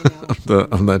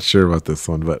 I'm not sure about this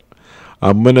one, but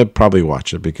I'm gonna probably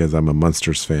watch it because I'm a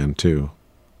Munsters fan too.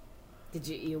 Did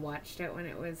you watched it when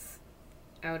it was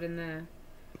out in the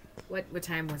what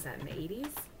time was that, in the 80s?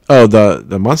 Oh,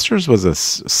 the Munsters was a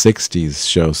 60s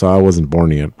show, so I wasn't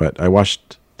born yet, but I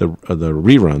watched the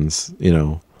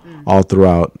reruns, all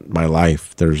throughout my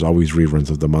life. There's always reruns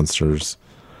of the Munsters.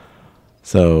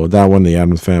 So that one, the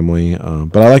Addams Family,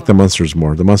 but I like the Munsters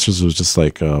more. The Munsters was just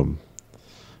like, it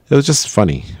was just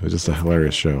funny. It was just a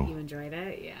hilarious show. You enjoyed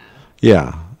it, yeah.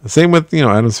 Yeah, same with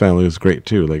Addams Family was great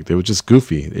too. Like they were just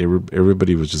goofy.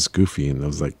 Everybody was just goofy, and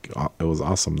it was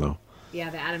awesome though. Yeah,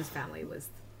 the Addams Family was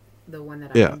the one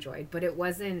that I enjoyed, but it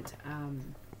wasn't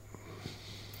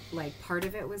like part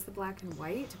of it was the black and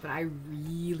white, but I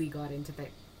really got into the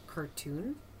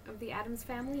cartoon of the Addams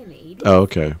Family in the 80s. Oh,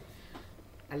 okay.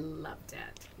 I loved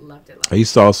it. Loved it. I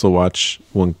used to also watch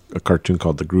a cartoon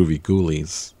called The Groovy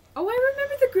Ghoulies. Oh, I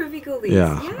remember The Groovy Ghoulies.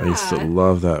 Yeah, I used to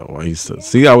love that one.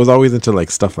 I was always into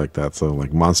like stuff like that, so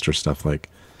like monster stuff. But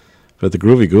The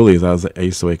Groovy Ghoulies, I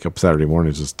used to wake up Saturday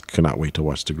mornings, just could not wait to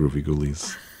watch The Groovy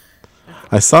Ghoulies.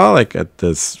 I saw like at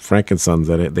this Frankensons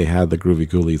that they had The Groovy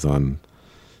Ghoulies on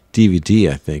DVD,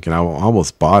 I think, and I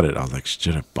almost bought it. I was like,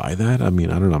 should I buy that? I mean,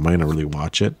 I don't know. Am I gonna really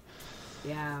watch it?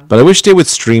 Yeah. But I wish they would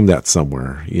stream that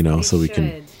somewhere, so we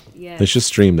can. Yes. They should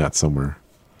stream that somewhere.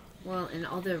 Well, and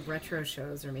all the retro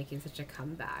shows are making such a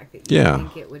comeback that you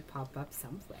think it would pop up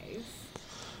someplace.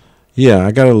 Yeah,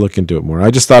 I gotta look into it more.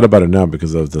 I just thought about it now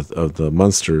because of the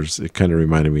Munsters. It kind of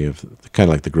reminded me of kind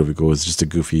of like the Groovy Ghoulies, just a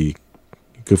goofy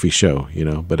goofy show,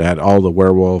 but it had all the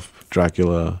werewolf,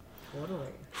 Dracula,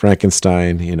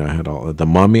 Frankenstein, I had all the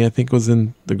Mummy, I think was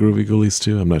in the Groovy Ghoulies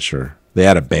too. I'm not sure. They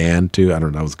had a band too. I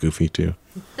don't know. It was goofy too.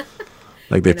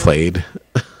 Like they played.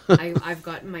 I've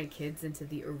gotten my kids into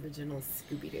the original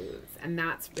Scooby-Doos, and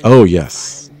that's really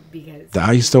yes, fun because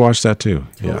I used to watch that too.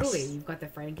 Totally, yes. You've got the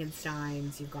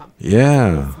Frankensteins, you've got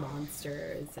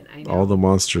monsters, and I know all the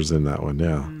monsters in that one.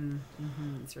 Yeah,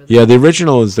 really the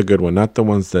original is the good one, not the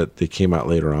ones that they came out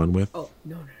later on with. Oh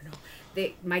no!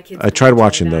 My kids. I tried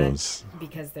watching those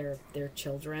because they're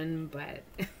children, but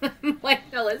I'm like,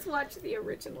 no, let's watch the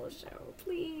original show,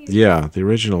 please. Yeah, the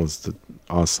original is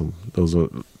awesome.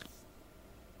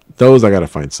 Those I gotta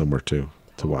find somewhere too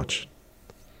to watch.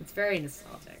 It's very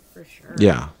nostalgic for sure.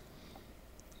 Yeah.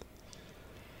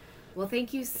 Well,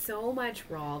 thank you so much,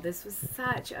 Raul. This was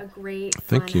such a great,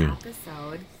 fun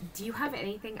episode. Do you have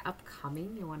anything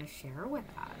upcoming you want to share with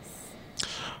us?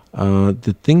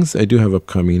 The things I do have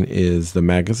upcoming is the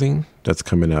magazine that's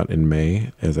coming out in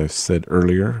May, as I said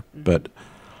earlier. Mm-hmm. But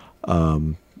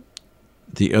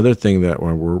the other thing that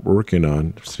we're working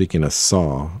on, speaking of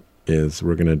Saw, is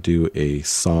we're going to do a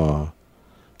Saw,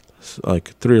 like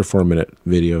 3 or 4 minute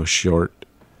video short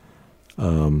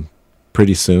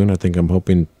pretty soon. I think I'm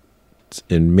hoping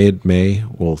in mid-May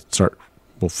we'll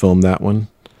film that one.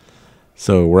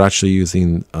 So we're actually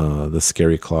using the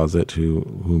Scary Closet who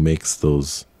makes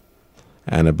those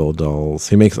Annabelle dolls.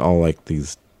 He makes all like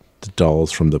these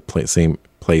dolls from the same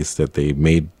place that they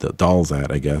made the dolls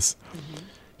at, I guess. Mm-hmm.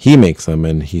 He makes them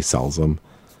and he sells them.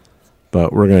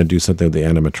 But we're going to do something with the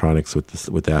animatronics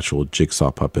with the actual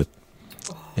jigsaw puppet.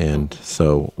 And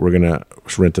so we're going to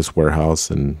rent this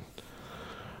warehouse, and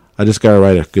I just got to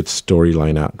write a good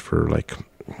storyline out for like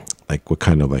what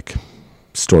kind of like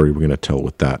story we're going to tell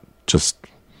with that. Just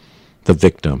the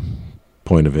victim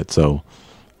point of it. So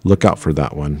look out for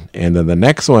that one. And then the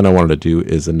next one I wanted to do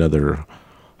is another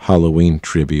Halloween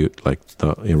tribute, like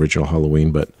the original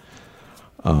Halloween, but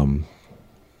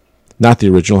not the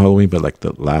original Halloween, but like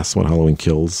the last one, Halloween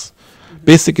Kills. Mm-hmm.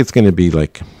 Basically, it's going to be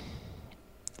like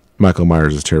Michael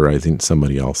Myers is terrorizing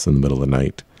somebody else in the middle of the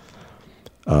night.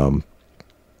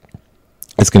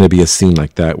 It's going to be a scene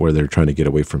like that where they're trying to get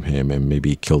away from him, and maybe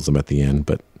he kills them at the end.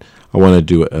 But I want to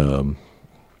do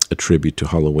a tribute to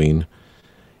Halloween,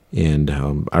 and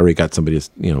I already got somebody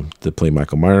to play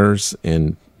Michael Myers,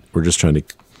 and we're just trying to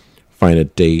find a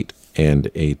date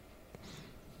and a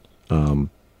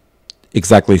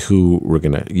exactly who we're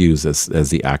going to use as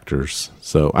the actors.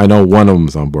 So I know one of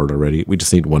them's on board already. We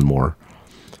just need one more.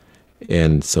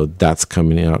 And so that's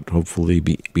coming out hopefully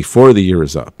before the year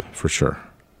is up, for sure.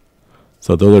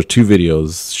 So those are 2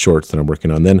 videos, shorts that I'm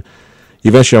working on. Then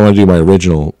eventually I want to do my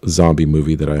original zombie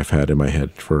movie that I've had in my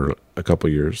head for a couple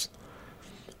years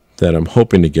that I'm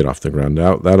hoping to get off the ground.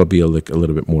 That'll be a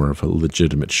little bit more of a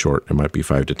legitimate short. It might be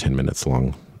 5 to 10 minutes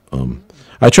long.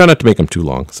 I try not to make them too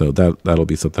long, so that'll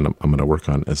be something I'm going to work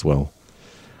on as well.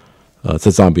 It's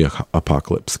a zombie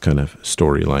apocalypse kind of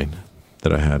storyline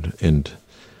that I had. And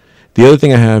the other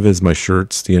thing I have is my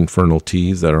shirts, the Infernal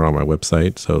Tees that are on my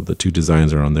website. So the 2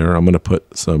 designs are on there. I'm going to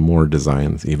put some more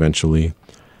designs eventually,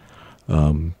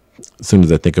 as soon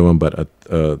as I think of them. But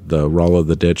the Raw of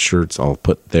the Dead shirts I'll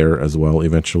put there as well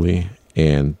eventually.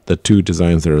 And the 2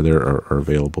 designs that are there are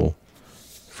available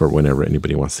for whenever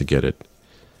anybody wants to get it.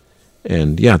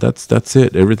 And yeah, that's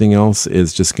it. Everything else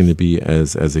is just going to be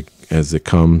as it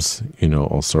comes.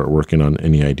 I'll start working on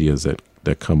any ideas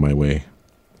that come my way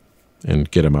and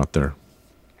get them out there.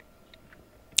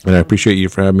 And I appreciate you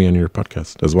for having me on your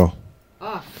podcast as well.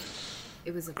 Oh,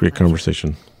 it was a great pleasure.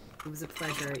 Conversation. It was a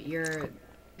pleasure.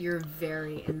 You're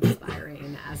very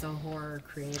inspiring as a horror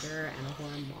creator and a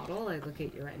horror model. I look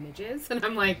at your images and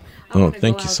I'm like,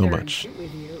 thank you so much.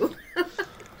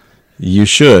 You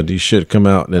should come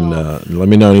out and let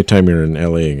me know anytime you're in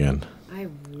LA again. I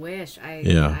wish.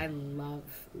 I love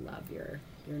your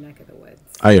neck of the woods.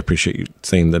 I appreciate you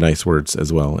saying the nice words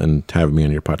as well and having me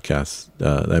on your podcast.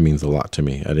 That means a lot to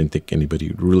me. I didn't think anybody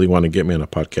would really want to get me on a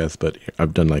podcast, but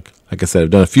I've done like I said, I've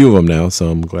done a few of them now,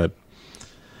 so I'm glad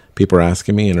people are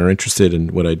asking me and are interested in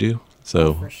what I do.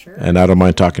 So, for sure. And I don't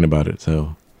mind talking about it.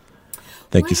 So,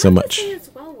 thank you so much.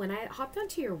 As well, when I hopped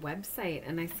onto your website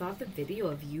and I saw the video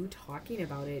of you talking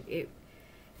about it,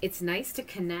 it's nice to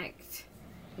connect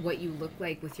what you look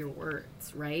like with your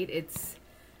words, right? It's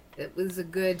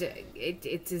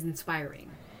inspiring.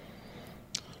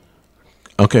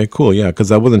 Okay, cool. Yeah,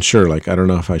 because I wasn't sure. Like, I don't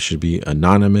know if I should be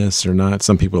anonymous or not.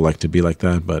 Some people like to be like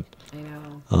that, but I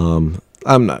know.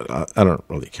 I'm not. I don't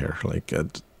really care. Like,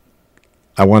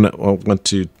 I want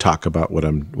to talk about what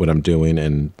I'm doing,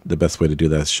 and the best way to do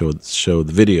that is show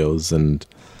the videos. And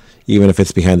even if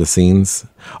it's behind the scenes.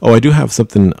 Oh, I do have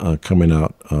something coming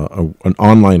out, an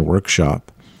online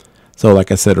workshop. So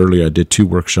like I said earlier, I did 2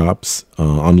 workshops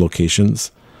on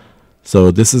locations.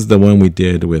 So this is the one we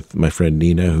did with my friend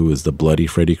Nina, who is the Bloody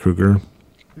Freddy Krueger.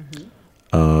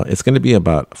 It's going to be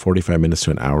about 45 minutes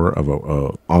to an hour of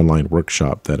a online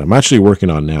workshop that I'm actually working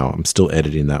on now. I'm still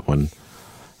editing that one.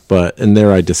 But in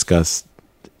there I discuss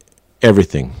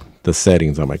everything, the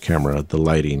settings on my camera, the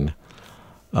lighting,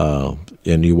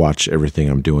 and you watch everything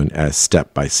I'm doing as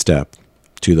step by step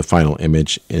to the final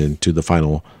image and to the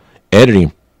final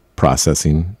editing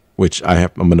processing, which I'm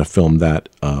going to film that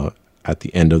at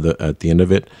the end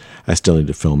of it. I still need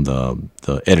to film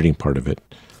the editing part of it,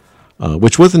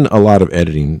 which wasn't a lot of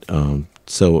editing,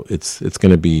 so it's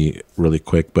going to be really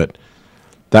quick. But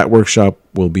that workshop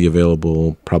will be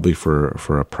available probably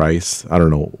for a price. I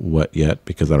don't know what yet,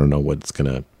 because I don't know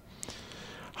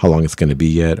how long it's going to be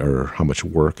yet, or how much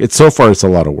work. It's a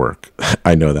lot of work.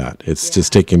 I know that. It's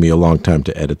just taking me a long time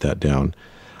to edit that down.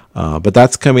 But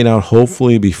that's coming out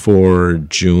hopefully before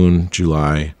June,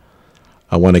 July.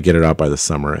 I want to get it out by the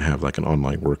summer and have like an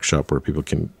online workshop where people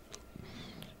can,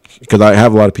 because I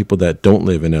have a lot of people that don't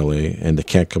live in LA and they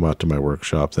can't come out to my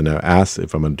workshops. And I asked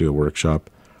if I'm going to do a workshop.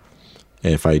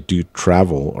 And if I do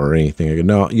travel or anything, I go,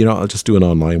 no, I'll just do an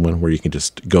online one where you can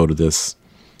just go to this.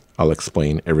 I'll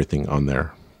explain everything on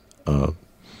there.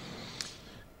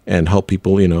 And help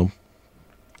people,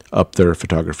 up their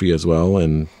photography as well,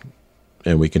 and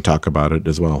we can talk about it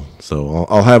as well. So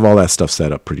I'll have all that stuff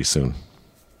set up pretty soon.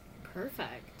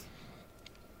 Perfect.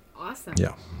 Awesome.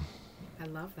 Yeah. I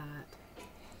love that.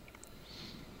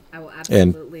 I will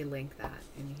absolutely link that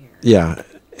in here. Yeah,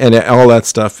 and all that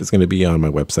stuff is going to be on my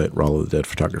website,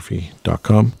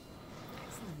 rawlofthedeadphotography.com.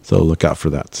 So look out for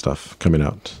that stuff coming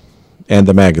out. And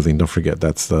the magazine, don't forget,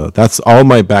 that's all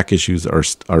my back issues are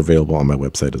available on my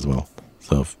website as well.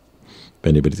 So if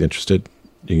anybody's interested,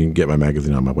 you can get my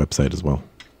magazine on my website as well.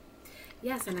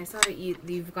 Yes, and I saw that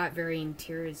you've got varying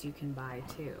tiers you can buy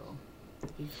too.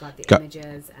 You've got the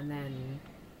images, and then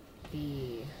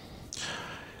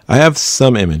I have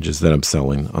some images that I'm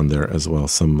selling on there as well.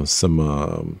 Some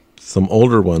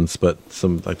older ones, but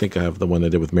I think I have the one I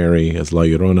did with Mary as La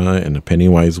Llorona, and a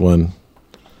Pennywise one,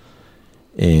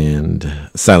 and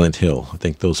Silent Hill. I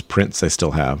think those prints I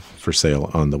still have for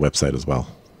sale on the website as well.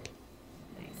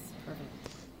 Nice. Perfect.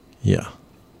 Yeah.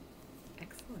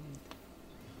 Excellent.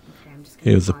 Okay, I'm just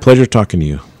It was a pleasure talking to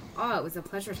you. Oh, it was a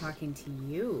pleasure talking to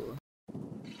you.